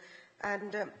helpful.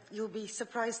 And you'll be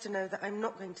surprised to know that I'm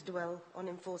not going to dwell on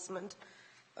enforcement,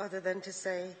 other than to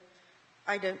say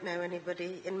I don't know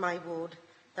anybody in my ward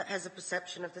that has a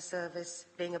perception of the service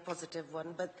being a positive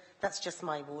one, but that's just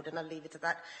my ward, and I'll leave it at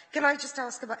that. Can I just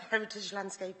ask about heritage,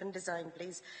 landscape and design,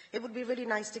 please? It would be really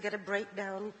nice to get a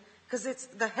breakdown, because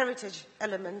the heritage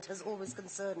element has always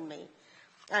concerned me.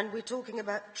 And we're talking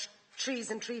about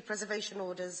trees and tree preservation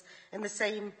orders in the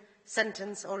same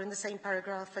sentence or in the same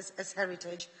paragraph as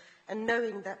heritage. And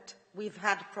knowing that we've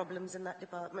had problems in that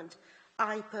department,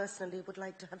 I personally would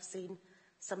like to have seen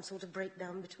some sort of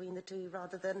breakdown between the two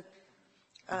rather than,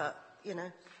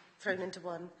 thrown into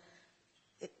one.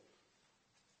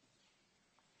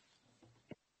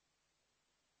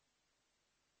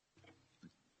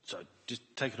 So just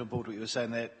taking on board what you were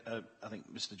saying there, I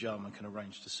think Mr. Jarman can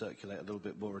arrange to circulate a little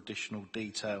bit more additional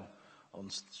detail on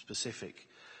specific.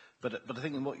 But I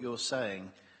think in what you're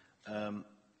saying,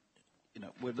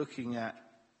 we're looking at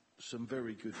some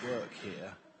very good work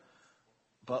here,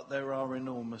 but there are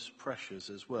enormous pressures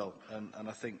as well. And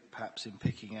I think perhaps in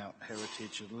picking out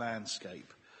heritage and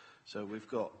landscape. So we've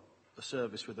got a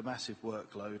service with a massive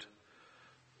workload.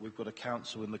 We've got a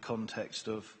council in the context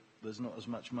of there's not as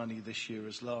much money this year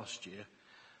as last year.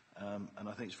 And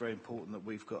I think it's very important that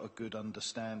we've got a good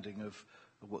understanding of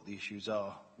what the issues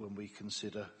are when we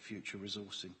consider future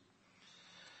resourcing.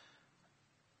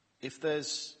 If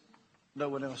there's no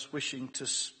one else wishing to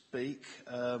speak,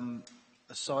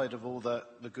 aside of all the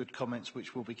good comments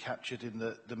which will be captured in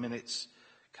the minutes,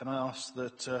 can I ask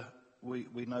that we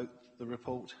note the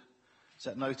report? Is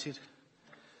that noted?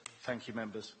 Thank you,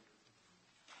 members.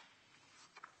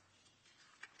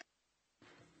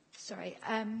 Sorry.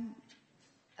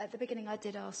 At the beginning, I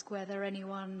did ask whether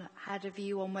anyone had a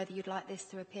view on whether you'd like this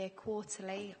to appear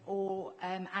quarterly or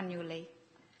annually.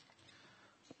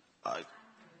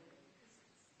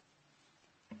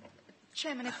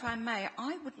 Chairman, if I may,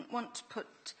 I wouldn't want to put...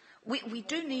 We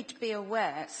do need to be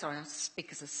aware, sorry, I speak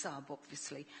as a sub,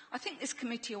 obviously. I think this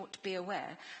committee ought to be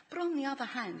aware. But on the other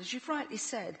hand, as you've rightly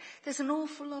said, there's an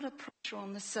awful lot of pressure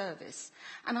on the service.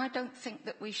 And I don't think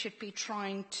that we should be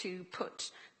trying to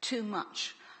put too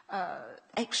much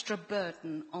extra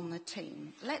burden on the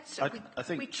team. I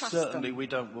think certainly we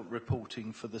don't want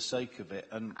reporting for the sake of it.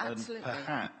 And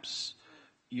perhaps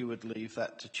you would leave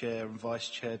that to Chair and Vice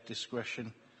Chair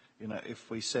discretion. If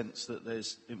we sense that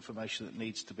there's information that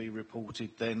needs to be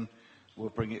reported, then we'll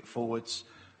bring it forwards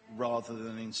rather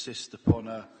than insist upon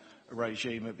a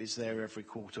regime of is there every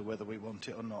quarter whether we want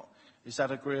it or not. Is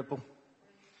that agreeable?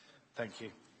 Thank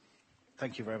you.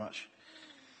 Thank you very much.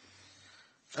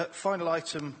 Final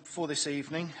item for this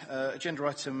evening, agenda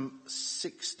item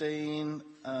 16,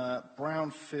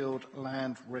 Brownfield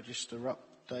Land Register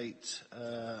update.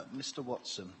 Mr.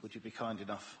 Watson, would you be kind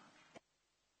enough?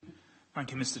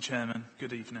 Thank you, Mr. Chairman.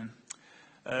 Good evening.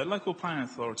 Local planning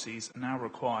authorities are now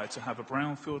required to have a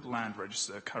brownfield land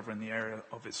register covering the area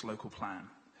of its local plan.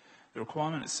 The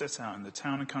requirement is set out in the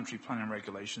Town and Country Planning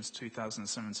Regulations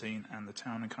 2017 and the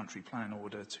Town and Country Planning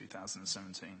Order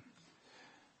 2017.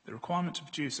 The requirement to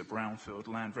produce a brownfield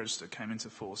land register came into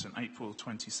force in April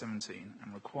 2017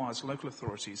 and requires local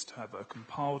authorities to have a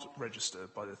compiled register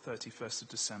by the 31st of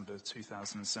December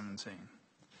 2017.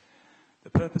 The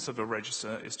purpose of a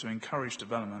register is to encourage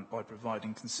development by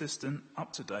providing consistent,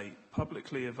 up-to-date,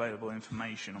 publicly available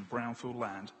information on brownfield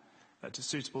land that is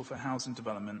suitable for housing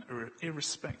development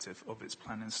irrespective of its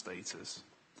planning status.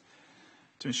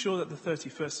 To ensure that the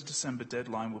 31st of December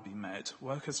deadline will be met,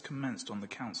 work has commenced on the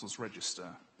Council's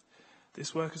register.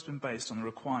 This work has been based on the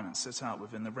requirements set out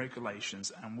within the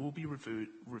regulations and will be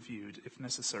reviewed if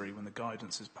necessary when the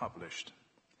guidance is published.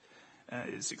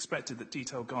 It is expected that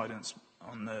detailed guidance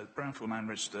on the Brownfield Land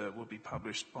Register will be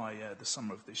published by the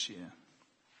summer of this year.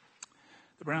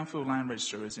 The Brownfield Land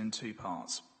Register is in two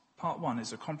parts. Part 1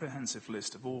 is a comprehensive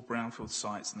list of all brownfield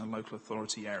sites in the local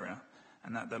authority area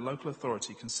and that the local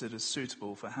authority considers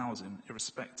suitable for housing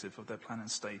irrespective of their planning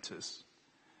status.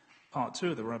 Part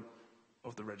 2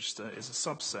 of the register is a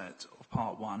subset of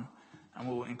Part 1 and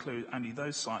will include only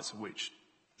those sites of which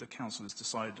the Council has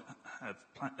decided have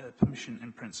permission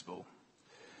in principle.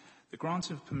 The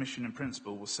grant of permission in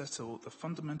principle will settle the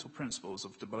fundamental principles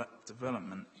of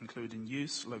development, including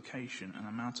use, location and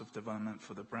amount of development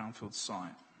for the brownfield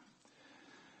site.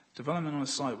 Development on a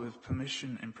site with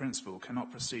permission in principle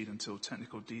cannot proceed until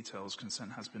technical details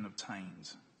consent has been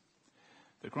obtained.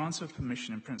 The grant of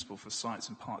permission in principle for sites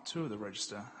in Part 2 of the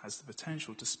register has the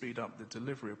potential to speed up the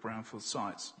delivery of brownfield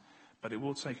sites, but it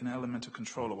will take an element of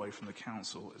control away from the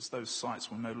Council, as those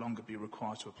sites will no longer be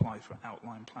required to apply for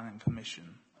outline planning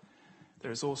permission.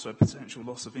 There is also a potential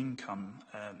loss of income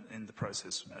in the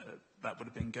process that would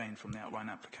have been gained from the outline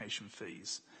application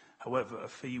fees. However, a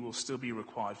fee will still be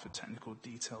required for technical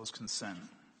details consent.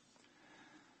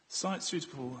 Sites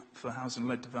suitable for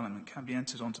housing-led development can be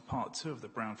entered onto Part 2 of the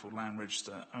Brownfield Land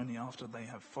Register only after they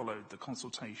have followed the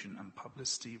consultation and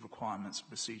publicity requirements and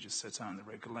procedures set out in the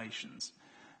regulations,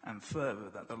 and further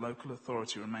that the local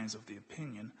authority remains of the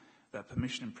opinion that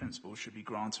permission in principle should be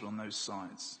granted on those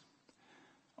sites.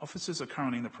 Officers are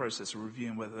currently in the process of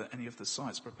reviewing whether any of the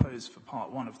sites proposed for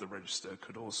Part 1 of the register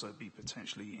could also be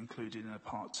potentially included in a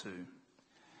Part 2.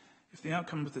 If the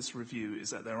outcome of this review is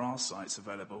that there are sites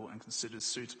available and considered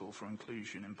suitable for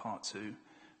inclusion in Part 2,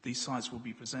 these sites will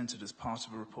be presented as part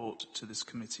of a report to this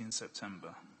committee in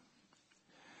September.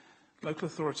 Local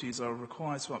authorities are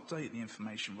required to update the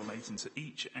information relating to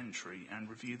each entry and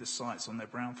review the sites on their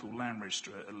brownfield land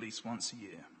register at least once a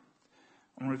year.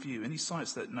 On review, any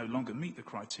sites that no longer meet the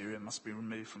criteria must be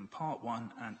removed from Part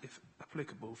 1 and, if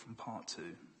applicable, from Part 2.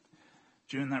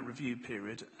 During that review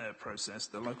period process,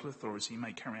 the local authority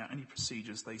may carry out any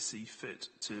procedures they see fit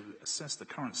to assess the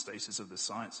current status of the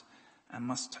sites and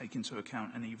must take into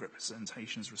account any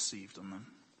representations received on them.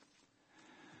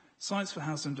 Sites for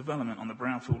housing development on the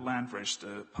Brownfield Land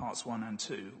Register, Parts 1 and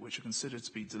 2, which are considered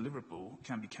to be deliverable,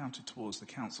 can be counted towards the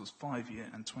Council's 5-year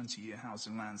and 20-year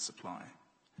housing land supply.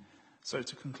 So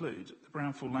to conclude, the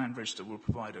Brownfield Land Register will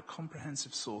provide a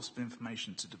comprehensive source of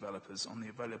information to developers on the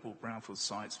available brownfield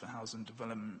sites for housing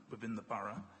development within the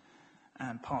borough,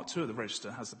 and Part 2 of the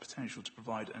register has the potential to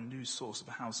provide a new source of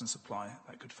housing supply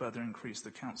that could further increase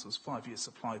the Council's 5-year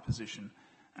supply position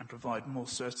and provide more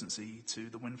certainty to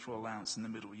the windfall allowance in the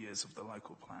middle years of the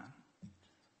local plan.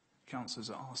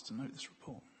 Councillors are asked to note this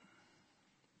report.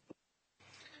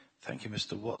 Thank you,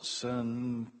 Mr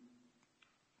Watson.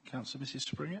 Councillor Mrs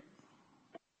Springer.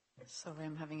 Sorry,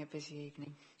 I'm having a busy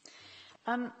evening.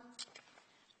 I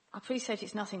appreciate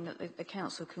it's nothing that the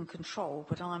Council can control,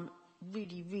 but I'm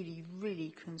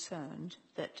really concerned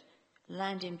that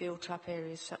land in built-up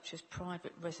areas such as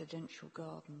private residential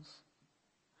gardens.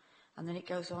 And then it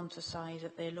goes on to say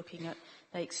that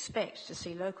they expect to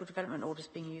see local development orders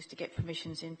being used to get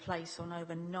permissions in place on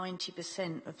over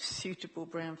 90% of suitable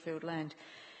brownfield land.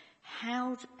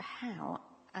 How,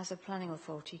 as a planning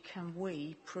authority, can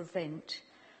we prevent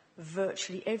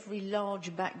virtually every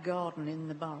large back garden in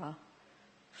the borough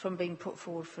from being put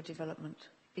forward for development?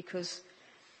 Because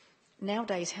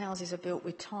nowadays houses are built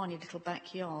with tiny little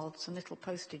backyards and little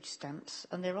postage stamps,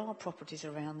 and there are properties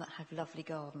around that have lovely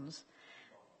gardens.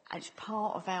 And it's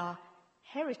part of our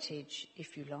heritage,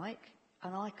 if you like,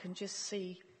 and I can just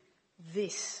see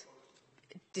this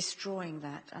destroying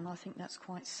that, and I think that's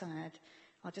quite sad.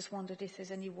 I just wondered if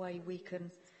there's any way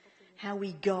how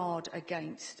we guard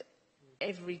against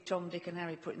every Tom, Dick and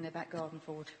Harry putting their back garden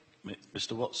forward.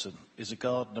 Mr Watson, is a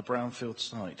garden a brownfield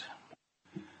site?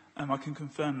 I can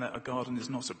confirm that a garden is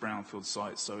not a brownfield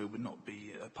site, so it would not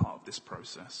be a part of this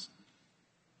process.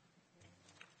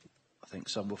 I think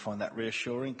some will find that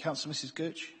reassuring. Councillor Mrs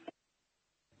Gooch.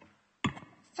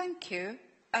 Thank you.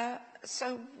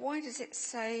 So why does it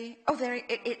say... Oh, there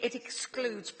it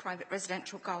excludes private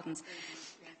residential gardens.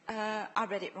 I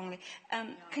read it wrongly.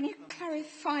 Can you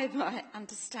clarify my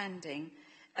understanding?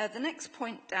 The next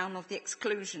point down of the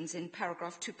exclusions in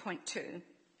paragraph 2.2,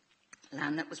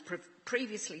 land that was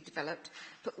previously developed,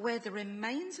 but where the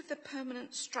remains of the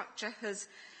permanent structure has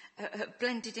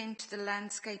blended into the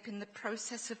landscape in the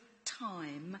process of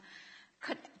time.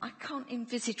 I can't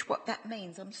envisage what that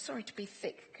means. I'm sorry to be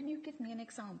thick. Can you give me an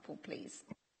example, please?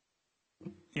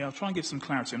 Yeah, I'll try and give some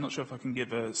clarity. I'm not sure if I can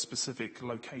give a specific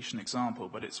location example,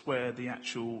 but it's where the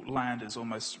actual land is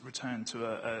almost returned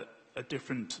to a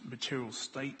different material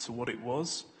state to what it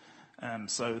was,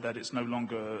 so that it's no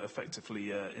longer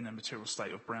effectively in a material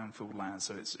state of brownfield land,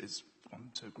 so it's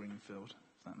onto a greenfield,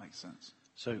 if that makes sense.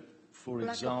 So, for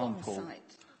example,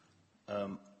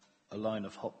 a line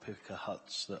of hot picker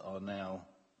huts that are now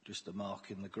just a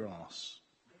mark in the grass,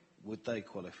 would they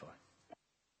qualify?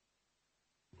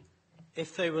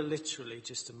 If they were literally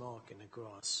just a mark in the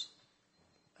grass,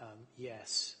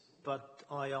 yes. But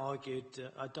I argued,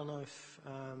 I don't know if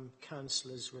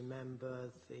councillors remember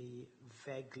the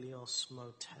Veglios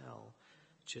Motel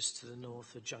just to the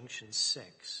north of Junction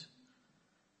 6.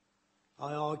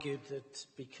 I argued that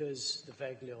because the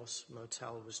Veglios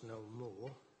Motel was no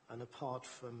more, and apart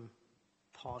from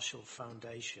partial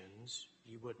foundations,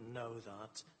 you wouldn't know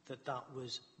that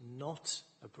was not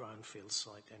a brownfield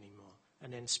site anymore.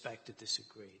 An inspector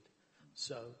disagreed.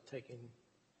 So, taking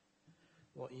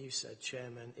what you said,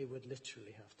 Chairman, it would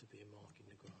literally have to be a mark in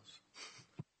the grass.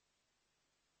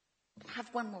 I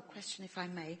have one more question, if I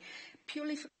may.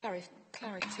 Purely for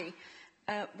clarity,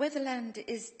 where the land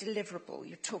is deliverable,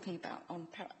 you're talking about on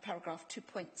paragraph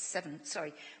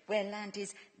 2.7, where land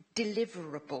is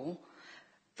deliverable,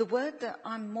 the word that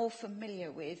I'm more familiar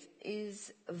with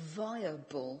is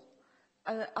viable.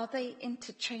 Are they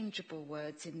interchangeable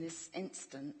words in this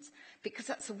instance? Because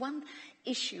that's the one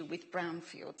issue with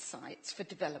brownfield sites for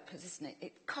developers, isn't it?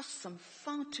 It costs them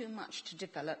far too much to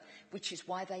develop, which is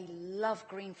why they love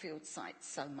greenfield sites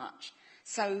so much.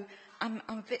 So I'm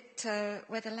a bit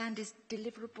where the land is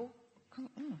deliverable.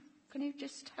 Can you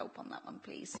just help on that one,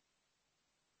 please?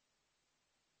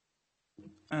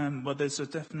 Well, there's a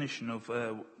definition of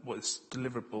what's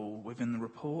deliverable within the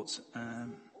report.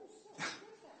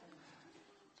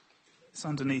 It's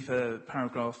underneath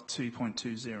paragraph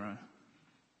 2.20.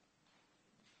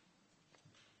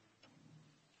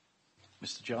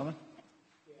 Mr. Jarman?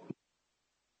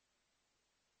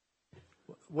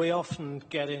 We often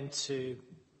get into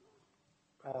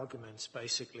arguments,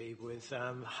 basically, with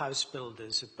house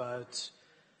builders about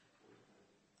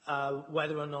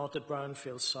whether or not a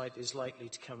brownfield site is likely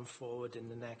to come forward in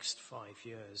the next 5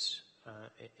 years,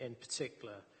 in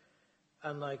particular.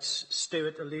 And like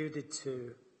Stuart alluded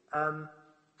to,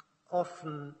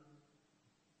 often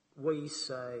we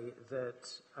say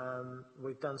that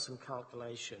we've done some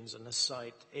calculations and the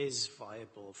site is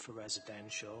viable for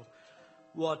residential.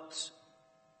 What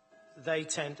they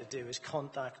tend to do is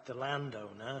contact the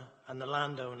landowner, and the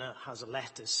landowner has a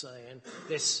letter saying,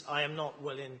 I am not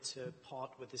willing to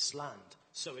part with this land,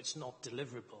 so it's not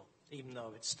deliverable, even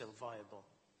though it's still viable.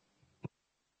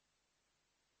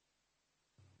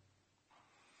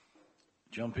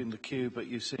 Jump in the queue, but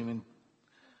you seem in...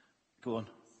 Go on.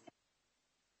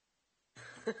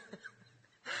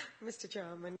 Mr.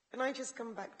 Chairman, can I just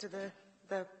come back to the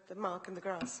mark and the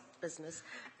grass business?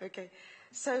 Okay.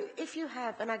 So if you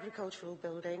have an agricultural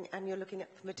building and you're looking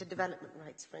at permitted development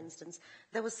rights, for instance,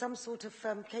 there was some sort of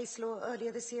case law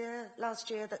earlier this year, last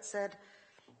year, that said,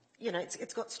 you know,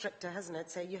 it's got stricter, hasn't it?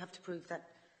 So you have to prove that,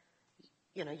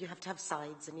 you know, you have to have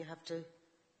sides and you have to...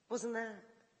 Wasn't there?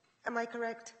 Am I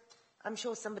correct? I'm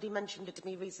sure somebody mentioned it to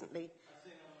me recently. I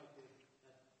think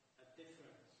that might be a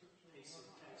different piece of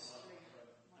case.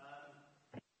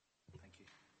 Thank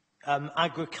you.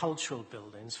 Agricultural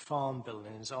buildings, farm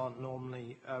buildings, aren't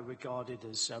normally regarded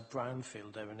as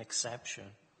brownfield. They're an exception,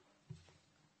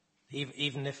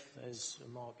 even if there's a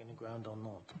mark in the ground or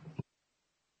not.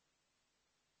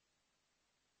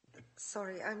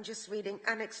 Sorry, I'm just reading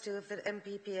Annex 2 of the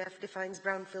MPPF defines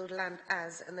brownfield land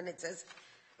as, and then it says,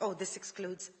 oh, this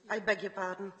excludes. I beg your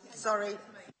pardon. Sorry.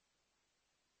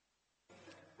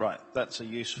 Right, that's a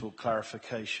useful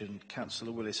clarification.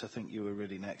 Councillor Willis, I think you were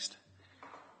really next.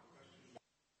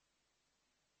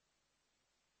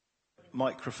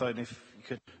 Microphone, if you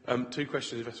could. Two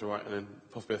questions, if that's all right, and then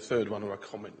possibly a third one or a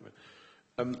comment.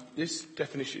 This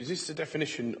definition, is this the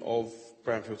definition of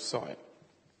brownfield site,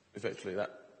 effectively, that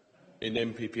in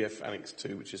MPPF Annex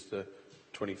 2, which is the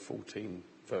 2014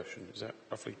 version? Is that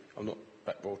roughly? I'm not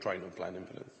that well trained on planning.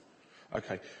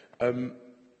 Okay.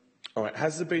 All right.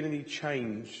 Has there been any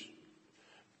change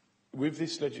with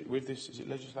this? Is it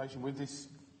legislation? With this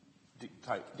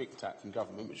diktat from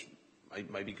government, which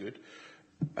may be good.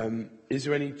 Is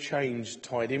there any change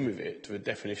tied in with it to the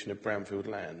definition of brownfield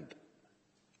land,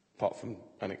 apart from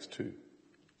Annex 2?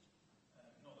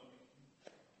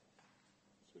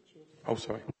 Oh,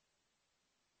 sorry.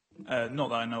 Not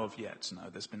that I know of yet,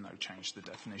 no. There's been no change to the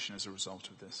definition as a result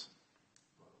of this.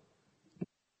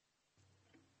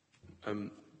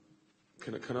 Can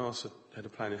I ask the head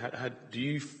of planning,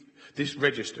 this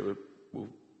register will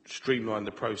streamline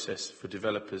the process for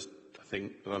developers, I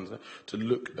think, to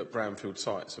look at brownfield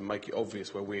sites and make it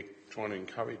obvious where we're trying to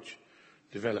encourage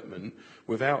development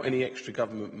without any extra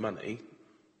government money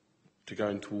to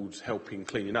go towards helping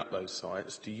cleaning up those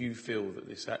sites. Do you feel that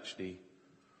this actually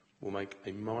will make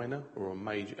a minor or a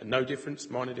major, no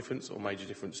difference, minor difference or major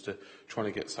difference to trying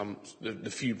to get the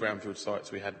few brownfield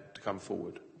sites we had to come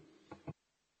forward?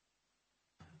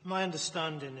 My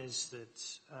understanding is that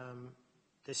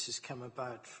this has come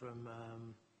about from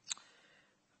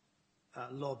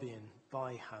lobbying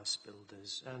by house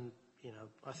builders. And, you know,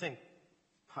 I think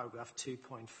paragraph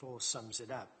 2.4 sums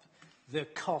it up. The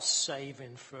cost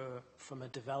saving from a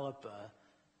developer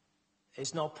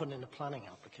is not put in a planning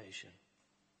application.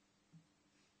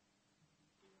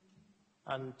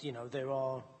 And, you know, there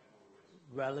are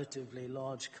relatively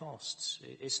large costs.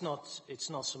 It's not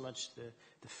so much the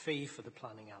fee for the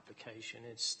planning application,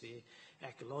 it's the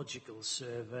ecological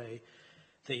survey,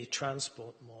 the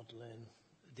transport modelling,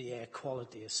 the air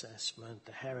quality assessment,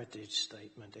 the heritage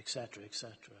statement, etc.,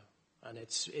 etc. And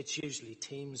it's usually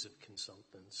teams of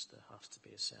consultants that have to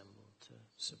be assembled to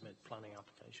submit planning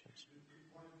applications.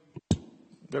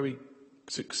 Very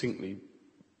succinctly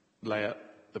lay out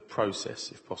the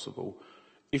process, if possible.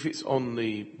 If it's on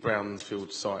the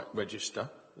brownfield site register,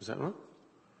 is that right?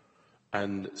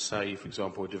 And say, for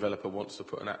example, a developer wants to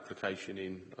put an application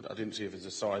in, I didn't see if it's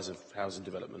the size of housing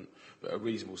development, but a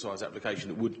reasonable size application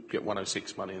that would get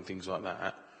 106 money and things like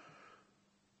that.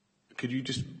 Could you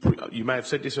just, you may have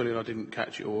said this earlier and I didn't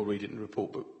catch it or read it in the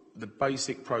report, but the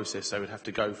basic process they would have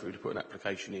to go through to put an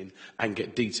application in and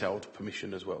get detailed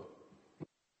permission as well?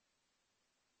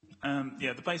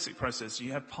 Yeah, the basic process,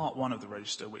 you have part one of the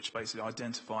register, which basically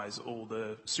identifies all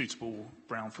the suitable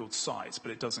brownfield sites,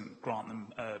 but it doesn't grant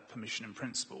them permission in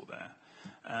principle there.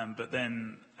 But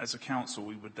then, as a council,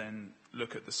 we would then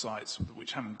look at the sites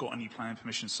which haven't got any planning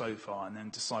permission so far and then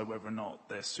decide whether or not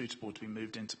they're suitable to be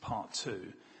moved into part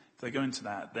two. If they go into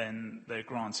that, then they're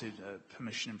granted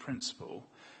permission in principle,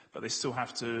 but they still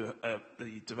have to,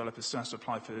 the developer still has to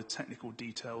apply for technical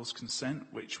details consent,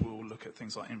 which will look at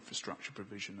things like infrastructure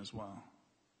provision as well.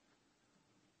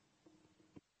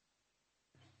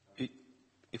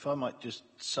 If I might just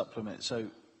supplement, so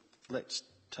let's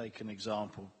take an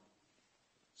example,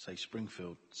 say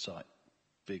Springfield site,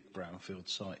 big brownfield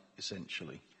site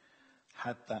essentially.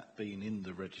 Had that been in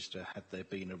the register, had there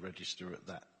been a register at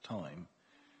that time,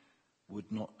 would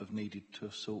not have needed to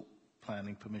have sought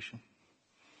planning permission?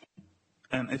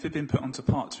 If it had been put onto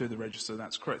part two of the register,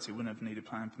 that's correct. It wouldn't have needed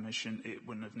planning permission. It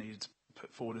wouldn't have needed to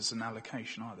put forward as an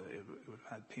allocation either. It would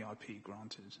have had PIP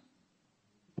granted.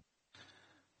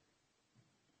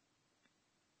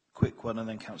 Quick one, and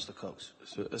then Councillor Cox.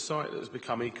 So a site that's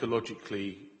become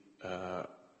ecologically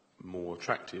more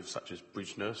attractive, such as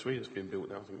Bridge Nursery, that's been built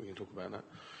now, I think we can talk about that.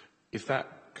 If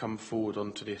that come forward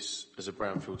onto this as a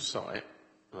brownfield site,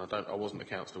 and I wasn't a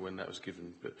councillor when that was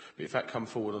given, but if that come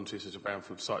forward onto this as a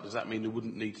brownfield site, does that mean there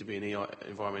wouldn't need to be an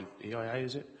EIA,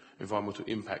 is it? Environmental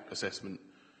impact assessment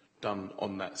done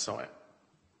on that site?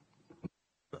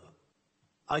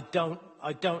 I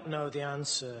don't know the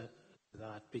answer to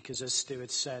that, because as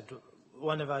Stuart said,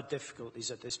 one of our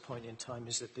difficulties at this point in time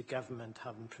is that the government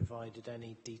haven't provided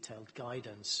any detailed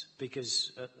guidance,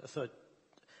 because I thought,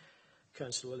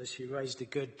 Councillor Willis, you raised a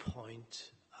good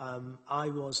point. I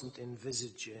wasn't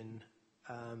envisaging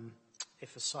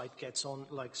if a site gets on,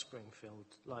 like Springfield,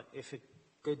 like if it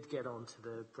did get onto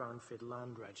the Brownfield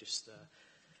Land Register,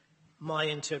 my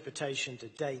interpretation to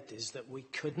date is that we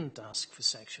couldn't ask for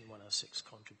Section 106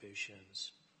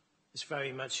 contributions. It's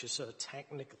very much a sort of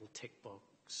technical tick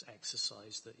box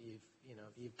exercise that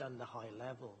you've done the high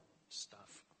level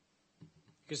stuff.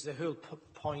 Because the whole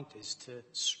point is to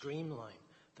streamline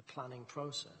the planning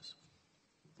process.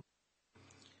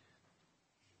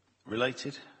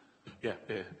 Related? Yeah.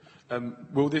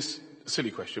 Will this,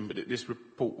 silly question, but this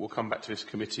report will come back to this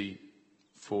committee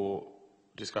for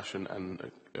discussion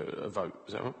and a vote,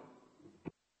 is that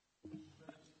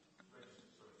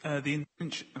right? The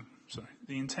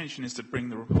intention is to bring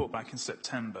the report back in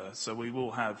September, so we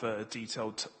will have a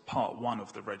detailed part one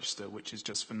of the register, which is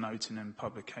just for noting and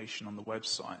publication on the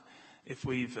website. If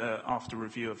we've, after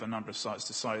review of a number of sites,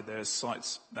 decided there are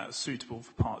sites that are suitable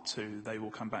for part two, they will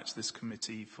come back to this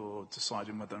committee for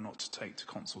deciding whether or not to take to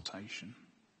consultation.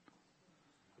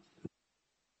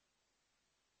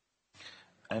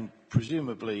 And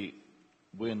presumably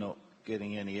we're not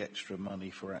getting any extra money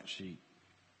for actually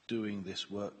doing this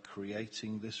work,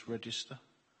 creating this register?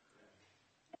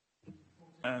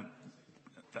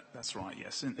 That's right,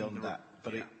 yes. On that,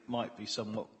 but it might be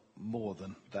somewhat more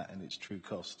than that in its true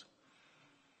cost.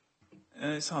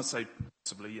 It's hard to say,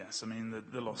 possibly, yes. I mean,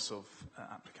 the loss of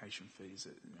application fees,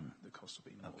 the cost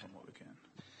will be more than what we're getting.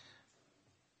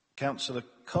 Councillor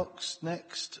Cox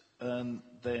next, and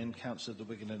then Councillor de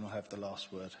Wiggenden will have the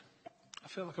last word. I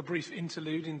feel like a brief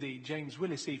interlude in the James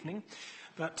Willis evening,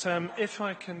 but if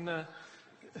I can...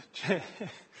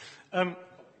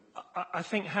 I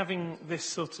think having this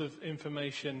sort of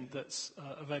information that's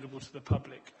available to the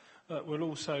public will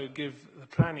also give the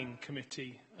planning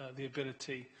committee the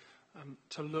ability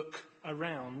to look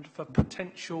around for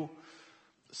potential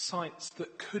sites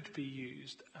that could be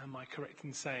used, am I correct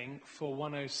in saying, for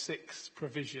 106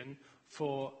 provision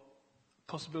for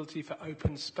possibility for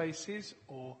open spaces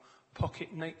or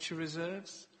pocket nature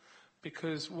reserves?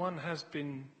 Because one has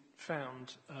been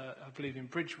found, I believe, in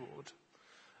Bridgeward,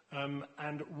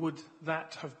 and would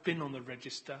that have been on the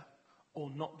register or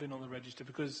not been on the register?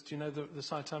 Because, do you know the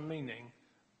site I'm meaning?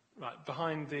 Right,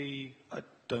 behind the... I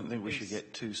don't think we should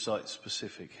get too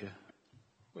site-specific here.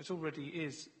 Well, it already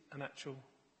is an actual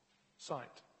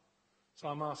site. So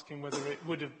I'm asking whether it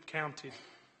would have counted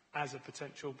as a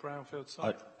potential brownfield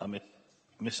site. I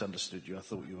misunderstood you. I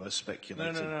thought you were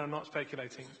speculating. No, I'm not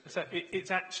speculating. So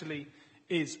it actually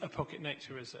is a pocket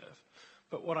nature reserve.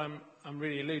 But what I'm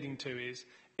really alluding to is,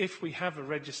 if we have a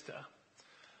register,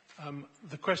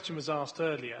 the question was asked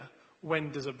earlier,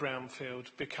 when does a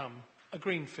brownfield become a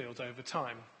greenfield over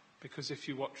time? Because if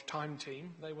you watch Time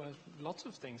Team, there were lots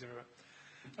of things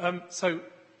everywhere. So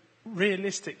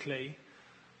realistically,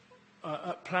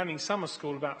 at Planning Summer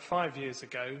School about 5 years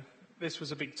ago, this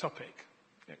was a big topic.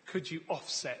 could you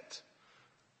offset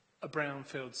a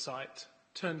brownfield site,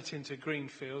 turn it into a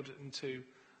greenfield, into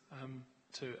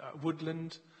to a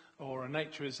woodland or a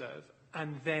nature reserve,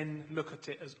 and then look at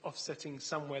it as offsetting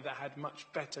somewhere that had much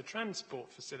better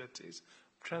transport facilities,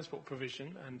 transport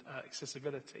provision and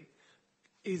accessibility?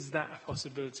 Is that a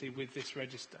possibility with this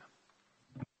register?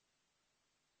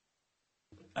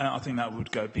 I think that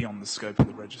would go beyond the scope of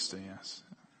the register, yes.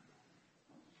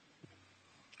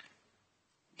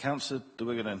 Councillor de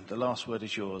Wiggenden, the last word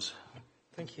is yours.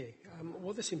 Thank you.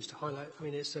 What this seems to highlight, I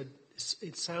mean, it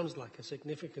sounds like a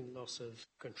significant loss of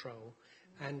control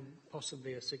and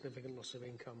possibly a significant loss of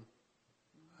income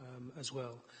as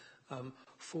well.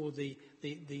 For the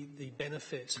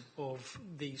benefit of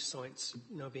these sites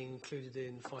now being included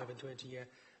in 5 and 20-year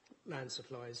land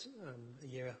supplies a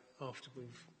year after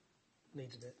we've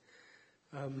needed it.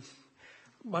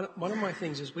 One of my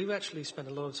things is we've actually spent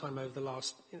a lot of time over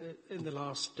in the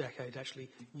last decade actually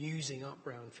using up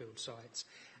brownfield sites,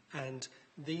 and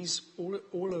these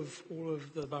all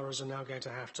of the boroughs are now going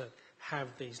to have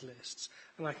these lists.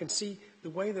 And I can see the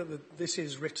way that this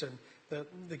is written, that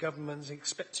the government's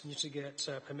expecting you to get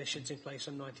permissions in place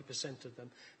on 90% of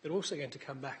them. They're also going to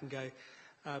come back and go,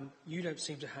 you don't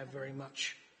seem to have very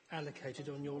much allocated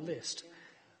on your list.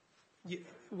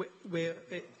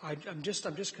 I'm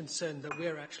just concerned that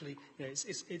we're actually,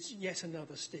 it's yet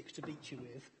another stick to beat you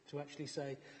with, to actually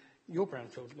say your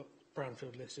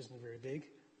brownfield list isn't very big.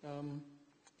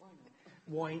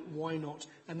 Why not?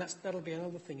 And that'll be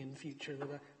another thing in the future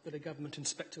that a government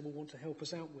inspector will want to help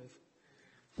us out with.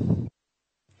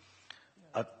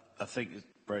 I think it's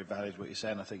very valid what you're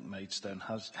saying. I think Maidstone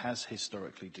has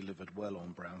historically delivered well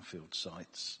on brownfield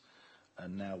sites,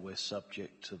 and now we're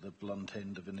subject to the blunt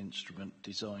end of an instrument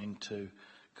designed to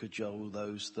cajole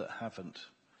those that haven't.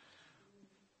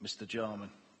 Mr. Jarman,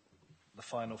 the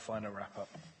final wrap-up.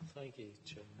 Thank you,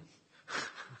 Chairman.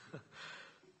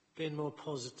 Being more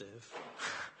positive,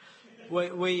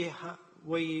 we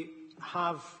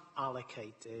have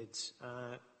allocated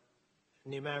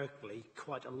numerically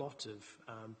quite a lot of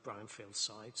brownfield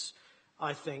sites.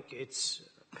 I think it's,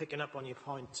 picking up on your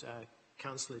point,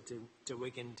 Councillor de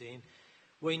Wiggenden,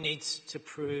 we need to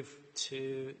prove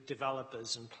to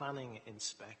developers and planning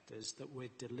inspectors that we're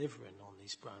delivering on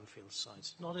these brownfield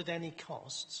sites. Not at any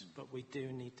costs, but we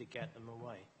do need to get them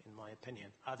away, in my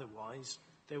opinion. Otherwise,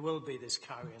 there will be this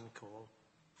carrion call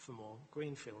for more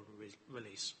greenfield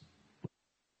release.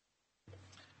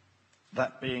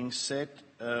 That being said,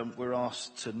 we're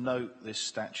asked to note this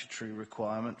statutory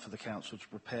requirement for the Council to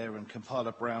prepare and compile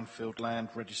a brownfield land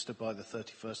register by the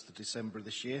 31st of December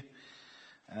this year,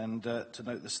 and to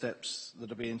note the steps that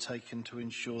are being taken to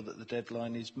ensure that the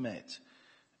deadline is met.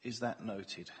 Is that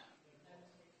noted?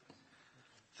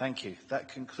 Thank you. That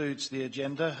concludes the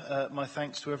agenda. My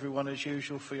thanks to everyone as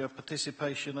usual for your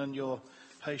participation and your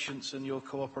patience and your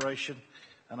cooperation,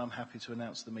 and I'm happy to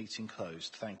announce the meeting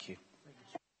closed. Thank you.